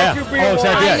IPA. Yeah. Oh, is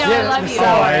that I know, I love you. Oh,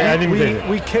 I didn't even.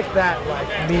 We kicked that like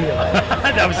immediately.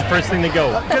 That was the first thing to go.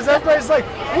 Because everybody's like,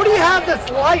 what do you have that's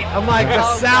light? I'm like, the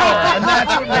sour. And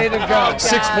that's what made it go.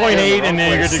 6.8, and then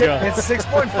you're good to go. It's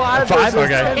 6.5 5? versus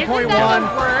Okay. 10.1. Isn't that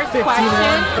the worst 15.1, question?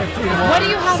 15.1, What do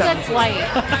you have 17. that's light?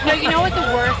 No, you know what the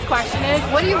worst question is?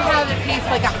 What do you have that tastes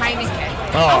like a Heineken?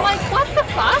 Oh. I'm like, what the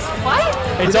fuck? What?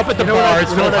 It's up at the You know what bar. I-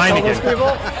 It's you know called what I tell those Heineken.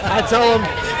 people? I tell them,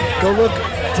 go look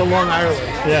to Long Island.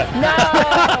 Yeah.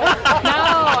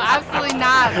 No, absolutely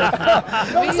not.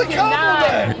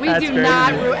 We That's do crazy.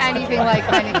 not brew anything like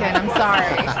Heineken. I'm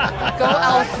sorry. Go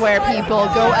elsewhere, people.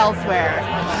 Go elsewhere.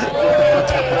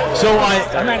 So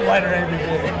I'm at lighter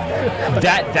ABV.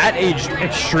 that aged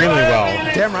extremely well.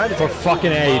 Damn right. For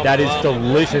fucking A, that is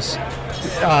delicious.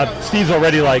 Steve's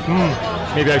already like,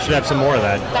 maybe I should have some more of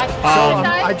that.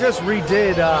 I just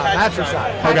redid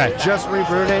Matricide. Okay. Just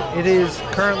rebrewed it. It is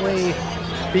currently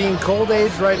being cold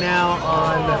aged right now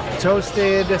on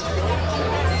toasted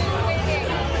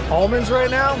almonds right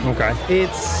now. Okay.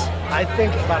 It's, I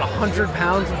think, about 100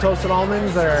 pounds of toasted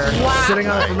almonds that are sitting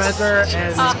on a fermenter.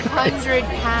 And 100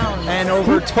 pounds. And Who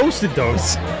over... toasted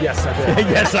those? Yes, I did.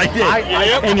 Yes, I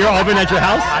did. In your oven at your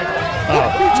house? What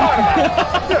are you talking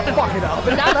about? Fuck it up.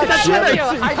 That's what I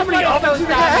do. How many ovens do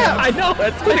they have? I know.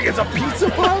 I think it's a pizza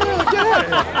parlor. Get out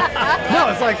of here. No,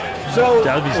 it's like, so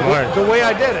That would be smart. the way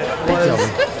I did it was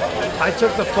I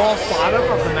took the false bottom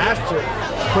of the mash tube,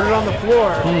 put it on the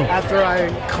floor after I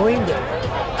cleaned it,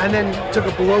 and then took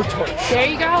a blowtorch. There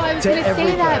you go. I was To going to say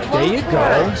everything. that. There you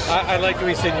go. I like the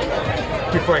way he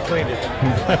said before I cleaned it.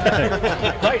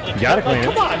 Right? You gotta clean it.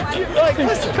 Come on. Like,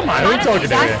 listen. Come on, who are you talking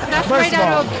to here? That's First right of all,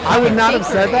 out of I would not have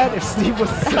said that if Steve was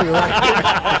sitting right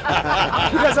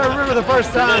here. Because I remember the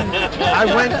first time I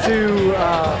went to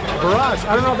Barrage.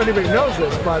 I don't know if anybody knows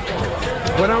this, but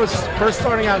when I was first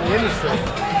starting out in the industry,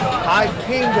 I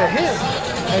came to him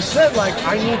and said, like,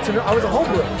 I need to know. I was a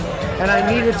homebrewer, and I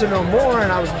needed to know more,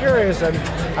 and I was curious, and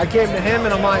I came to him,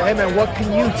 and I'm like, hey, man, what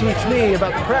can you teach me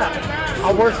about the craft?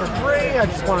 I'll work for free. I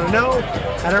just want to know.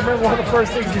 And I remember one of the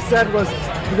first things he said was,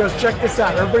 he goes, check this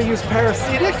out. Everybody use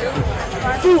parasitic?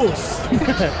 Fools.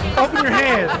 Open your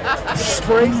hand.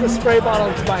 Sprays the spray bottle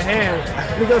into my hand.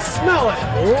 And he goes, smell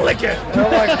it. Lick it. And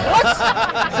I'm like, what?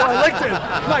 So I licked it.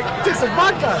 I'm like, this is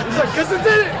vodka. He's like,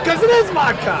 because it is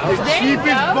vodka. I was like, There you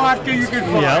Cheapest go. vodka you can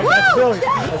find. Yeah. that's brilliant.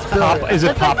 That's brilliant. Is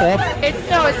it pop off? It's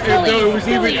Phillies. No, it was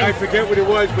even, I forget what it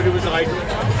was, but it was like,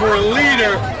 for a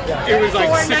liter, it was like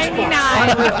 $6.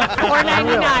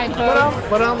 $4.99, folks.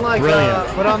 But I'm like,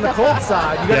 Brilliant. but on the cold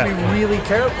side, you gotta Yeah. be really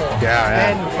careful. Yeah.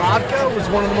 And vodka was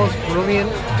one of the most brilliant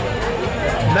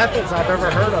methods I've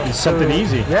ever heard of. It's something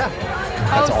easy. Yeah.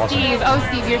 That's Oh, awesome.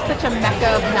 Steve, you're such a mecca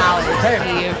of knowledge,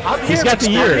 Steve. I'm He's here got the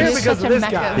I'm years. here You're because such of a this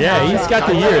mecca guy. of Yeah, he's got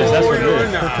the years. That's what it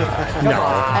is. No.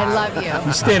 I love you.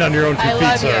 You stand on your own two I feet,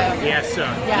 love sir. you. Yes, sir.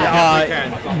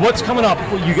 Yeah. What's coming up?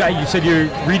 You said you're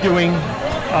redoing.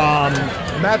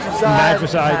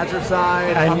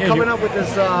 Matricide. And I'm coming up with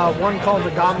this one called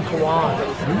the Gam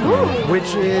Kawan,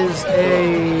 which is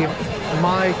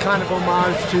my kind of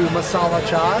homage to masala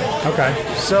chai. Okay.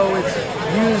 So it's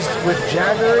used with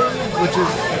jaggery, which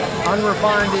is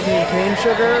unrefined Indian cane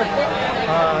sugar,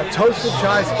 toasted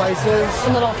chai spices.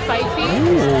 A little spicy.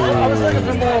 I was looking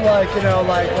for more like,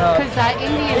 Because that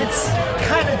Indian. it's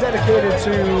kind of dedicated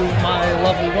to my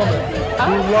lovely woman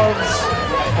who loves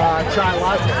chai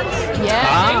lattes.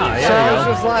 Yeah. So I was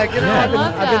just like, I've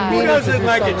love been that. meaning Who to doesn't do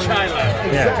like a something. chai latte?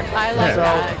 Exactly. I love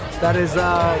So that is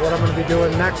what I'm going to be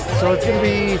doing next. So it's going to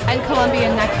be And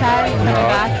Colombian necktie coming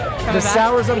back. the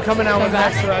sours I'm coming out with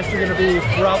next are actually going to be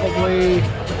probably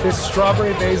this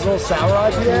strawberry basil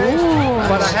sour IPA.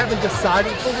 But I haven't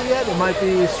decided fully yet. It might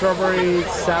be strawberry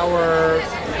sour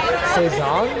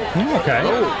saison. Okay.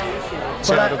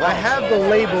 But I have the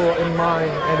label in mind,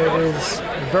 and it is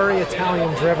very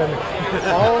Italian driven.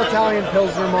 All Italian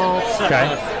Pilsner malts. Okay.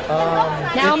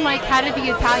 Now I'm like, how did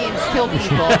the Italians kill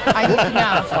people? I need to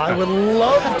know. I would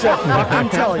love to fucking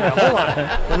tell you. Hold on.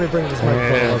 Let me bring this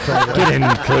microphone up. Get in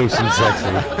close and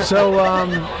sexy. So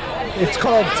it's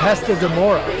called Testa de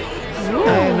Mora.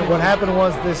 And what happened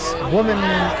was this woman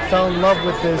fell in love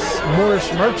with this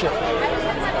Moorish merchant.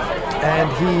 And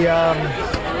he...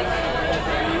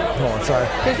 hold on, sorry.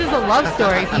 This is a love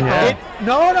story, people.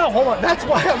 No, hold on. That's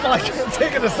why I'm like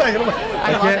taking a second.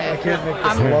 I love it. I can't make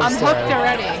this a love I'm story. hooked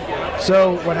already.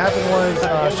 So what happened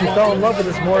was she fell in love with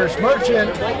this Moorish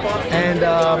merchant, and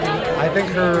I think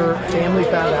her family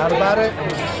found out about it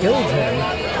and killed him.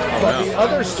 But the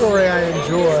other story I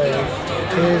enjoy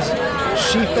is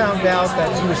she found out that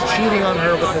he was cheating on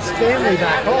her with his family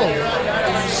back home.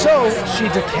 So she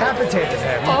decapitated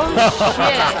him. Oh,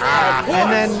 shit. And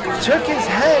then took his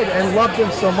head and loved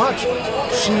him so much,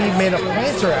 she made a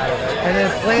planter out of it. And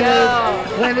then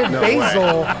planted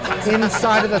basil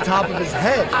inside of the top of his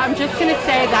head. I'm just going to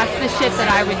say that's the shit that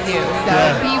I would do. So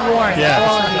be warned. Yeah.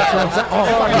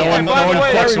 All of you. No one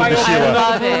fucks with the Sheila. I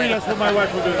love it. That's what my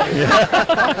wife will do.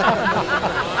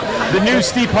 The new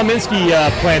Steve Pominski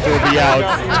planter will be out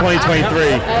 2023.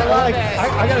 I love it.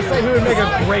 I gotta say, he would make a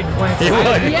great planter. He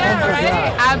would. Yeah,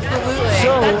 right? Absolutely.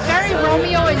 So- That's very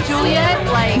Romeo and Juliet,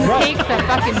 like, takes a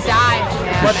fucking dive.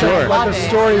 Man. But Sure. but the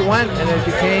story went, and it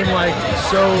became like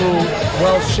so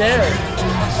well shared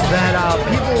that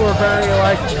people were very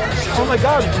like, oh my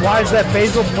God, why is that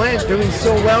basil plant doing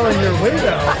so well in your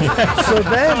window? So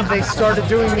then they started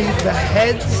doing the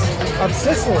heads of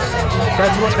Sicily.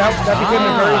 That's what that became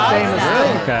a very famous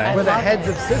thing. Okay. Were the heads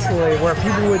of Sicily, where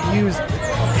people would use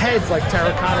heads like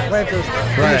terracotta planters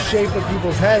in the shape of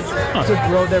people's heads to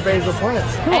grow their basil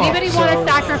plants. Anybody want to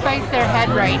sacrifice their head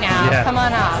right now? Yeah. Come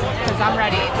on up, because I'm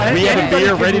ready. We have a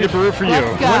beer ready to brew for you.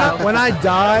 Let's go. When I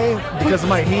die because of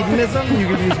my hedonism, you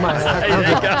can use my head. I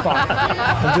don't give a fuck.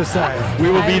 I'm just saying. We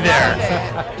will be there.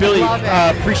 Billy,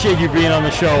 appreciate you being on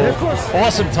the show. Of course.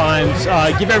 Awesome times.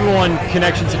 Give everyone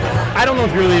connections. I don't know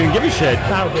if you really even give a shit.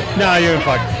 No, you don't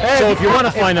fuck. So if you want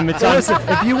to find them, it's on. Listen,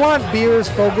 if you want beers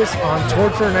focused on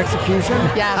torture and execution,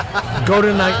 go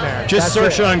to Nightmare. Just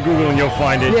search it on Google and you'll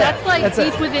find it. Yeah. That's like That's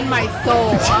deep within my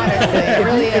soul, honestly. It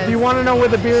really is. If you want to know where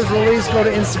the beer is released, go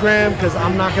to Instagram, because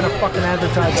I'm not going to fucking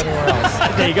advertise anywhere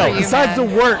else. There you go. Besides the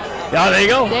Wort. Oh, there you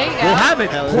go. There you go. We'll have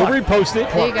it. We'll repost it.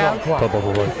 There you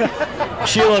go.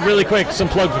 Sheila, really quick, some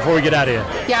plugs before we get out of here.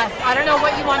 Yes, I don't know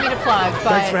what you want me to plug,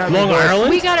 Thanks for but having me. Long Island?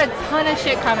 we got a ton of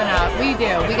shit coming up. We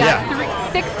do. We got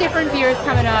 6 different beers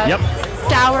coming up. Yep.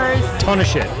 Sours. Ton of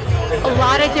shit. A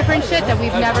lot of different shit that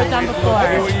we've never done before.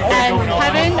 And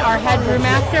Kevin, our head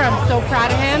brewmaster, I'm so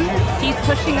proud of him. He's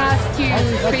pushing us to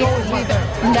places we've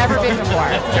never been before.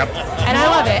 Yep. And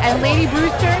I love it. And Lady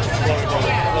Brewster,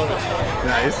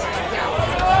 Nice.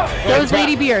 those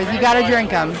lady beers, you gotta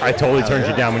drink them. I totally turned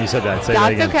you down when you said that. Say that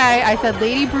That's again. okay. I said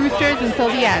Lady Brewsters until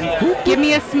the end. Give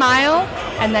me a smile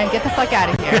and then get the fuck out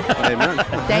of here. Amen.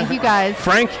 Thank you guys.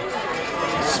 Frank?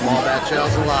 Small batch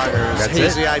ales and lagers, That's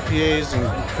hazy it? IPAs and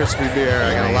crispy beer.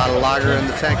 I got a lot of lager in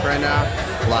the tank right now,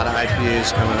 a lot of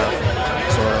IPAs coming up.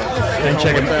 So And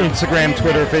check him Instagram,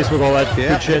 Twitter, Facebook, all that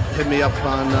good shit. Hit me up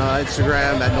on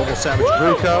Instagram at Noble Savage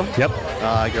Brew Co. Yep.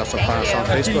 You can also find us on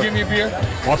Can you Facebook. give me a beer?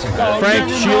 Awesome. Frank,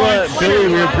 Sheila,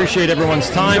 Billy, we appreciate everyone's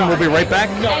time. We'll be right back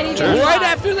right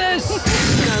after this.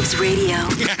 Govs Radio.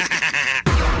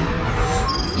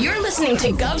 You're listening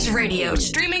to Govs Radio,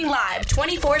 streaming live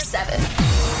 24/7.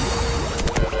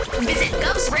 Visit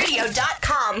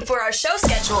govsradio.com for our show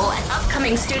schedule and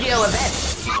upcoming studio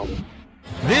events.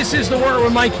 This is The Wort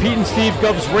with Mike, Pete, and Steve,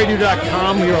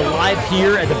 GovsRadio.com. We are live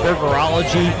here at the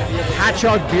Burgerology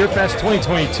Beerfest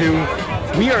 2022.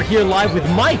 We are here live with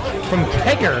Mike from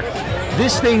Kegger.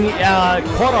 This thing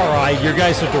caught our eye. Your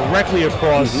guys are directly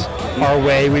across our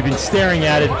way. We've been staring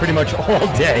at it pretty much all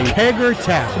day. Kegger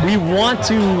Tap. We want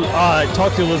to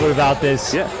talk to you a little bit about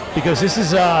this because this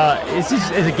is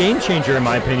a game changer, in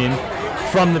my opinion,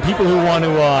 from the people who want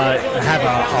to have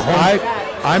a home.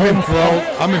 I'm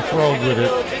enthralled with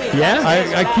it. Yeah?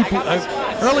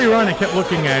 Earlier on I kept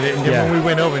looking at it, and then when we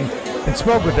went over and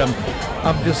spoke with them,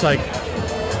 I'm just like,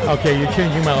 okay, you're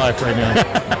changing my life right now.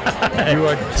 You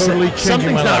are totally changing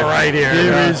Something's my not life. right here.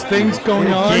 There is things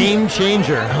going on. Game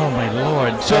changer. Oh my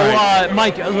Lord. So,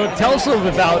 Mike, tell us a little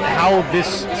bit about how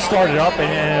this started up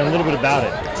and a little bit about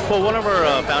it. Well, one of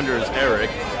our founders,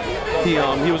 Eric, he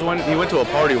went to a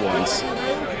party once.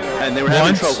 And they were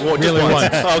having trouble. Well, just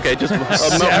once. Oh, okay, just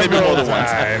maybe more than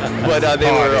once. But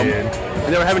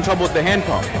they were having trouble with the hand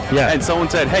pump. Yeah. And someone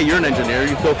said, "Hey, you're an engineer.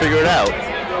 You go figure it out."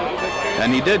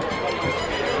 And he did.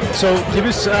 So, give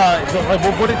us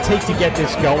what did it take to get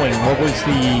this going? What was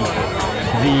the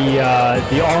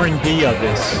R&D of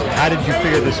this? How did you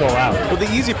figure this all out? Well, the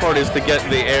easy part is to get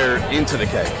the air into the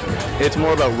keg. It's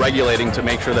more about regulating to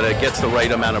make sure that it gets the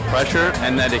right amount of pressure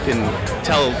and that it can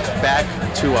tell back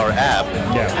to our app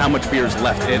how much beer is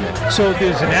left in it. So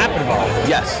there's an app involved.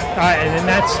 Yes. All right, and then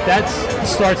that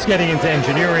starts getting into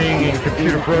engineering and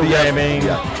computer programming.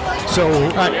 So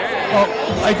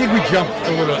I think we jumped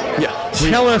a little. Yeah.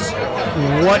 Tell us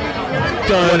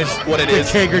what it the is.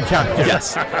 Kegger Tap does.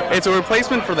 Yes. It's a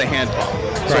replacement for the hand pump.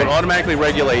 So it automatically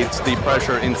regulates the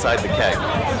pressure inside the keg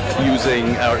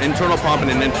using our internal pump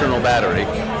and an internal battery.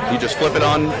 You just flip it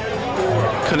on,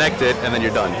 connect it, and then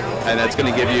you're done. And that's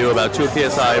going to give you about 2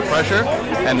 psi of pressure,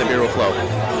 and the beer will flow.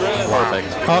 Perfect.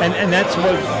 And that's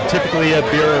what typically a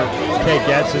beer keg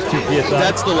gets is 2 psi?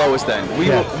 That's the lowest end.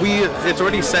 It's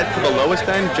already set for the lowest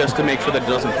end just to make sure that it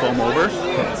doesn't foam over.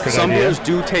 Some beers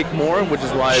do take more, which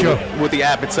is why with the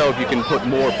app itself you can put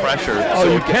more pressure. Oh,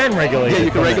 so you can regulate it. Yeah,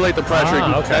 you can regulate the pressure.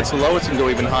 Okay. That's the lowest. You can go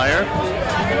even higher.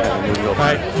 All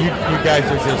right, you guys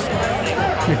are just...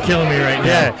 You're killing me right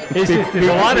now. Yeah, there's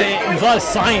a lot of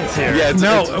science here. Yeah,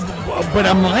 but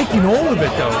I'm liking all of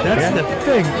it, though. That's the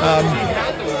thing.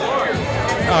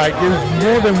 All right, there's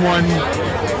more than one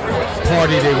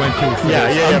party they went to.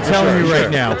 I'm telling you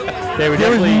right now. There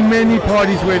was many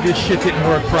parties where this shit didn't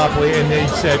work properly, and they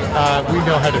said, we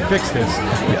know how to fix this.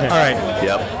 All right.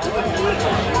 Yep.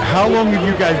 How long have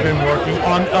you guys been working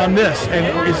on this?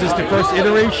 And is this the first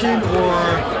iteration,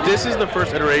 or? This is the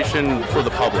first iteration for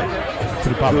the public.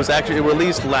 It was actually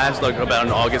released about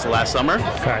in August last summer.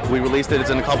 Okay. We released it. It's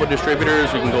in a couple of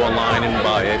distributors. You can go online and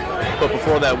buy it. But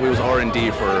before that, we was R&D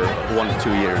for 1 to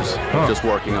 2 years, just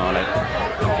working on it.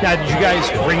 Now, did you guys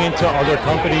bring into other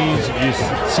companies? Did you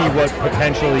see what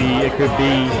potentially it could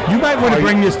be? You might want to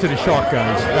bring this to the Shark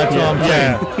guys. That's all I'm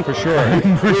saying. Yeah, for sure.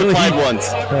 We applied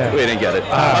once. We didn't get it.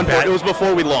 It was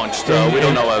before we launched, so we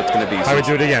don't know how it's going to be. I would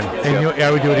do it again. I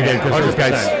would do it again because those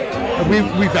guys.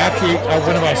 We've actually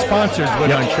one of our sponsors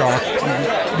went on Shark.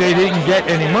 They didn't get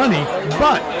any money,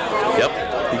 but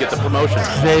you get the promotion.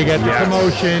 They get the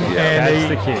promotion,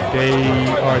 and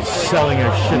they are selling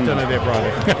a shit ton of their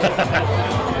product.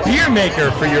 Beer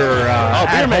Maker for your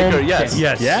Beer Maker, yes.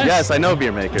 Yes, I know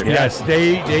Beer Maker. Yes,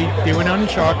 they went on the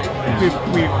Shark.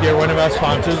 They're one of our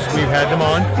sponsors. We've had them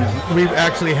on. We've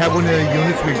actually had one of their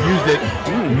units. We've used it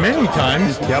many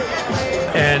times. Yep.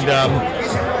 And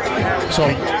so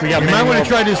you might want to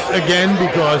try this again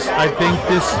because I think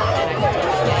this.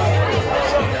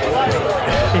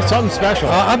 It's something special.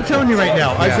 I'm telling you right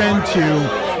now, I've been to,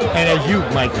 and as you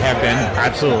might have been,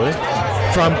 absolutely,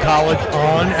 from college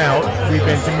on out, we've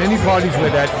been to many parties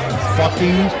where that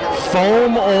fucking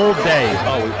foam all day.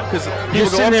 Oh, because you're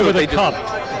sitting there with a cup,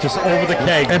 just over the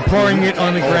keg, and pouring it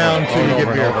on the ground till you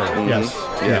get beer. Yes.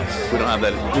 Yes. We don't have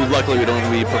that. Luckily,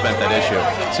 we prevent that issue.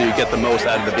 So you get the most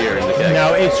out of the beer in the keg.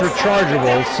 Now it's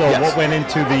rechargeable. So what went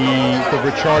into the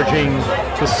recharging,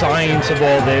 the science of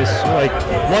all this? Like,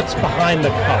 what's behind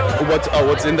the cup?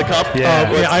 What's in the cup?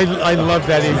 I love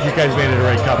that. You guys made it the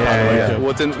right cup.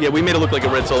 We made it look like a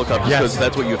red Solo cup because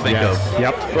that's what you think of.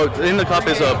 Yep. But in the cup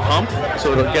is a pump,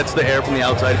 so it gets the air from the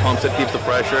outside, pumps it, keeps the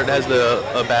pressure. It has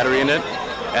a battery in it.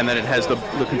 And then it has the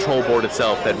control board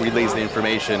itself that relays the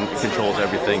information, controls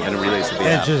everything, and relays to the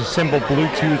app. It's just a simple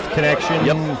Bluetooth connection.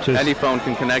 Yep. Any phone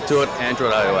can connect to it.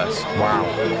 Android, iOS. Wow.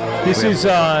 This is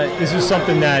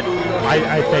something that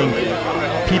I think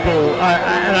people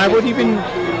and I would even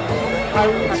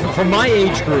for my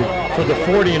age group, for the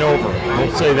 40 and over,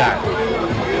 we'll say that.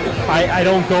 I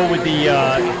don't go with the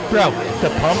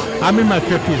pump. I'm in my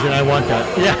 50s and I want that.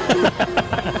 Yeah.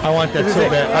 I want that so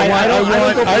bad.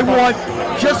 I want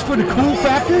just for the cool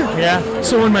factor. Yeah.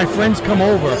 So when my friends come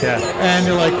over and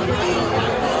they're like,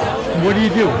 "What do you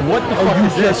do? What the fuck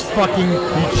is this? Pour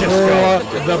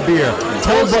the beer."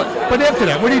 But after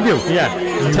that, what do you do? Yeah.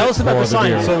 Tell us about the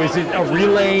science. So is it a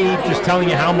relay just telling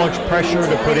you how much pressure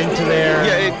to put into there?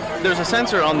 Yeah. There's a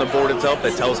sensor on the board itself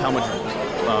that tells how much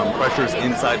pressure is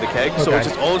inside the keg. So it's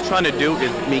just all it's trying to do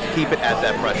is keep it at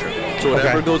that pressure. So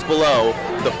whatever goes below,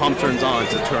 the pump turns on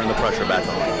to turn the pressure back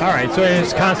on. All right, so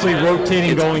it's constantly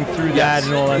rotating, going through that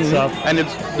and all that stuff. And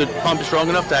the pump is strong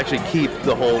enough to actually keep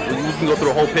the whole. You can go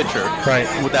through a whole pitcher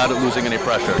without it losing any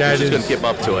pressure. It's just going to keep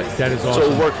up to it. That is awesome. So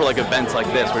it'll work for like events like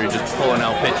this where you're just pulling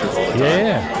out pitchers all the time.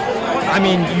 Yeah. I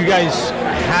mean, you guys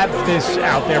have this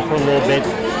out there for a little bit.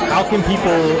 How can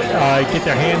people get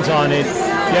their hands on it?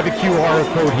 You have a QR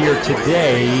code here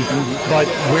today, but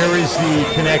where is the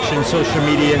connection, social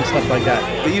media and stuff like that?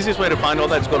 The easiest way to find all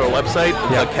that is go to our website,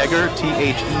 Kegger,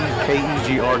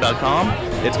 THEKEGR.com.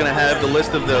 It's going to have the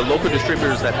list of the local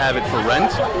distributors that have it for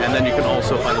rent, and then you can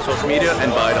also find the social media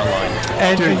and buy it online.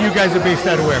 And you guys are based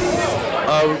out of where?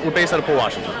 We're based out of Port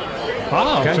Washington.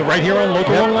 Oh, so right here on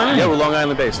local Long Island? Yeah, we're Long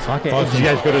Island based. Okay. Awesome. Did you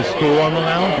guys go to school on Long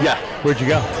Island? Yeah. Where'd you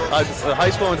go? High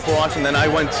school, I went to Port Washington, then I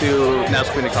went to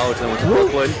Nassau Community College, then went to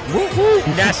Brooklyn.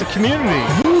 NASA Community.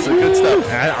 Some good stuff.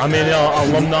 I'm an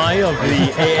alumni of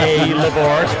the AA Liberal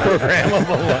Arts program of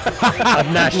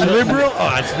National Liberal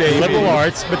Arts, baby. Liberal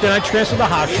Arts, but then I transferred to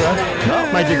Hofstra.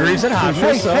 My degree's at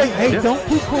Hofstra. Hey, don't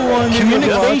poo-poo on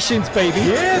communications, baby.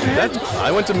 Yeah,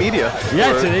 I went to media.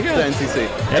 Yeah, so there you go. The NCC.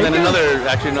 And then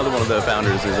another one of the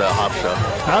founders is Hofstra.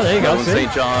 Oh, there you go.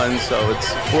 St. John's, so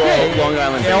we're all Long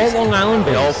Island based. All Long Island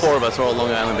based. All four of us are all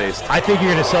Long Island based. I think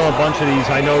you're going to sell a bunch of these.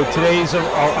 I know today's a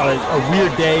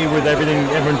weird day with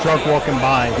everyone drunk walking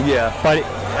by. Yeah. But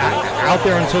out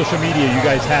there on social media, you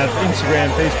guys have Instagram,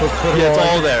 Facebook, Twitter. Yeah, it's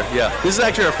all there. Yeah. This is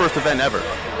actually our first event ever.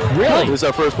 Really? This is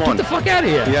our first one. Get the fuck out of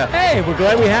here. Yeah. Hey, we're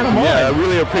glad we had them on. Yeah, I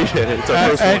really appreciate it. It's our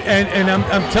first one. And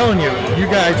I'm telling you, you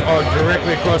guys are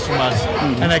directly across from us.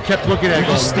 And I kept looking at it.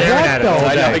 Just staring at it.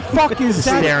 What the fuck is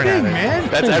that thing, man?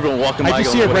 That's everyone walking by. I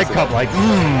just see a red cup like,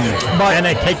 and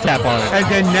a cake tap on it. And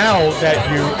then now that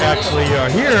you actually are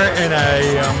here, and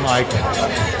I'm like,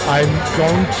 I'm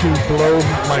going to blow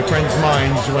my friends'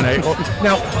 minds when I...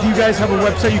 Now, do you guys have a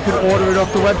website? You can order it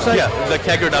off the website? Yeah,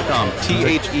 thekegger.com.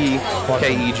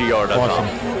 THEKEGR.com.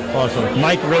 Awesome.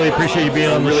 Mike, really appreciate you being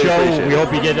on the show. We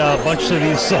hope you get a bunch of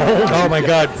these sold. Oh my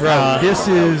God, bro. This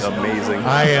is amazing.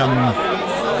 I am...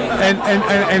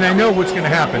 And I know what's going to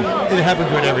happen. It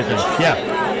happens with everything. Yeah.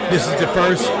 This is the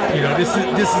first,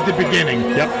 this is the beginning.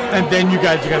 Yep. And then you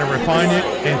guys are going to refine it,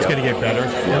 and it's going to get better.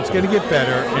 And it's going to get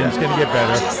better, and it's going to get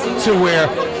better. So where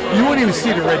you won't even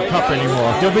see the red cup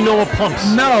anymore. There'll be no more pumps.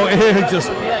 No, it just...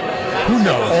 Who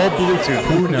knows? All Bluetooth.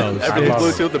 Who knows? Everything's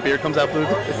Bluetooth. The beer comes out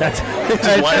Bluetooth. That's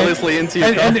just wirelessly into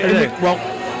your cup. Well,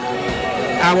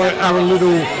 our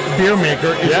little beer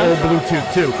maker is all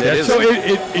Bluetooth too. So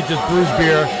it just brews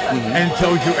beer and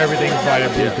tells you everything via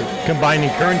Bluetooth. Combining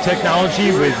current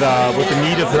technology with the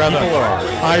need of the people.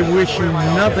 I wish you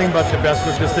nothing but the best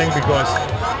with this thing because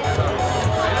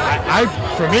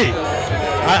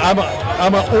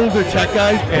I'm an older tech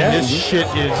guy, and this shit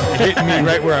is hitting me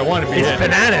right where I want to be. It's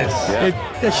bananas.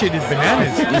 That shit is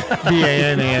bananas.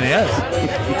 BANANAS.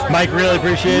 Mike, really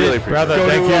appreciate it. Brother, go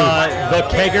thank to you.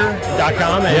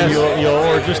 thekegger.com and you'll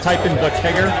or just type in The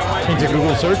Kegger into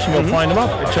Google search and you'll find them up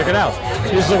and check it out.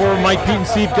 This is where Mike, Pete, and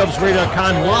Steve,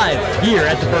 GubsRadio.com live here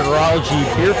at the Burgerology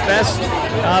Beerfest.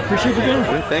 Appreciate you being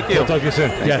here. Thank you. We'll talk to you soon.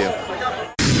 Thank you.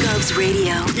 Gubs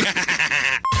Radio.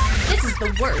 This is the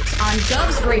Wort on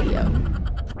Gubs Radio.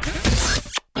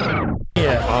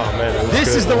 Yeah. Oh, man.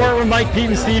 This is the Wort with Mike, Pete,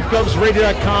 and Steve,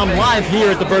 GubsRadio.com live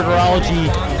here at the Burgerology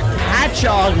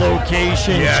Patchogue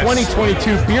location,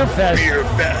 2022 Beerfest.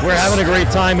 We're having a great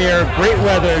time here. Great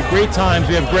weather, great times.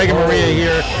 We have Greg and Maria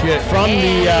here from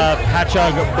the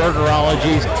Patchogue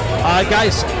Burgerologies.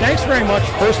 Guys, thanks very much,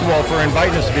 first of all, for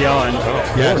inviting us to be on.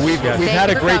 We've had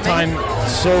a great time.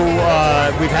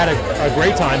 We've had a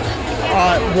great time.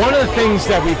 One of the things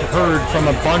that we've heard from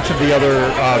a bunch of the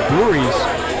other breweries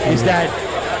is that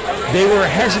they were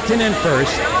hesitant at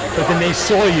first, but then they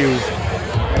saw you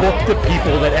book the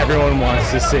people that everyone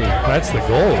wants to see. That's the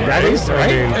goal, right? That is,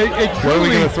 right? What are we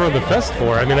going to throw the fest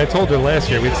for? I mean, I told her last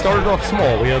year, we'd started off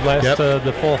small. We had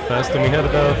the fall fest, and we had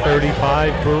about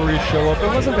 35 breweries show up. It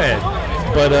wasn't bad.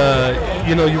 But,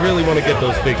 you really want to get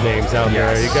those big names out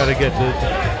there. You got to get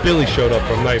Billy showed up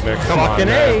from Nightmare. Come on.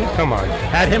 Come on.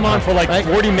 Had him on for like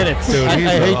 40 minutes. Dude, I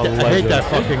hate that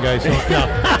fucking guy. So, no.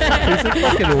 He's a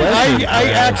fucking legend.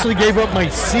 I actually gave up my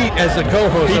seat as a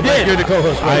co-host. He did. You're the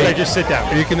co-host. I just sit down.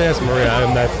 You can ask Maria.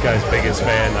 I'm that guy's biggest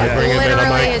fan. I bring him in. I'm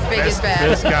like, his biggest fan.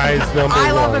 This guy's number one.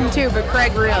 I love him too, but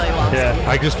Craig really loves him.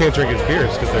 I just can't drink his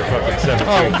beers because they're fucking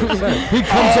 17%. He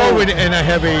comes over and I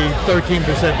have a 13%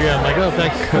 beer. I'm like, oh,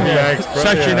 thanks.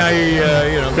 Section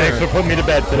Thanks for putting me to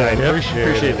bed tonight.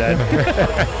 Appreciate that.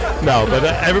 No, but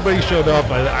everybody showed up.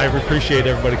 I appreciate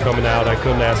everybody coming out. I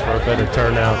couldn't ask for a better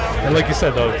turnout. And like you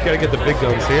said, though, you got to get the big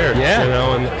guns here. Yeah.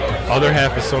 And other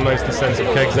half is so nice to send some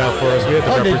kegs out for us. We had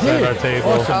to represent our table.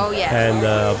 Awesome. Oh, yes. And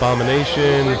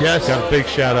Abomination. Yes. Got a big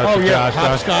shout out to Josh.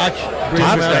 Hopscotch. Oh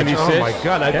my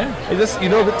God!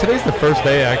 Today's the first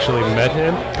day I actually met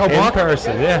him in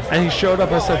person. Yeah, and he showed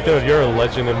up. I said, "Dude, you're a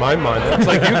legend in my mind." It's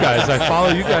like you guys. I follow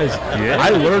you guys. I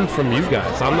learned from you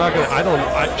guys. I'm not gonna.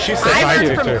 She said I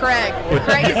learned from Craig.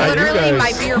 Craig is literally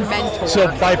my beer mentor. So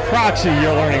by proxy,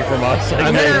 you're learning from us.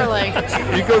 Literally.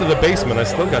 You go to the basement. I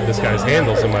still got this guy's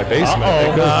handles in my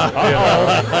basement.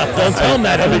 Don't tell him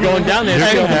that. He'll be going down there.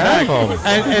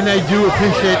 And I do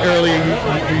appreciate earlier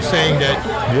you saying that.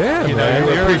 Yeah,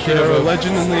 you're a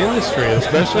legend in the industry,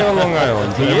 especially on Long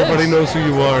Island. Everybody knows who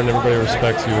you are, and everybody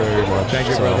respects you very much. Thank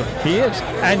you, brother. He is,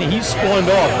 and he's spawned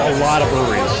off a lot of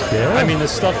breweries. Yeah. I mean, the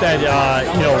stuff that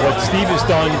what Steve has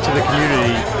done to the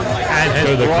community and has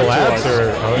So the brought collabs to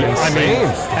us. are I mean,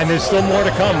 insane. and there's still more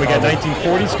to come. We got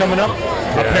 1940s coming up.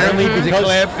 Apparently, the because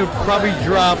collab will probably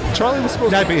drop. Charlie was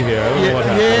supposed to be here. I don't know what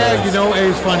happened. Yeah, you know, it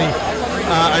was funny.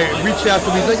 I reached out to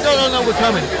him. He's like, no, we're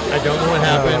coming. I don't know what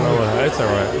happened. It's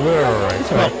all right. We're all right.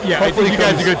 Well, yeah, I think you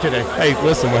guys are good today. Hey,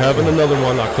 listen, we're having another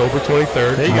one October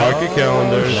 23rd. There you Mark go. your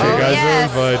calendars. You guys are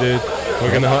invited.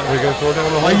 We're gonna throw down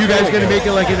the whole Are you guys thing going to again. make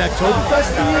it like an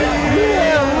Oktoberfest?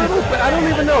 Yeah, a little bit. I don't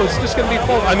even know. It's just going to be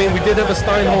fun. I mean, we did have a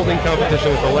Stein holding competition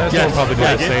with the last one. Probably do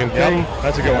the same thing.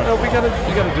 That's a good one. We gotta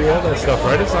do all that stuff,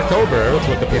 right? It's October. That's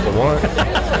what the people want.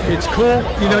 It's cool.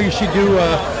 You know, you should do,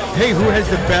 hey, who has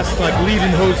the best, like, leading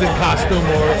hose in costume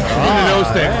or one of those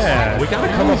things. Yeah. We got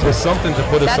to come up with something to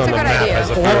put us on the map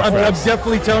as a beer I'm fest.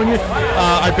 definitely telling you,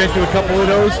 I've been to a couple of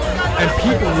those, and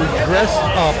people who dress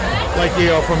up like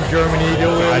they are from Germany.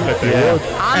 I bet they would.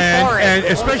 And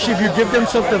especially if you give them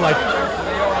something like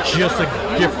just a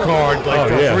gift card, like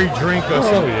for a free drink or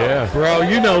something. Yeah. Bro,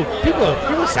 you know, people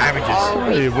are savages.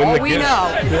 We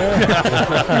know.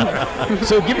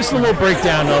 So give us a little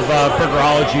breakdown of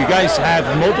Burgerology. You guys have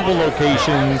multiple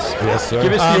locations. Yes, sir.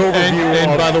 Give us the overview.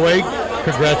 And by the way,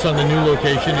 congrats on the new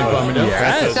location in Birmingham.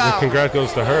 Yes. So- Congrats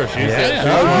goes to her. She's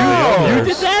You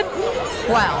did that?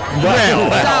 Well,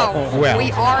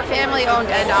 we are family owned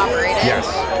and operated. Yes.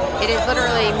 It is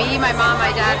literally me, my mom,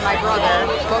 my dad, my brother,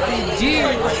 but we do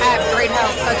have great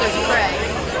help such as Craig,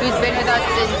 who's been with us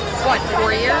since,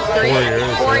 4 years? 3 years.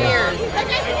 4 years.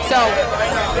 So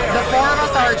the four of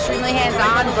us are extremely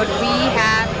hands-on, but we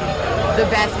have the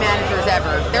best managers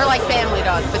ever. They're like family to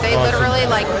us, but they literally,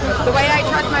 like, the way I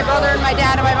trust my brother and my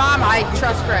dad and my mom, I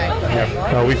trust Craig.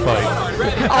 No, we fight.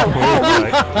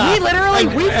 We literally,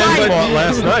 we fight.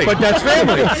 Last night. But that's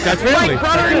family. That's family. Like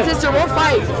brother and sister, we'll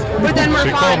fight, but then we're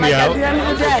She called fine. me Like out. at the end of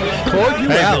the day. Called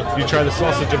you out. You try the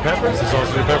sausage and peppers? The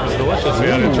sausage and peppers is delicious. We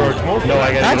got to charge more for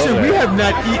it. Actually, we have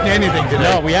not eaten anything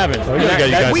today. No, we haven't. We got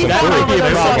you guys We some found food.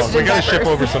 those problem. sausage We got to and ship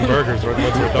peppers. over some burgers once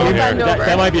we're done here.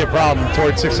 That might be a problem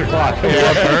towards 6 o'clock.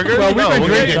 Yeah, burgers? Well, we've been we'll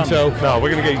get drinking, you- so. No,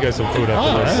 we're going to get you guys some food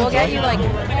after this. We'll get you like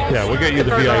Yeah, we'll get you the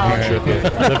VIP treatment.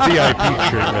 The VIP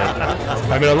treatment.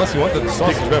 I mean, unless you want the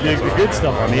sausage and peppers. The good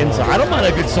stuff on the inside. I don't mind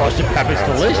a good sausage and pepper. It's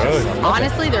delicious.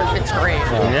 honestly, it's great.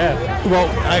 Yeah. Well,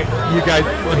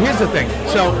 here's the thing.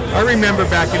 So I remember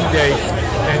back in the day,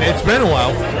 and it's been a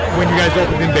while, when you guys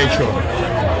opened in Bayshore.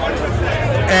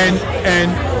 And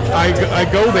I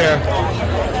go there,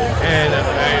 and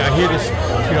I hear this,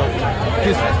 you know,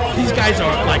 these guys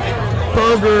are like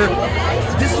burger.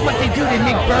 This is what they do. They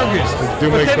make burgers. They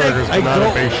do make burgers, but not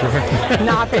at Bayshore.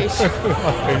 Not Bayshore.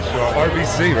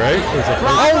 RBC, right?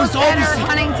 Rocco it's Center, RBC.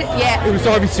 Huntington. Yeah. It was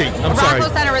RBC. I'm sorry.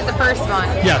 Rocco Center was the first one.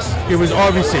 Yes, it was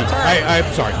RBC. I'm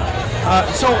sorry.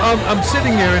 So I'm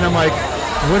sitting there and I'm like,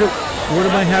 what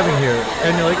am I having here?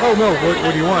 And they're like, oh no,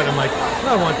 what do you want? I'm like,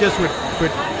 no, I want this with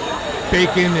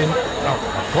bacon and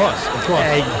of course.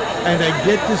 Egg. And I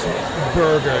get this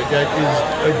burger that is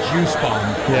a juice bomb.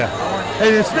 Yeah.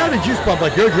 And it's not a juice bomb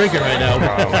like you're drinking right now,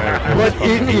 but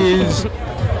it is.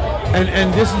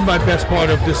 And this is my best part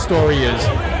of this story is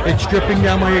it's dripping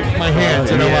down my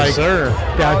hands, and I'm like,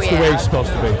 that's the way it's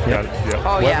supposed to be.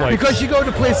 Because you go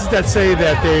to places that say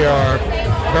that they are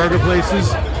burger places,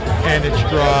 and it's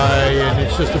dry, and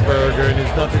it's just a burger, and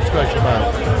there's nothing special about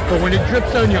it. But when it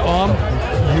drips down your arm,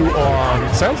 you are.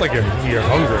 It sounds like you're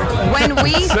hungry. When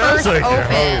we first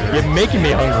opened, You're making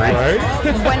me hungry. Right?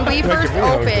 when we first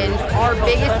opened, our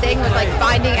biggest thing was like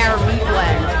finding our meat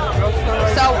blend.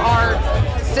 So our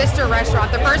sister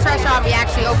restaurant, the first restaurant we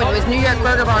actually opened was New York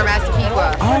Burger Bar,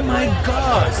 Massapequa. Oh my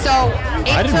God! So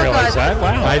it I didn't took realize us that.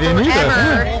 Wow. I didn't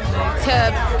forever either.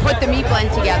 to put the meat blend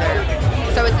together.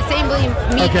 So it's the same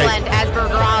meat blend as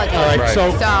Burgerology. All right,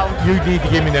 so So you need to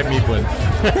give me that meat blend.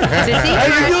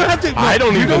 I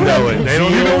don't even know it. They don't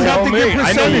You even don't have tell to me. give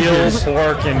I know veal, percentages.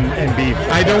 pork, and beef.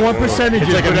 I don't want percentages,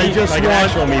 It's like a but I meat, just like an want.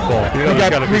 actual meatball.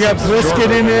 We got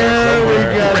brisket in there.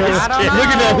 We got. Look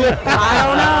at that. I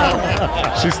don't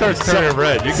know. She starts turning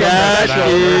red. You That can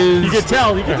is. You can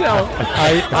tell. You can tell.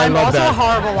 I I'm love also a that.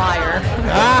 horrible liar.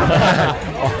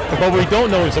 But we don't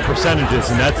know is the percentages,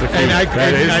 and that's the key. And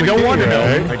I don't want to know.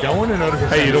 I don't want to know the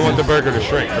percentages. Hey, you don't want the burger to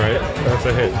shrink, right? That's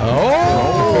a hit.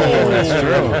 Oh, that's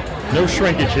true. No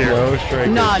shrinkage here. No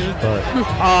shrinkage. None.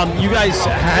 You guys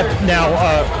have now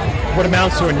what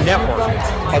amounts to a network.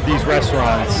 of these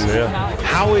restaurants. Yeah.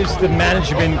 How is the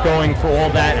management going for all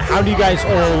that? How do you guys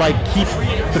all like keep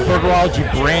the Burgerology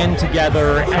brand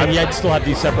together and yet still have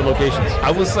these separate locations?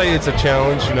 I would say it's a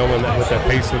challenge, you know, with that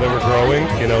pace that we're growing.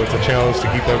 You know, it's a challenge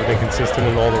to keep everything consistent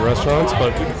in all the restaurants.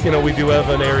 But, you know, we do have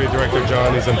an area director,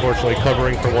 John. He's unfortunately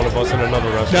covering for one of us in another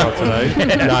restaurant today.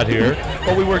 Not here.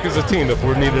 But we work as a team. If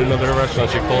we're needed another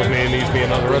restaurant, she calls me and needs me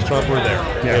in another restaurant, we're there.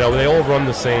 Yeah. You know, they all run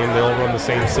the same. They all run the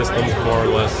same systems, more or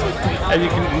less. And you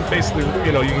can basically,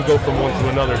 you know, you can go from one to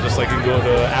another just like you can go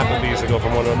to Applebee's and go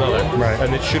from one to another. Right.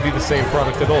 And it should be the same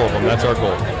product at all of them. That's our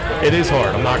goal. It is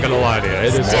hard. I'm not going to lie to you.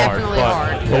 It is hard.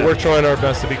 But we're trying our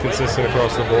best to be consistent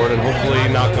across the board, and hopefully,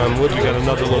 knock on wood, we got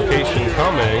another location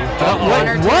coming.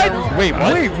 What? Wait,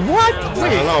 what? I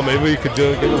don't know. Maybe we could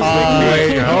do it.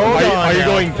 Are you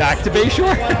going back to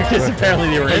Bayshore? Because apparently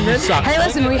they were in this. Hey,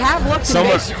 listen, we have looked in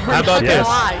Bayshore. How about this?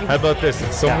 How about this?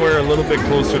 It's somewhere a little bit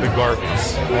closer to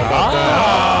Garvey's.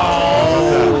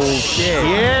 Oh,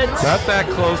 shit. Not that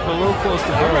close, but a little close to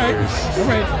Garvey's. All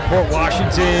right. Port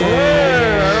Washington.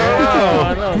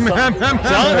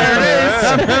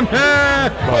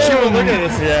 Look at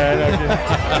this.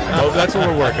 Well, that's what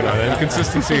we're working on. And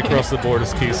consistency across the board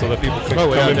is key so that people keep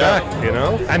coming back, you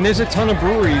know? And there's a ton of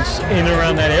breweries in and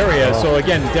around that area. So,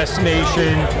 again,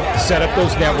 destination, set up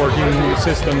those networking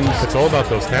systems. It's all about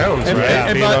those towns,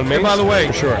 right? And by the way,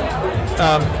 for sure.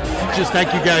 Just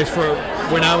thank you guys for,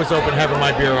 when I was open, having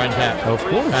my beer on tap. Of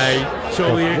course.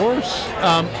 Of course.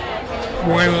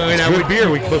 Good beer.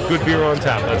 We put good beer on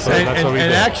tap. That's what we do.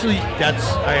 And actually,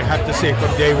 I have to say,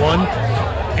 from day one,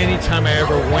 anytime I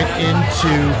ever went into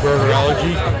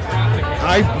Burgerology,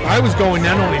 I was going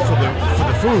not only for the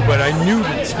food, but I knew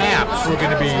the taps were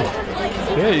going to be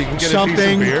you can get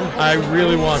something a decent beer. I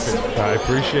really wanted. I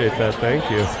appreciate that. Thank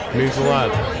you. It means a lot.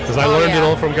 Because I learned it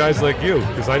all from guys like you.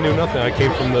 Because I knew nothing. I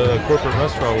came from the corporate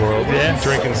restaurant world,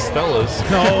 drinking Stellas.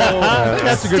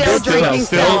 That's a good Still drinking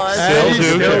Stellas.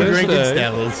 Still drinking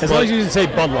Stellas. As long as you didn't say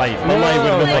Bud Light. Bud Light would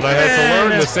have been like, but I had to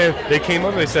learn the same. They came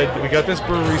up and they said, we got this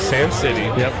brewery, Sand City,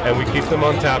 and we keep them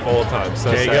on tap all the time.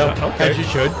 So there you go. Okay. As you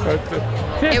should.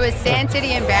 It was Sand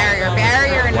City and Barrier.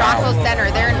 Barrier and Rockville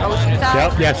Center. They're in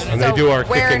Oceanside. Yes, and they do our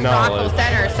we're kicking in knowledge. Rockville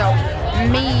Center. So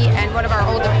me and one of our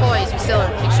old employees, who's still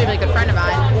an extremely good friend of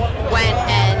mine, went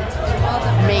and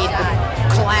made a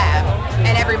collab.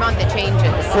 And every month it changes.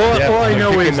 All I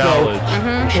know is, though,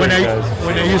 when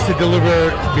I used to deliver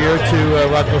beer to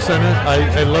Rockville Center,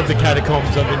 I love the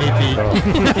catacombs underneath the...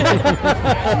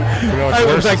 I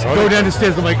was like, go down the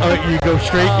stairs. I'm like, oh, you go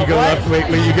straight, you go left, wait,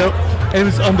 you go. And it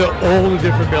was under all the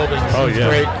different buildings. It's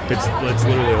great. It's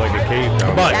literally like a cave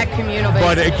now. That communal base.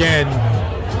 But again,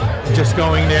 just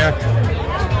going there,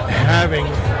 having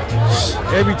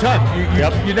every time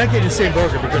you're not getting the same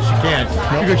burger because you can't,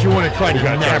 because you want to try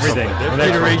everything.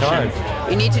 Iteration.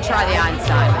 You need to try the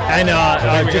Einstein. And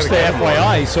just the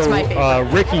FYI, so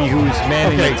Ricky, who's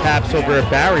manning the taps over at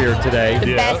Barrier today,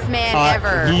 the best man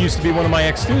ever. He used to be one of my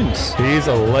ex-students. He's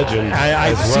a legend.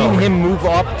 I've seen him move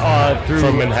up through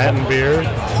from Manhattan Beer,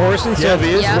 Horace and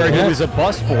Sylvia's, where he was a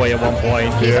busboy at one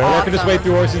point. He's working his way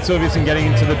through Horace and Sylvia's and getting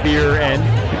into the beer end,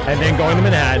 and then going to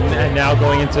Manhattan, and now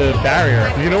going into Barrier.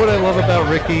 You know what I love about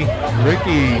Ricky?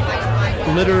 Ricky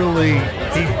literally,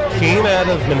 he came out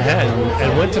of Manhattan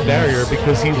and went to Barrier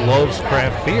because he loves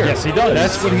craft beer. Yes, he does.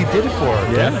 That's what he did it for.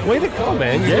 Yeah. Way to go,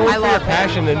 man. You're going for your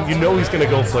passion, and you know he's going to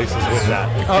go places with that.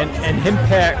 And him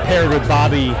paired with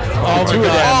Bobby. Oh, the two of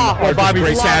them. Bobby's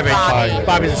a savage. Bobby.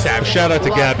 Bobby's a savage. Shout out to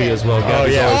Gabby as well.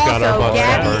 Gabby's always got our butt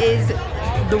Gabby is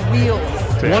the wheels.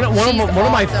 One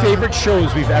of my favorite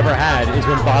shows we've ever had is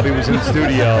when Bobby was in the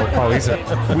studio.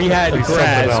 We had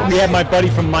Graz. We had my buddy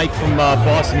Mike from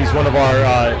Boston. He's one of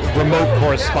our remote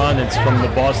correspondents from the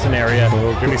Boston area.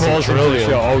 Give me some calls into the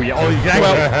show. Oh yeah. Oh,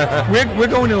 exactly. Well, we're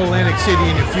going to Atlantic City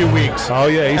in a few weeks. Oh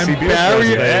yeah, AC Beerfest,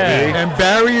 baby. And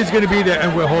Barry is going to be there,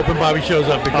 and we're hoping Bobby shows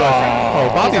up because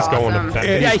Bobby's going to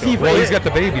that. He's got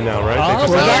the baby now, right?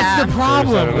 That's the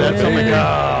problem. Oh my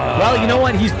God. Well, you know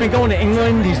what? He's been going to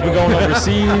England. He's been going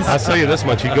overseas. I'll tell you this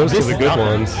much: he goes to the good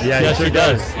ones. Yeah, yes, he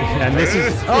does. And this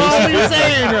is. What are you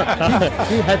saying?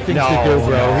 He had things to do,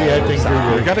 bro. He had things to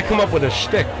do. We got to come up with a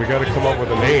shtick. We got to come up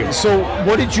with a name. So,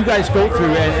 what did you guys go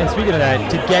through? And speaking of that,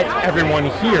 to get everyone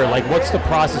here, like, what's the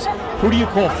process? who do you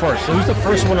call first? So who's the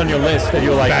first one on your list that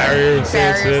you're like? Barrier and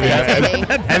Sanson.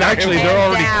 And actually, they're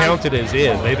already down. counted as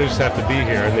in. They just have to be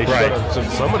here. And they showed up. So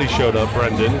somebody showed up.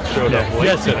 Brendan showed up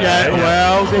late today.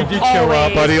 Well, they did show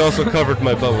up. But he also covered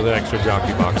my butt with an extra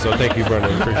jockey box. So thank you,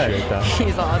 Brendan. Appreciate that.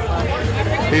 He's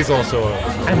awesome. He's also a...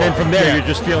 And then from there, you're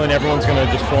just feeling everyone's going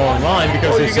to just fall in line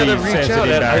because they you see got to reach out. Sanson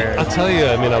and Barrier. I'll tell you,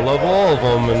 I mean, I love all of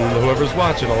them, and whoever's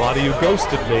watching, a lot of you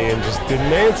ghosted me and just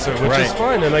didn't answer, which is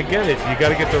fine, and I get it. You got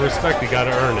to get the respect. You got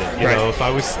to earn it. You know, if I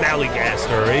was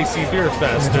Snallygaster or AC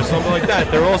Beerfest or something like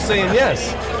that, they're all saying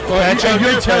yes. Well,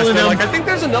 you're telling them, like, I think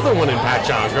there's another one in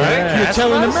Patchogue, right? Yeah. You're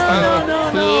telling them,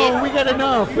 no, we got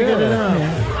enough. We got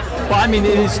enough. Well, I mean,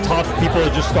 it is tough. People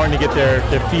are just starting to get their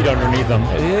feet underneath them.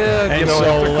 Yeah, and so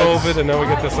so after COVID, and now we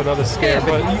get this another scare.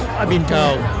 But I mean,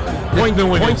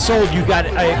 point sold, you got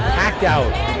a packed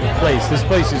out place. This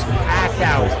place is packed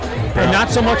out. And not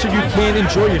so much that you can't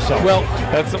enjoy yourself. Well,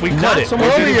 we cut it. So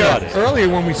much earlier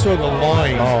when we saw the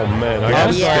line. Oh man, I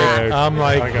got scared. I'm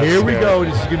like, here we go.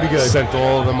 This is gonna be good. Sent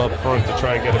all of them up front to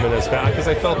try and get them in as fast because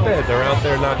I felt bad. They're out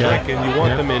there not drinking. You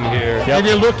want them in here. And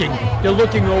they're looking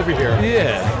over here.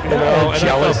 Yeah, and I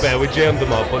felt bad. We jammed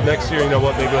them up. But next year, you know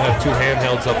what? Maybe we'll have 2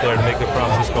 handhelds up there to make the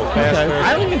process go faster.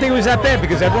 I don't even think it was that bad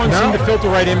because everyone seemed to filter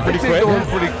right in pretty quick.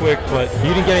 Pretty quick, but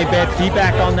you didn't get any bad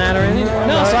feedback on that or anything.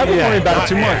 No, so I wouldn't worry about it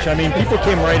too much. I mean, people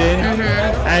came right in,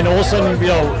 and all of a sudden, you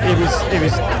know, it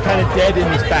was kind of dead in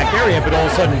this back area, but all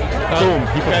of a sudden, boom,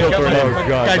 people filtering in.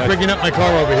 Guys, bringing up my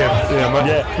car over here.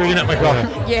 Bringing up my car.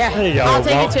 Yeah, there you go. I'll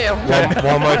take it too.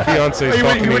 While my fiance is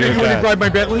talking to you want to drive my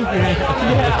Bentley?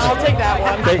 Yeah, I'll take that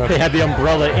one. They had the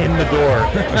umbrella in the door,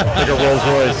 like a Rolls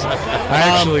Royce. I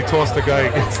actually tossed the guy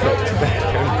against the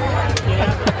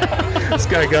This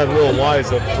guy got a little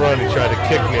wise up front. He tried to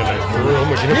kick me, and I threw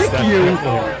him against that.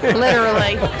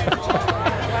 Literally.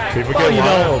 People get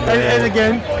wild, man. And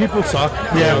again, people suck.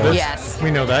 Yeah. Yes.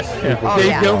 We know that.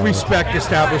 They don't respect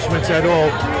establishments at all.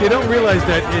 They don't realize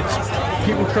that it's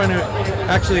people trying to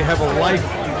actually have a life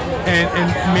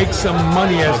and make some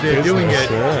money as they're doing it.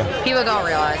 Yeah. People don't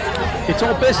realize. It's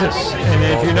all business, and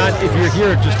if you're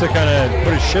here just to kind of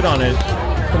put a shit on it,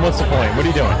 then what's the point? What are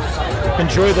you doing?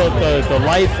 Enjoy the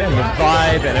life and the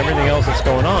vibe and everything else that's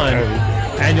going on,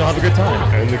 and you'll have a good time.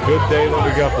 And the good day that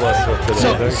we got blessed with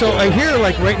today. So I hear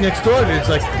like right next door, there's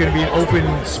like going to be an open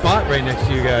spot right next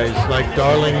to you guys. Like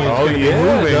Darling is going to be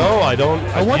moving. No, I don't.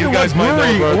 I wonder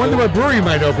what brewery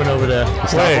might open over there.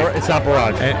 It's not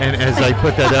Barrage. And as I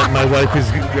put that out, my wife is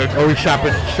always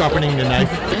sharpening the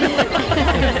knife.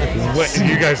 Do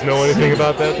you guys know anything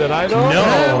about that I don't?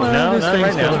 No, not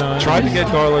right now. Tried to get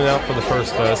Darling out for the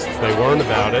first fest. They weren't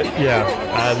about it. Yeah.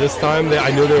 This time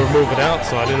I knew they were moving out,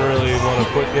 so I didn't really want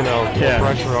to put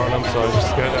pressure on them. So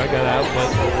I got out. But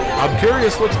I'm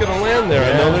curious what's going to land there.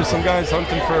 I know there's some guys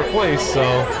hunting for a place. So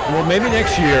maybe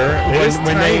next year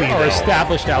when they are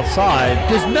established outside,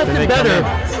 there's nothing better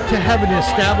to have an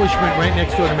establishment right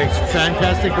next door that makes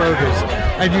fantastic burgers,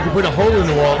 and you can put a hole in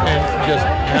the wall and just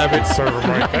have it serve them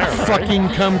right there. Fucking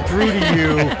come through to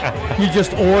you. You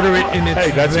just order it and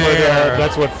it's there.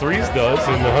 That's what Threes does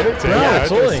in the Huntington. Yeah,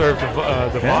 absolutely. They serve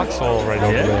the Vauxhall right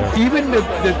over there. Even the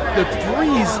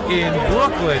Threes in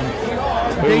Brooklyn,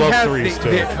 they have Threes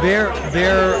too.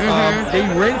 They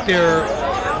rent their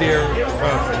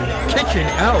kitchen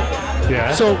out.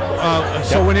 Yeah.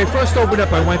 So when they first opened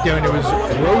up, I went there and it was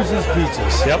Rose's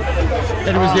Pizzas. Yep.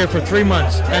 And it was there for 3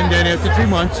 months. And then after 3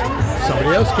 months,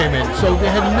 somebody else came in. So they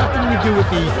had nothing to do with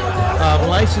the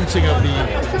licensing of the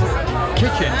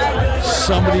kitchen.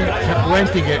 Somebody kept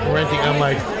renting it. I'm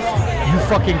like, you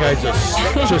fucking guys are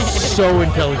just so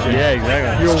intelligent. Yeah,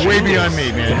 exactly. You're way beyond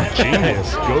me, man.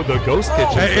 Genius. Go the Ghost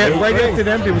Kitchen. Right after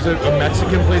them, there was a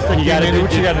Mexican place that came in.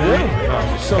 What you got to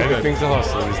do? So good. Everything's a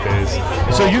hustle these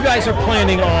days. So you guys are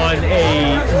planning on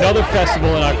another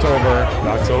festival in October.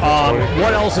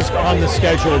 What else is on the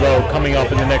schedule though coming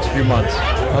up in the next few months?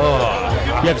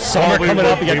 You have summer coming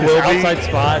up. You got this outside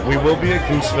spot. We will be at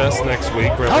Goose Fest next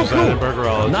week, representing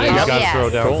Burgerology. Nice. We got to throw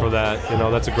down for that. You know,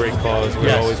 that's a great cause.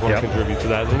 We always want to contribute to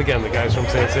that. And again, the guys from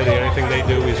San City, anything they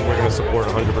do, we're going to support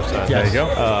 100%. There you go.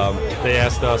 They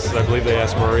asked us, I believe they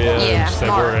asked Maria, and she said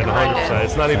we're in 100%.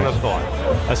 It's not even a thought,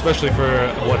 especially for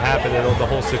what happened and the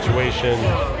whole situation.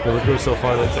 The Ragusa so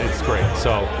fun. It's great.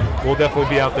 So we'll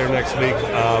definitely be out there next week.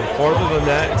 Farther than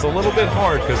that, it's a little bit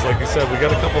hard because, like you said, we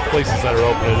got a couple places that are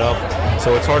opening up.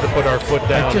 So it's hard to put our foot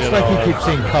down. Just like he keeps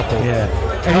saying couple. Yeah.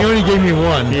 And he only gave me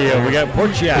one. Yeah, we got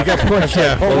Port Chef. We got Port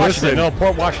Chef. Port Washington. No,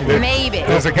 Port Washington. Maybe.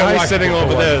 There's a guy sitting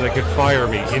over there that could fire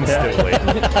me instantly.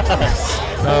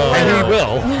 And he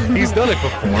will. He's done it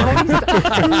before.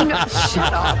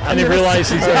 Shut up. And he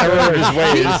realized he's error of his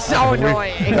ways. He's so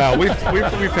annoying. No, we've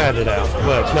had it out.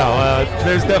 But no,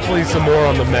 there's definitely some more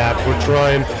on the map. We're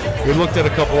trying. We looked at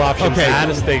a couple options out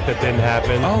of state that didn't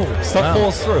happen. Stuff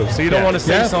falls through. So you don't want to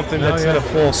say something that's going to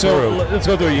fall through. Let's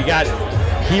go through. You got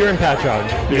here in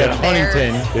Patchogue. You got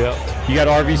Huntington. You got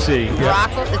RVC.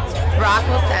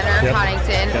 Rockville Center,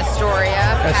 Huntington,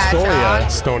 Astoria, Patchogue,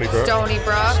 Stony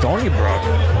Brook,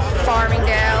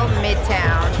 Farmingdale,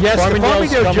 Midtown. Yes,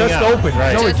 Farmingdale just opened.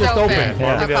 Right. No, it just opened.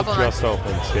 Farmingdale just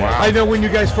opened. Wow. I know when you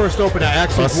guys first opened, I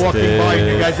actually was walking by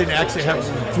and you guys didn't actually have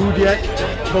food yet,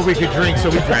 but we could drink, so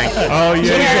we drank. Oh,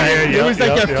 yeah. It was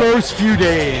like the first few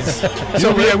days.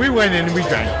 So we went in and we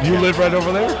drank. You live right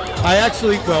over there? I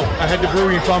actually, I had the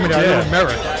brewery in Farmingdale. I live in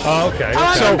Merritt. Oh, okay.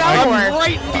 So I'm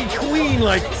right between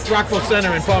like Rockville Center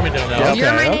and Farmingdale now.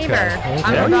 You're my neighbor.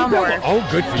 I'm from Belmore. Oh,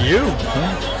 good for you.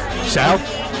 South?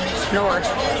 North.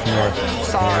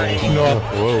 Sorry. North.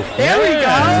 Whoa. There we go.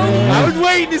 I was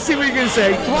waiting to see what you're going to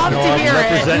say. Love to hear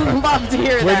it. Love to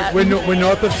hear that. We're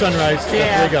north of Sunrise. That's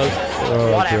where it goes.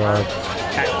 Whatever.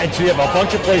 And so you have a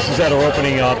bunch of places that are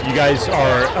opening up. You guys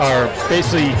are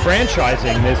basically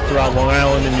franchising this throughout Long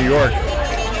Island and New York.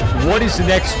 What is the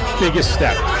next biggest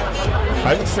step?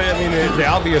 I would say, the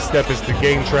obvious step is to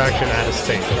gain traction out of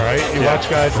state, right? You watch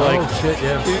guys like,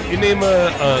 you name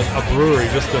a brewery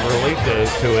just to relate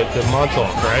to it, the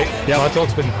Montauk, right? Yeah.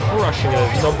 Montauk's been crushing a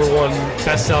 #1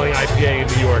 best-selling IPA in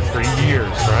New York for years,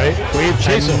 right? We've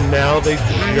chased them. And now they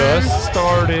just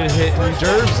started hitting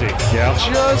Jersey. Yeah.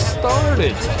 Just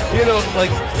started.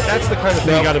 That's the kind of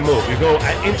thing you got to move. You go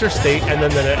interstate, and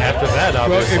then after that,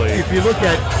 obviously. Well, if you look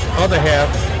at other half,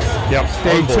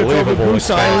 they took over Goose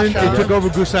Island. They took over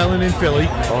Goose Island in Philly.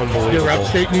 Unbelievable. They're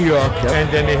upstate New York, and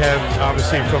then they have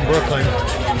obviously from Brooklyn.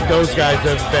 Those guys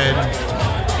have been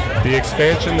the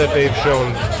expansion that they've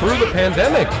shown through the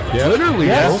pandemic. Literally,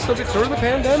 most of it through the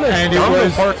pandemic.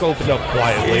 And Park opened up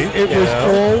quietly. It was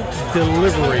all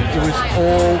delivery. It was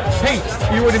all, hey,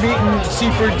 you want to meet in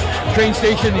Seaford train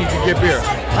station and you can get beer.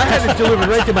 I had it delivered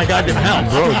right to my goddamn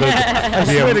house. Bro, I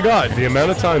swear to God. The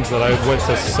amount of times that I went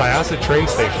to Syosset train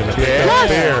station to pick up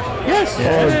beer. Yes.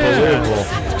 Unbelievable.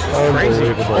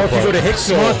 Unbelievable. Or if you go to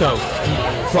Hicksmont,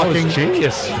 fucking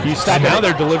genius. And now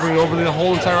they're delivering over the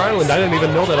whole entire island. I didn't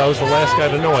even know that. I was the last guy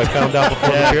to know. I found out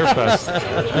before the beer fest.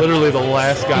 Literally the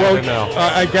last guy to know.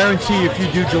 I guarantee if you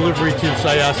do delivery to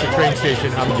Syosset train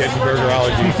station, I'm getting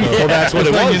Burgerology. So. Well, that's what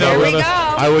it was.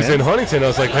 I was in Huntington. I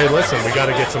was like, hey, listen, we got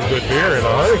to get some good beer in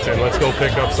Huntington. Let's go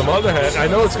pick up some other head. I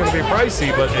know it's going to be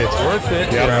pricey, but it's worth it.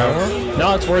 You know?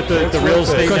 No, it's worth the real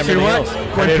estate and everything else.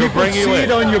 When people see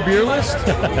it on your beer list,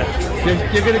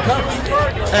 you're going to come.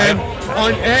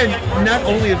 And not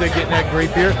only are they getting that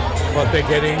great beer, but they're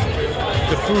getting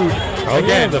the food.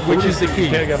 Again, which is the key.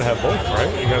 You got to have both, right?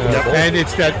 You got to have both. And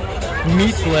it's that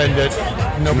meat blend that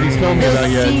nobody's told me about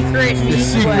yet. The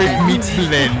secret meat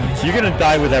blend. You're going to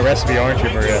die with that recipe, aren't you,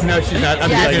 Maria? No, she's not. I'm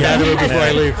getting it out of her before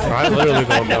I leave. I literally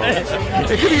don't know.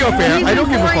 It could be unfair. I don't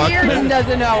give a fuck. 4 years and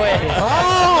doesn't know it.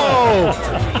 Oh!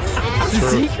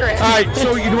 Secret. All right,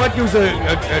 so you know what? There was a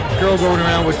girl going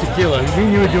around with tequila. Me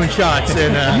and you were doing shots,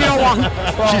 and you don't want.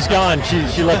 She's gone.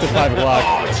 She left at 5 o'clock.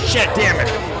 Oh shit! Damn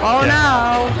it! Oh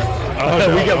no!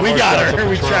 We got her.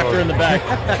 We trapped her in the back.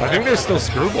 I think there's still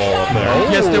Screwball up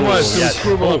there. Yes, there was. There was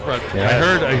Screwball up front.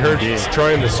 I heard he's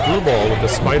trying the Screwball with the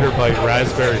Spider Bite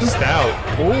Raspberry Stout.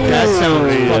 That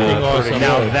sounds fucking awesome.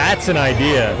 Now that's an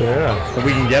idea that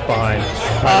we can get behind.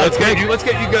 Let's get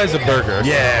you guys a burger.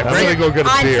 Yeah, I'm gonna go get a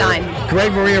beer.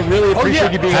 Greg, Maria, really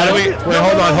appreciate you being here.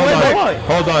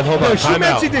 Hold on. No, she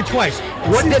mentioned it twice.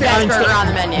 What is the best burger on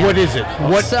the menu? What is it?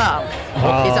 So,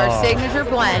 it's our signature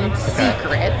blend,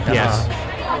 Secret. Yes.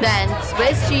 Then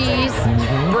Swiss cheese,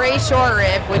 brie short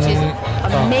rib, which is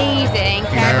amazing.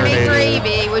 Cabernet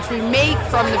gravy, which we make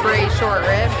from the brie short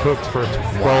rib. Cooked for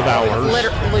 12 hours.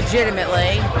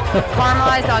 Legitimately.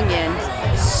 Caramelized onions.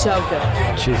 So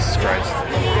good. Jesus Christ.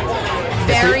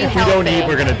 Very if healthy. we don't eat,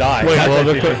 we're going to die. Wait, well,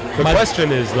 the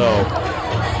question is, though,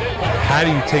 how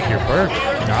do you take your burger?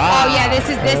 Oh, yeah, this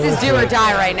is do or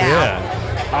die right now. Yeah.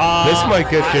 This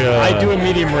might get you. I do a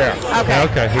medium rare. Okay.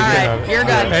 Okay. All right. You're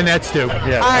good. And that's Stu.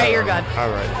 Yeah. All right, you're good. All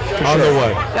right. On the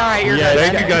way. All right, you're good.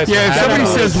 Thank you guys. Yeah, if somebody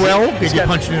says well, they get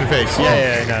punched in the face.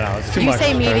 Yeah, no, it's too You much.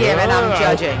 say medium, and I'm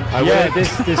judging.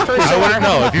 This for I sure. wouldn't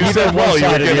know. If you Either said well, one you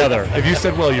were side or getting the other. If you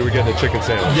said well, you were getting a chicken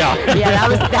sandwich. Yeah. Yeah,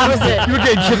 that was it. You were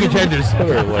getting chicken tenders.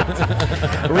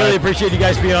 Really appreciate you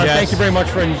guys being on. Yes. Thank you very much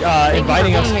for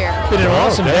inviting us. being here. It's been an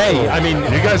awesome day. I mean,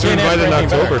 you guys are can't ask invited in for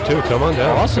anything October better. too. Come on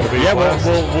down. Awesome. It'll be Yeah, a blast.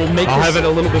 we'll make I'll this. have it a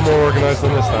little bit more organized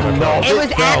than this time. No. It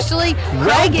was actually,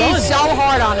 Craig is so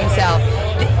hard on himself.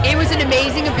 It was an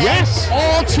amazing event. Yes.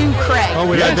 All to Craig. Oh,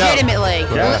 without doubt. Legitimately.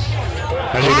 Yes.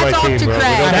 I need Hats my off team, to bro.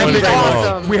 Craig. We don't That want was anything wrong.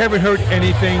 awesome. We haven't heard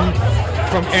anything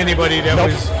from anybody that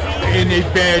was in a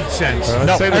bad sense.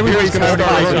 I'd say the beer's going to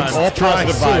start running all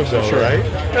positive vibes, soon, for sure. right?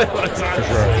 For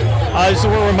sure. So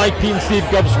we're with Mike, Pete, and Steve,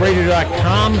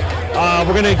 GubsRadio.com.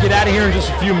 We're going to get out of here in just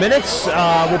a few minutes.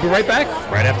 We'll be right back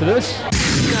right after this.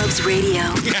 Gubs Radio.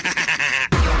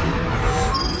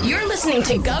 You're listening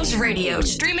to Gubs Radio,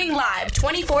 streaming live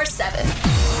 24/7.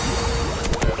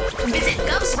 Visit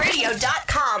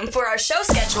GubsRadio.com for our show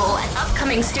schedule and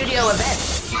upcoming studio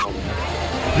events.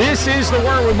 This is The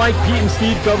Wort with Mike, Pete, and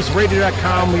Steve,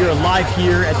 GubsRadio.com. We are live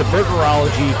here at the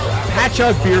Burgerology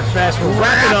Beerfest. We're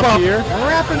wrapping up here.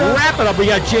 Wrap it up. We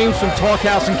got James from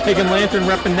Talkhouse and Keg and Lantern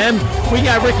repping them. We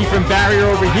got Ricky from Barrier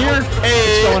over here.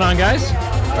 Hey. What's going on, guys?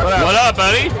 What up,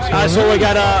 buddy? So we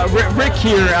got Rick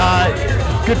here,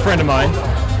 good friend of mine.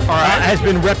 Has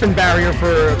been repping Barrier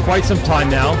for quite some time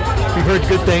now. We've heard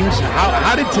good things.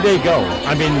 How did today go?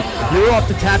 I mean, you're off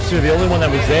the taps. You're the only one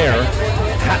that was there.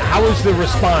 How was the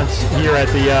response here at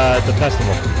the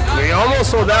festival? We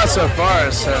almost sold out so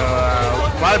far, so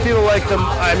a lot of people like them.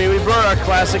 I mean, we brought our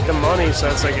classic, the money, so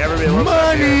it's like everybody loves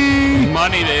money.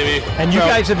 Money, baby. And you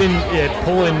guys have been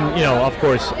pulling, of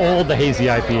course, all the hazy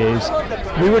IPAs.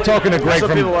 We were talking to Greg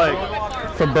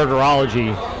from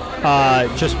Burgerology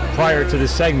just prior to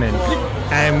this segment,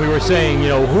 and we were saying,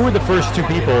 who are the first two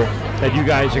people that you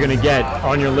guys are going to get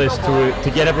on your list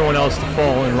to get everyone else to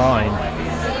fall in line?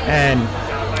 And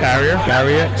Barrier,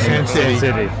 San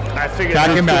City. I figured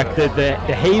back. The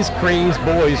Haze Craze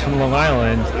boys from Long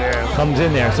Island comes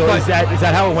in there. So is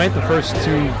that how it went? The first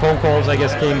two phone calls, I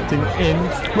guess, came in.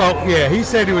 Well, yeah, he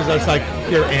said it was just like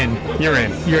you're in.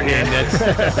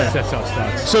 That's how it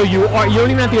starts. So you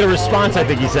don't even have to get a response. I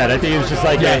think he said. I think it was just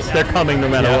like they're coming no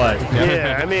matter what.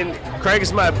 Yeah, I mean, Craig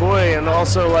is my boy, and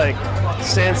also like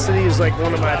San City is like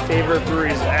one of my favorite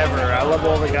breweries ever. I love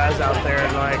all the guys out there,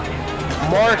 and like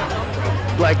Mark.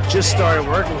 Just started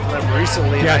working for them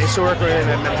recently. Yes. I used to work with him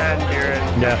at Manhattan Beer,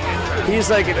 and he's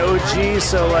like an OG.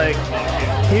 So like,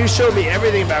 he showed me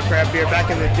everything about craft beer back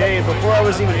in the day. Before I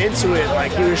was even into it,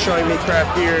 like he was showing me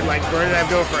craft beer and like Burn I've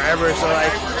known forever. So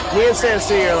like, me and San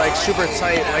City are like super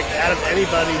tight. Like out of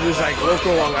anybody who's like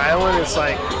local Long Island, it's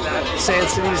like San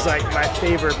City's like my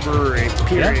favorite brewery.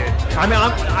 Period. Yeah. I mean,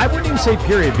 I wouldn't even say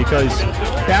period because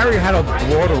Barrier had a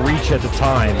broader reach at the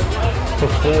time.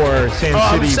 Before San City.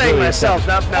 I'm saying really myself,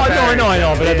 not I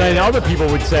know. But then other people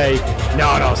would say,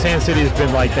 no, San City has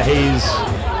been like the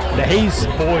Haze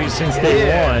boys since day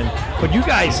one. But you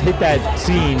guys hit that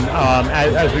scene,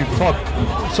 as we've talked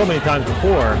so many times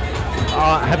before,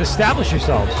 have established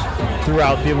yourselves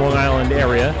throughout the Long Island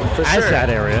area that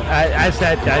area, as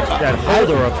that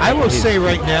holder of. I will say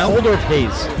right now, holder of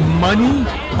Haze. Money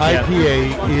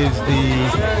IPA is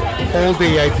the all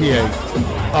day IPA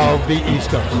of the East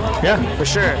Coast. Yeah, for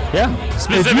sure. Yeah,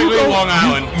 specifically Long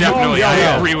Island. Definitely,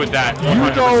 I agree with that. 100%.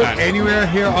 You go anywhere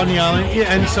here on the island,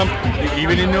 and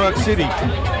even in New York City,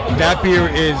 that beer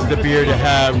is the beer to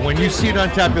have. When you see it on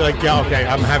tap, you're like, yeah, okay,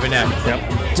 I'm having that.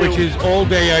 Yep. Which is all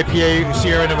day IPA,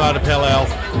 Sierra Nevada Pale Ale.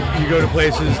 You go to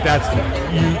places,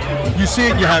 you see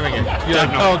it, you're having it. You're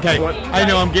like, oh, okay, I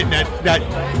know I'm getting that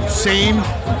same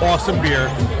awesome beer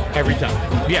every time.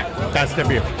 Yeah, that's the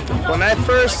beer. When I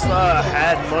first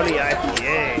had Money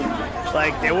IPA,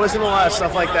 like there wasn't a lot of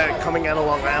stuff like that coming out of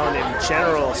Long Island in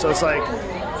general. So it's like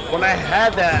when I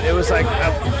had that, it was like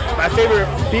my favorite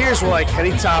beers were like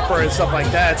Henny Topper and stuff like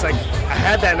that. It's like I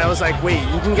had that and I was like, wait,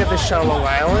 you can get this shit on Long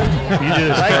Island? You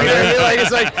did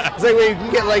it's like wait, you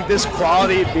can get like this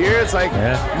quality beer. It's like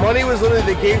Money was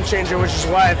literally the game changer, which is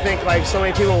why I think like so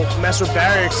many people mess with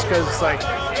Barracks because it's like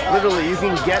literally you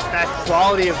can get that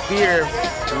quality of beer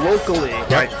locally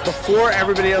before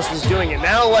everybody else was doing it.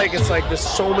 Now like it's like there's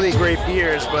so many great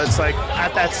beers, but it's like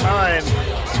at that time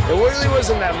it really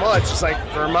wasn't that much. It's like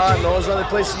Vermont and all those other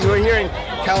places you were hearing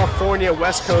California,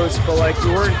 West Coast, but like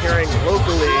you weren't hearing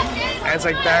locally. And it's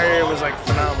like Barrier was like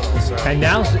phenomenal. So. And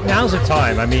now's the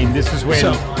time. I mean, this is when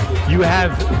You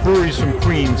have breweries from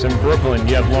Queens and Brooklyn.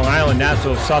 You have Long Island,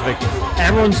 Nassau, Suffolk.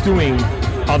 Everyone's doing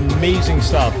amazing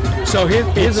stuff. So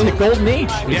here's the golden age.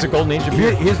 It's a golden age of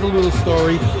beer. Here's a little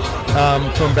story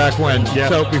from back when. Yeah.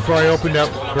 So before I opened up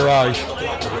Garage,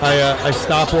 I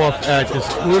stop off at this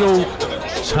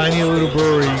tiny little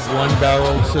brewery,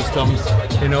 1-barrel system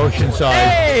in Oceanside.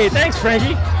 Hey, thanks,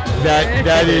 Frankie.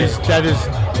 That is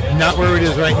not where it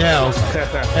is right now.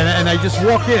 And I just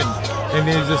walk in, and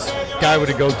there's this guy with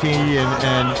a goatee,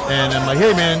 and I'm like,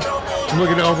 hey man, I'm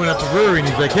looking to open up a brewery, and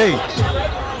he's like, hey,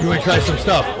 you want to try some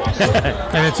stuff?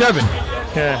 And it's Evan.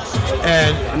 Yeah.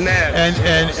 And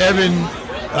Evan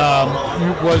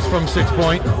was from 6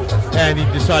 Point, and he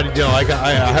decided, I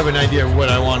have an idea of what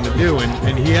I wanted to do,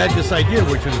 and he had this idea,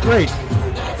 which was great.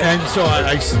 And so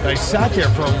I sat there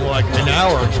for like an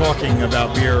hour talking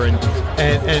about beer and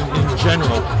in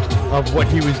general of what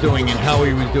he was doing and how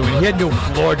he was doing. He had no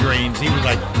floor drains. He was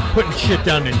like putting shit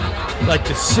down in like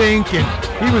the sink, and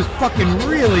he was fucking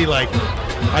really like,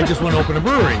 I just want to open a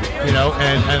brewery, and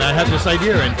I had this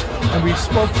idea, and we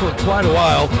spoke for quite a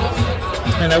while,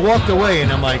 and I walked away,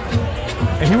 and I'm like,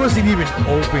 and he wasn't even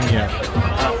open yet.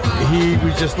 He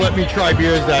was just let me try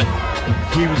beers that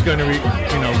he was going to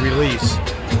release.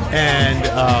 And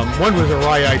one was a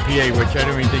rye IPA, which I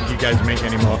don't even think you guys make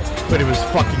anymore, but it was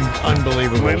fucking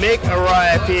unbelievable. We make a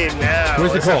rye IPA now.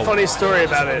 What's it called? A funny story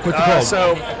about it. What's it called?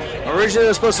 So originally it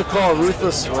was supposed to call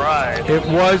Ruthless Rye. It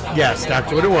was, yes,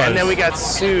 that's what it was. And then we got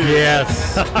sued.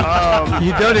 Yes.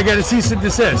 You don't get a cease and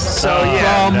desist. So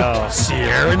from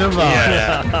Sierra Nevada.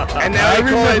 Yeah. And now I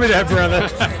remember that, brother.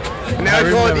 Now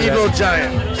we call it Evil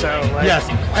Giant. So yes,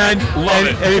 and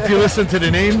if you listen to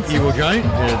the name Evil Giant,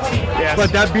 yes.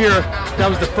 But that beer, that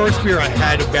was the first beer I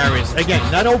had of Barry's. Again,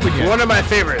 not open yet. One of my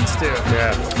favorites too.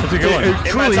 Yeah, it's a good one. It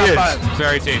truly is.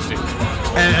 Very tasty.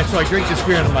 And so I drink this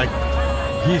beer, and I'm like,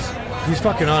 he's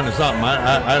fucking on to something.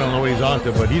 I don't know what he's on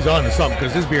to, but he's on to something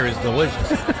because this beer is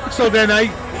delicious. So then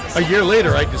a year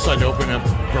later, I decided to open a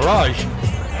garage,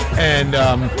 and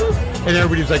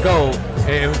everybody's like, oh.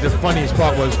 And the funniest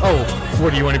part was, what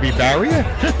do you want to be, Barrier?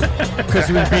 Because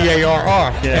it was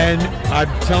B-A-R-R. Yeah. And I'm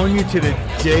telling you, to the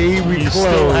day we closed,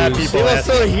 still have people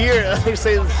still here.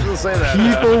 Still say that.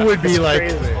 People would be It's like,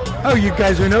 crazy. oh, you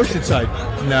guys are in Oceanside.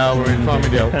 No, we're in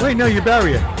Farmingdale. Wait, no, you're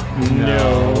Barrier.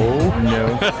 No.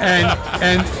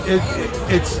 And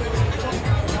it's.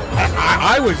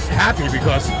 I was happy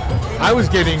because I was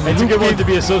getting. It's a good one to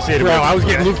be associated with. I was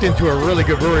getting looped into a really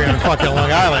good brewery on fucking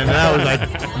Long Island, and I was like,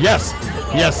 yes,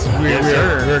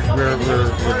 we're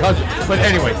cousins. But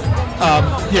anyway,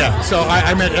 So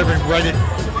I met Evan right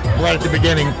at the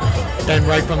beginning, and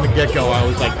right from the get-go, I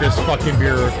was like, this fucking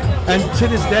beer. And to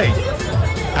this day,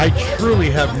 I truly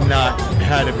have not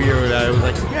had a beer that I was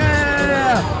like,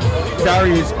 yeah.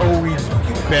 Barry has always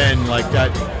been like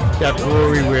that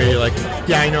brewery where you're like,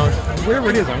 yeah, I know, wherever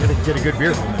it is, I'm going to get a good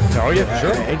beer from it. Oh, yeah,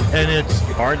 sure. And it's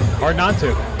hard not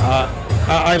to.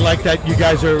 I like that you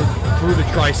guys are through the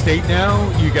tri-state now.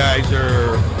 You guys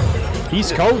are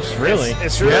East Coast, really.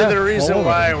 It's really the reason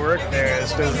why I work there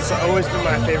is because it's always been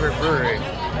my favorite brewery.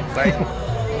 Like,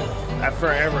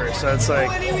 forever. So it's like,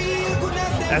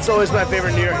 that's always my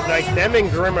favorite New York. Like, them and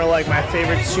Grimm are like my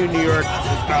favorite two New York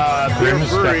beer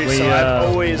breweries. So I've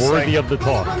always worthy of the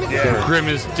talk. Yeah. Sure. Grimm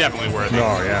is definitely worthy.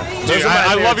 Oh yeah, dude,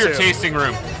 I love your tasting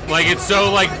room. Like, it's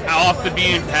so like off the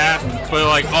beaten path, but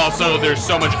like also there's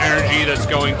so much energy that's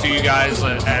going to you guys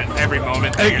at every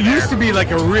moment. It used to be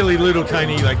like a really little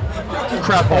tiny like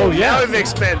crap hole. Oh yeah, we've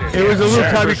expanded. It was a little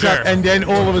tiny crap, and then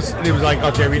all of us, it was like,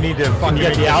 okay, we need to fucking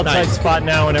get the outside spot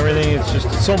now and everything. It's just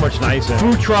so much nicer.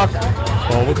 Food truck.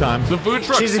 All the time. The food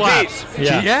truck Cheesy slaps. Pete's.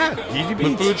 Yeah. Easy The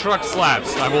Pete's. food truck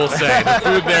slaps, I will say. The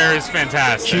food there is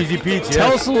fantastic. Cheesy Pete's. Yeah.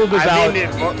 Tell us a little bit about. I've eaten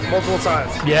it multiple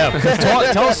times. Yeah.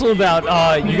 Tell us a little about.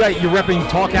 You're repping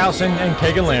Talk House and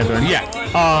Keg and Lantern. Yeah.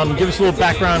 Give us a little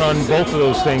background on both of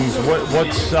those things.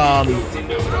 What's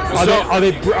are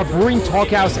they brewing Talk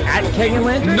House at Keg and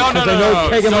Lantern? No. I know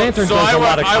Keg and Lantern does a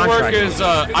lot of contracting.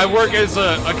 I work as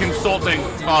a consulting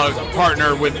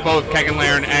partner with both Keg and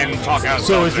Lantern and Talk House.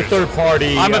 So it's a third party.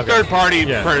 I'm a third party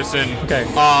person. Okay.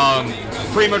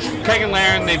 Pretty much Keg and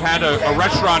Lantern, they've had a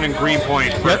restaurant in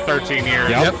Greenpoint for 13 years.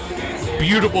 Yep.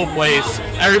 Beautiful place.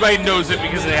 Everybody knows it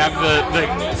because they have the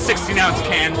 16-ounce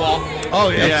can wall. Oh,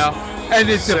 yeah. And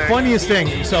it's the funniest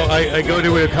thing. So I go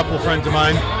to a couple of friends of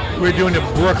mine. We're doing the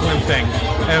Brooklyn thing.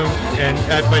 And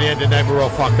by the end of the night, we're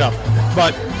all fucked up.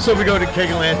 But so we go to Keg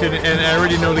and Lantern, and I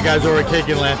already know the guys over at Keg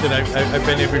and Lantern. I've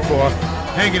been there before.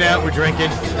 Hanging out, we're drinking.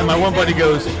 And my one buddy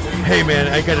goes, hey, man,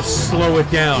 I got to slow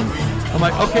it down. I'm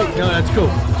like, okay, no, that's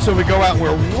cool. So we go out, and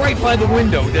we're right by the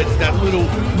window. That little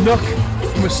nook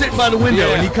we're sitting by the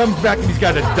window, and he comes back and he's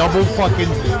got a double fucking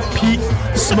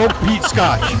smoked peat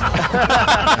scotch.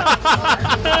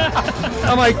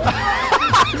 I'm like,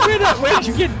 where did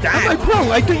you get that? I'm like,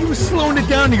 bro, I thought you were slowing it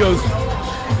down. He goes,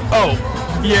 oh,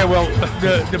 yeah, well,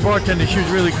 the bartender, she was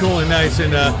really cool and nice,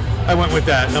 and I went with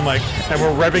that. And I'm like, and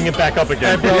we're revving it back up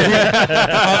again. Bro,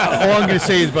 all I'm going to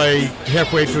say is by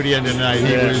halfway through the end of the night,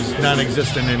 he was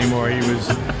non-existent anymore. He was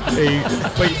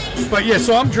but yeah,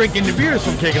 so I'm drinking the beers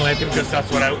from Keg and Lantern because that's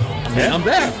what I'm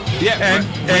there. Yeah, and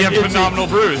we have phenomenal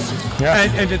brews. Yeah.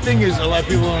 And the thing is, a lot of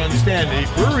people don't understand, the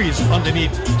brewery is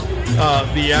underneath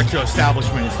the actual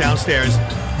establishment. It's downstairs.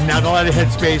 Not a lot of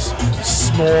headspace,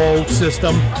 small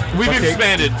system. We've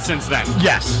expanded since then.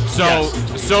 Yes. So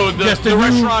the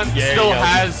restaurant still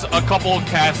has a couple of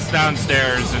casks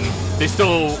downstairs, and they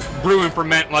still brew and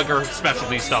ferment like our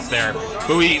specialty stuff there.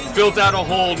 But we built out a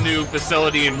whole new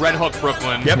facility in Red Hook,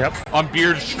 Brooklyn, on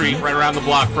Beard Street, right around the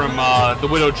block from the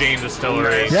Widow Jane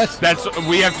Distillery. Yes.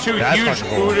 We have two huge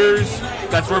fooders.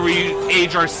 That's where we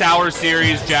age our sour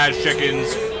series, Jazz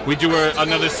Chickens. We do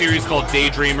another series called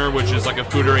Daydreamer, which is like a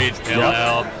fooder aged pale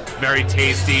ale. Very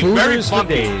tasty, very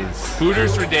funky.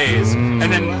 Fooders for days. And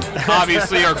then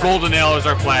obviously our Golden Ale is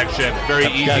our flagship. Very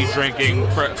easy drinking.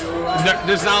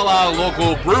 There's not a lot of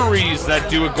local breweries that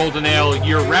do a Golden Ale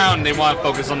year round. They want to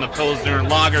focus on the Pilsner and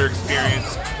Lager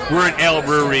experience. We're an ale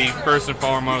brewery first and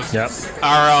foremost.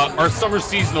 Our summer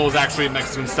seasonal is actually a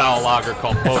Mexican style lager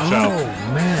called Pocho. Oh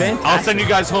man! Fantastic. I'll send you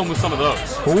guys home with some of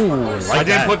those. Ooh, I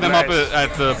didn't put them up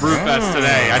at the Brewfest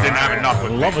today. I didn't have enough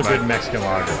with me. Love a good Mexican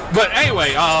lager. But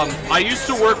anyway, I used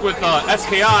to work with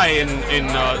SKI in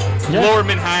Lower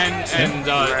Manhattan and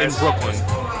in Brooklyn.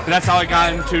 And that's how I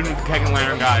got into the Keg and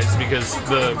Lantern guys, because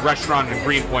the restaurant in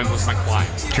Greenpoint was my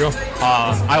client. Sure.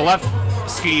 I left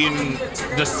skiing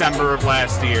December of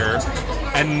last year,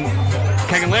 and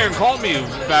Keg and Lantern called me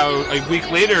about a week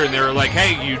later, and they were like,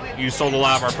 hey, you sold a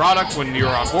lot of our product when you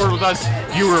were on board with us.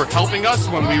 You were helping us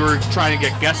when we were trying to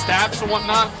get guest taps and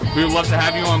whatnot. We would love to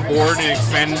have you on board and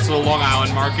expand into the Long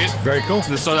Island market. Very cool.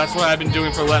 So that's what I've been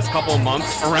doing for the last couple of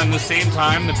months. Around the same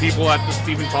time, the people at the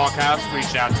Stephen Talk House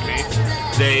reached out to me.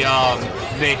 They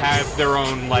have their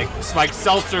own like spiked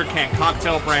seltzer canned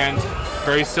cocktail brand,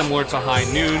 very similar to High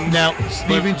Noon. Now,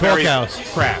 Stephen Talk House.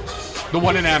 Craft. The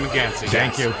one in Amagansett.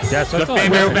 Thank you. Yes, the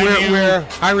famous where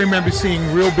I remember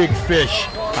seeing Real Big Fish.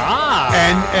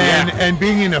 And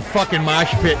being in a fucking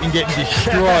mosh pit and getting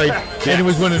destroyed. And it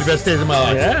was one of the best days of my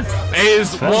life. Yeah. It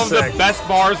is one of the best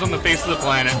bars on the face of the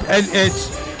planet. And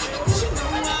it's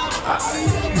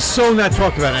so not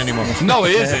talked about anymore. No,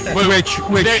 it isn't. But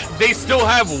they still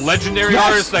have legendary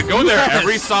artists that go there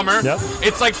every summer.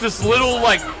 It's like this little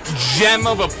like gem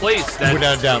of a place that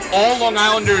without a doubt all Long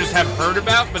Islanders have heard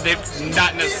about, but they've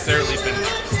not necessarily been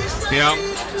there. You know?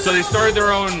 So they started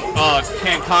their own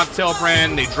canned cocktail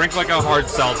brand. They drink like a hard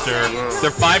seltzer.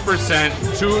 They're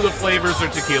 5%. Two of the flavors are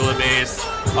tequila based.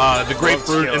 The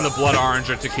grapefruit and the blood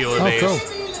orange are tequila based. Cool.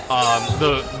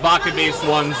 The vodka-based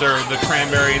ones are the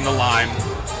cranberry and the lime.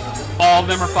 All of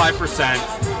them are 5%,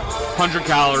 100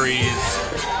 calories,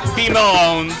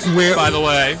 female-owned, by the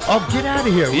way. Oh, get out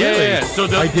of here! Really? Yeah. So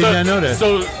I did not know that.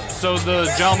 So the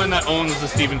gentleman that owns the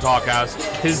Stephen Talk House,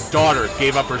 his daughter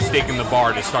gave up her stake in the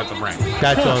bar to start the brand.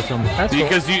 That's awesome.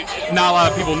 Because not a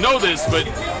lot of people know this, but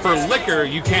for liquor,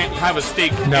 you can't have a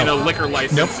stake in a liquor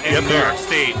license in New York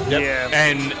State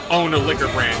and own a liquor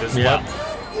brand as well.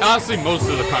 Honestly, most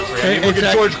of the country. I mean, look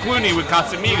at George Clooney with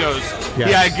Casamigos. Yes.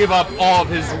 He had to give up all of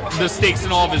the stakes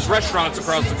in all of his restaurants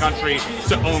across the country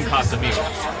to own Casamigos.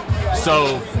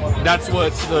 So that's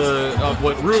what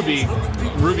Ruby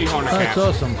Horner. That's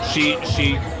awesome. She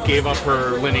gave up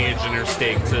her lineage and her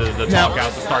stake to the Talk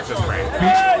House to start this brand.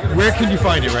 Where can you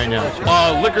find it right now?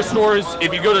 Liquor stores.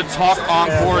 If you go to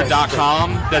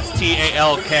talkencore.com, that's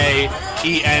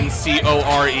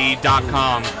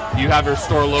TalkEncore.com. You have your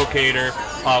store locator.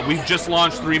 We've just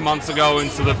launched 3 months ago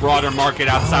into the broader market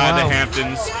outside the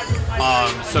Hamptons.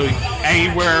 So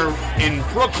anywhere in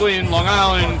Brooklyn, Long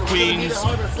Island, Queens,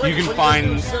 you can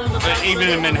find, even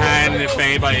in Manhattan, if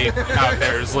anybody out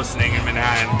there is listening in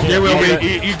Manhattan. They will be.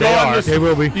 They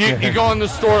will be. You go on the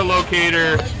store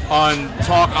locator on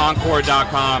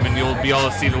talkencore.com, and you'll be able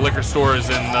to see the liquor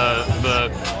stores and the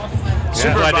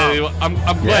super I'm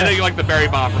glad that you like the Berry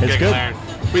Bomb from Keg and Lantern.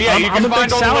 But yeah, you can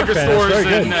find all the liquor stores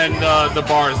and the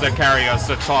bars that carry us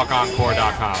at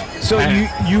talkencore.com. So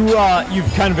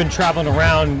you've kind of been traveling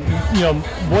around. You know,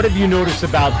 what have you noticed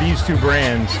about these two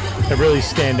brands that really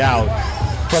stand out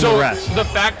from the rest. The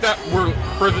fact that we're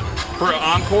for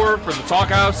Encore, for the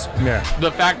Talkhouse,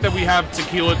 the fact that we have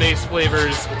tequila-based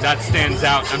flavors, that stands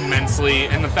out immensely,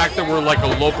 and the fact that we're like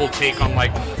a local take on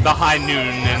like the High Noon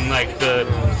and like the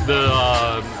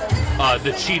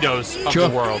Cheetos of the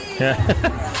world.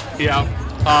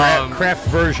 Craft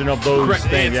version of those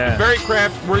things. It's very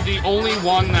craft. We're the only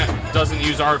one that doesn't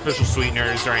use artificial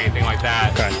sweeteners or anything like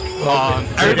that.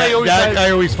 Everybody always says,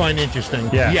 I always find interesting.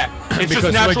 It's because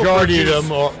just natural the majority fruit of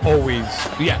them are always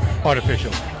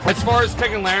artificial. As far as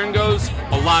Keg and Lantern goes,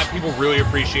 a lot of people really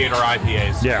appreciate our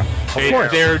IPAs. Of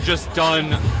course. They're just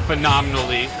done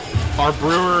phenomenally. Our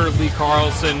brewer, Lee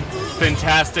Carlson,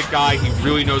 fantastic guy. He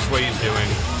really knows what he's doing.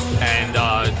 And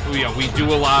we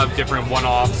do a lot of different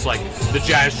one-offs, like the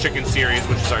Jazz Chicken series,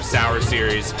 which is our sour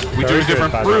series. We do a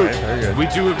different fruit. We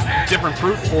do a different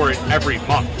fruit for it every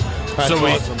month. That's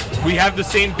awesome. We have the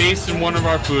same base in one of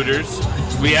our fooders.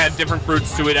 We add different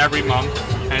fruits to it every month.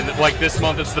 And like this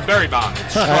month, it's the berry bomb.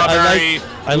 It's strawberry,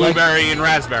 blueberry, and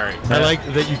raspberry. I like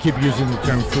that you keep using the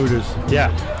term fooders.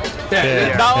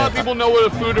 Not a lot of people know what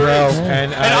a fooder is.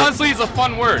 And honestly, it's a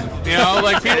fun word. You know,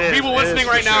 like people listening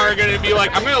right now are going to be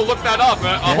like, I'm going to look that up.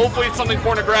 Hopefully it's something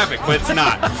pornographic, but it's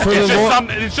not.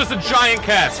 It's just a giant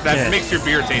cask that makes your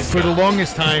beer taste good. For the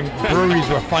longest time, breweries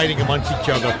were fighting amongst each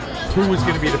other who was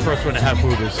going to be the first one to have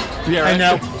fooders. And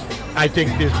now, I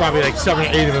think there's probably like 7 or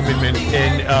 8 of them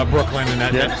in Brooklyn and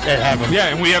that have them. Yeah,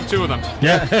 and we have 2 of them.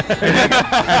 Yeah,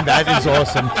 and that is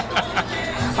awesome.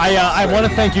 I want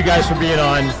to thank you guys for being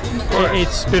on.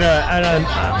 It's been an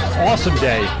awesome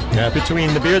day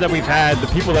between the beer that we've had, the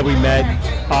people that we met.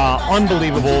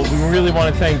 Unbelievable. We really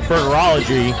want to thank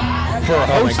Burgerology for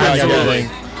hosting everything.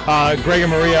 Greg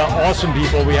and Maria, awesome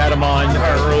people. We had them on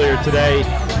earlier today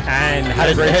and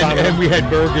had a great time. And we had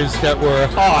burgers that were...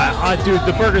 dude,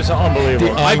 the burgers are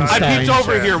unbelievable. I peeked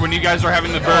over here when you guys were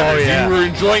having the burgers. You were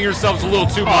enjoying yourselves a little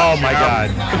too much. Oh, my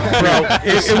God. Bro,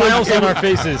 it smiles on our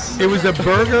faces. It was a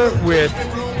burger with...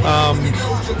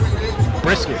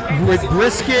 brisket. With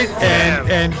brisket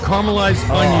and caramelized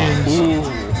onions.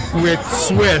 With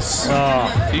Swiss.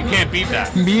 You can't beat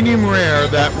that. Medium rare,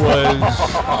 that was...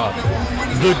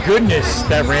 the goodness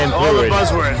that ran through all the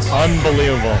buzzwords.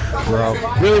 Unbelievable. Bro.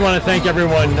 Really want to thank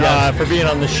everyone for being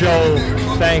on the show.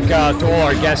 Thank to all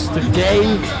our guests today.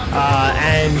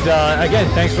 And again,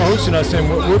 thanks for hosting us. And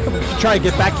we'll try to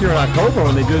get back here in October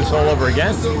when they do this all over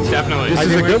again. Definitely. This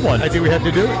is a good one. I think we have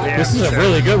to do it. Yeah, this is a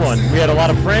really good one. We had a lot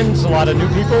of friends, a lot of new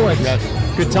people.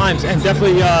 Good times. And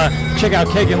definitely check out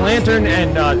Keg and Lantern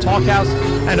and Talkhouse.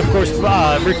 And of course,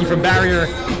 Ricky from Barrier.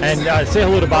 And say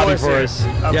hello to Bobby for us.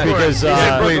 Because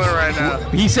right now.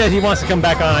 he said he wants to come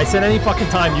back on. I said any fucking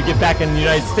time you get back in the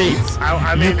United States,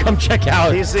 you come check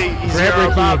out. He's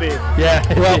your Bobby. Yeah.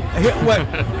 Well,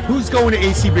 who's going to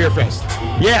AC Beerfest?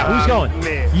 Yeah, who's going?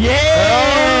 Me.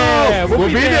 Yeah! We'll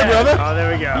be there, brother. Oh,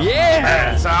 there we go.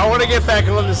 Yeah! So I want to get back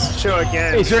and love this show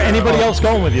again. Is there anybody else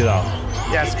going with you, though?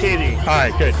 Yes, Katie. All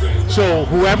right, good. So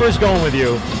whoever's going with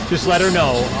you, just let her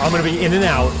know. I'm going to be in and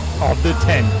out of the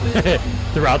tent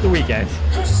throughout the weekend.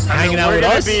 Hanging out with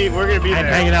us. We're going to be and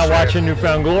there. hanging out watching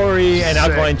Newfound Glory and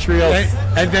Alkaline Trio.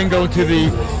 And then go to the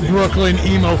Brooklyn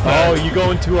Emo Fest. Oh, you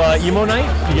going to Emo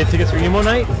Night? You get tickets for Emo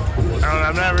Night?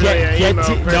 I'm not really an emo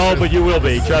person. No, but you will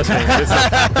be. Trust me.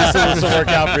 This will work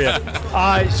out for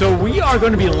you. So we are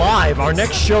going to be live. Our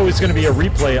next show is going to be a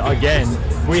replay again.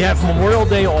 We have Memorial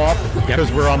Day off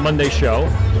because we're on Monday's show.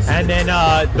 And then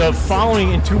the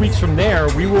following, in 2 weeks from there,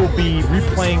 we will be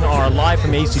replaying our live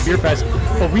from AC Beerfest.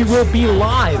 But we will be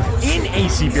live in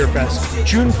AC Beerfest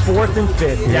June 4th and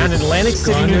 5th down in Atlantic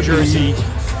City, New Jersey.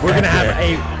 We're going to have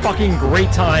a fucking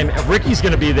great time. Ricky's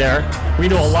going to be there. We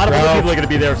know a lot of other people are going to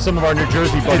be there. Some of our New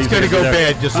Jersey buddies. It's going to go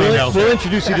bad, just so you know. We'll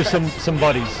introduce you to some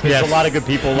buddies. There's a lot of good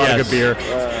people, a lot of good beer.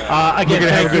 Again, we're going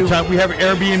to have a good time. We have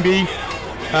Airbnb.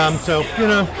 So, you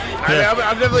know.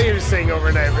 I'm definitely going to sing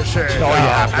overnight for sure. Oh,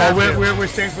 yeah. We're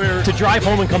staying for... To drive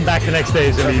home and come back the next day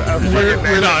is going to be...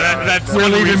 We're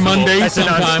leaving Monday That's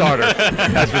sometime. a non-starter.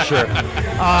 That's for sure.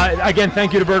 Again,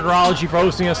 thank you to Burgerology for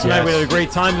hosting us tonight. We had a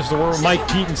great time. This is the Word with Mike,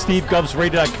 Pete, and Steve,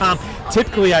 GubsRadio.com.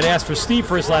 Typically, I'd ask for Steve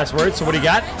for his last word. So what do you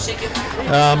got?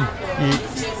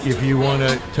 If you want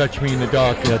to touch me in the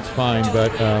dark, that's fine.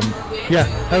 But, yeah,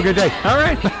 have a good day. All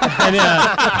right. And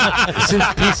since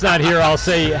Pete's not here, I'll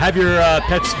say have your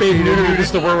pets spayed and neutered. This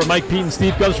is the Word with Mike, Pete, and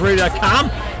Steve, GubsRadio.com.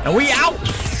 And we out.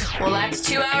 Well, that's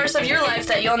 2 hours of your life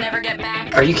that you'll never get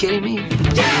back. Are you kidding me?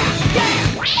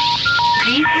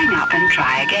 Please hang up and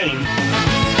try again.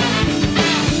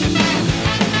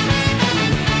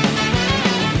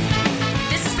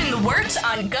 This has been The Wort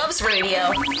on Govs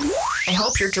Radio. I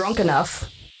hope you're drunk enough.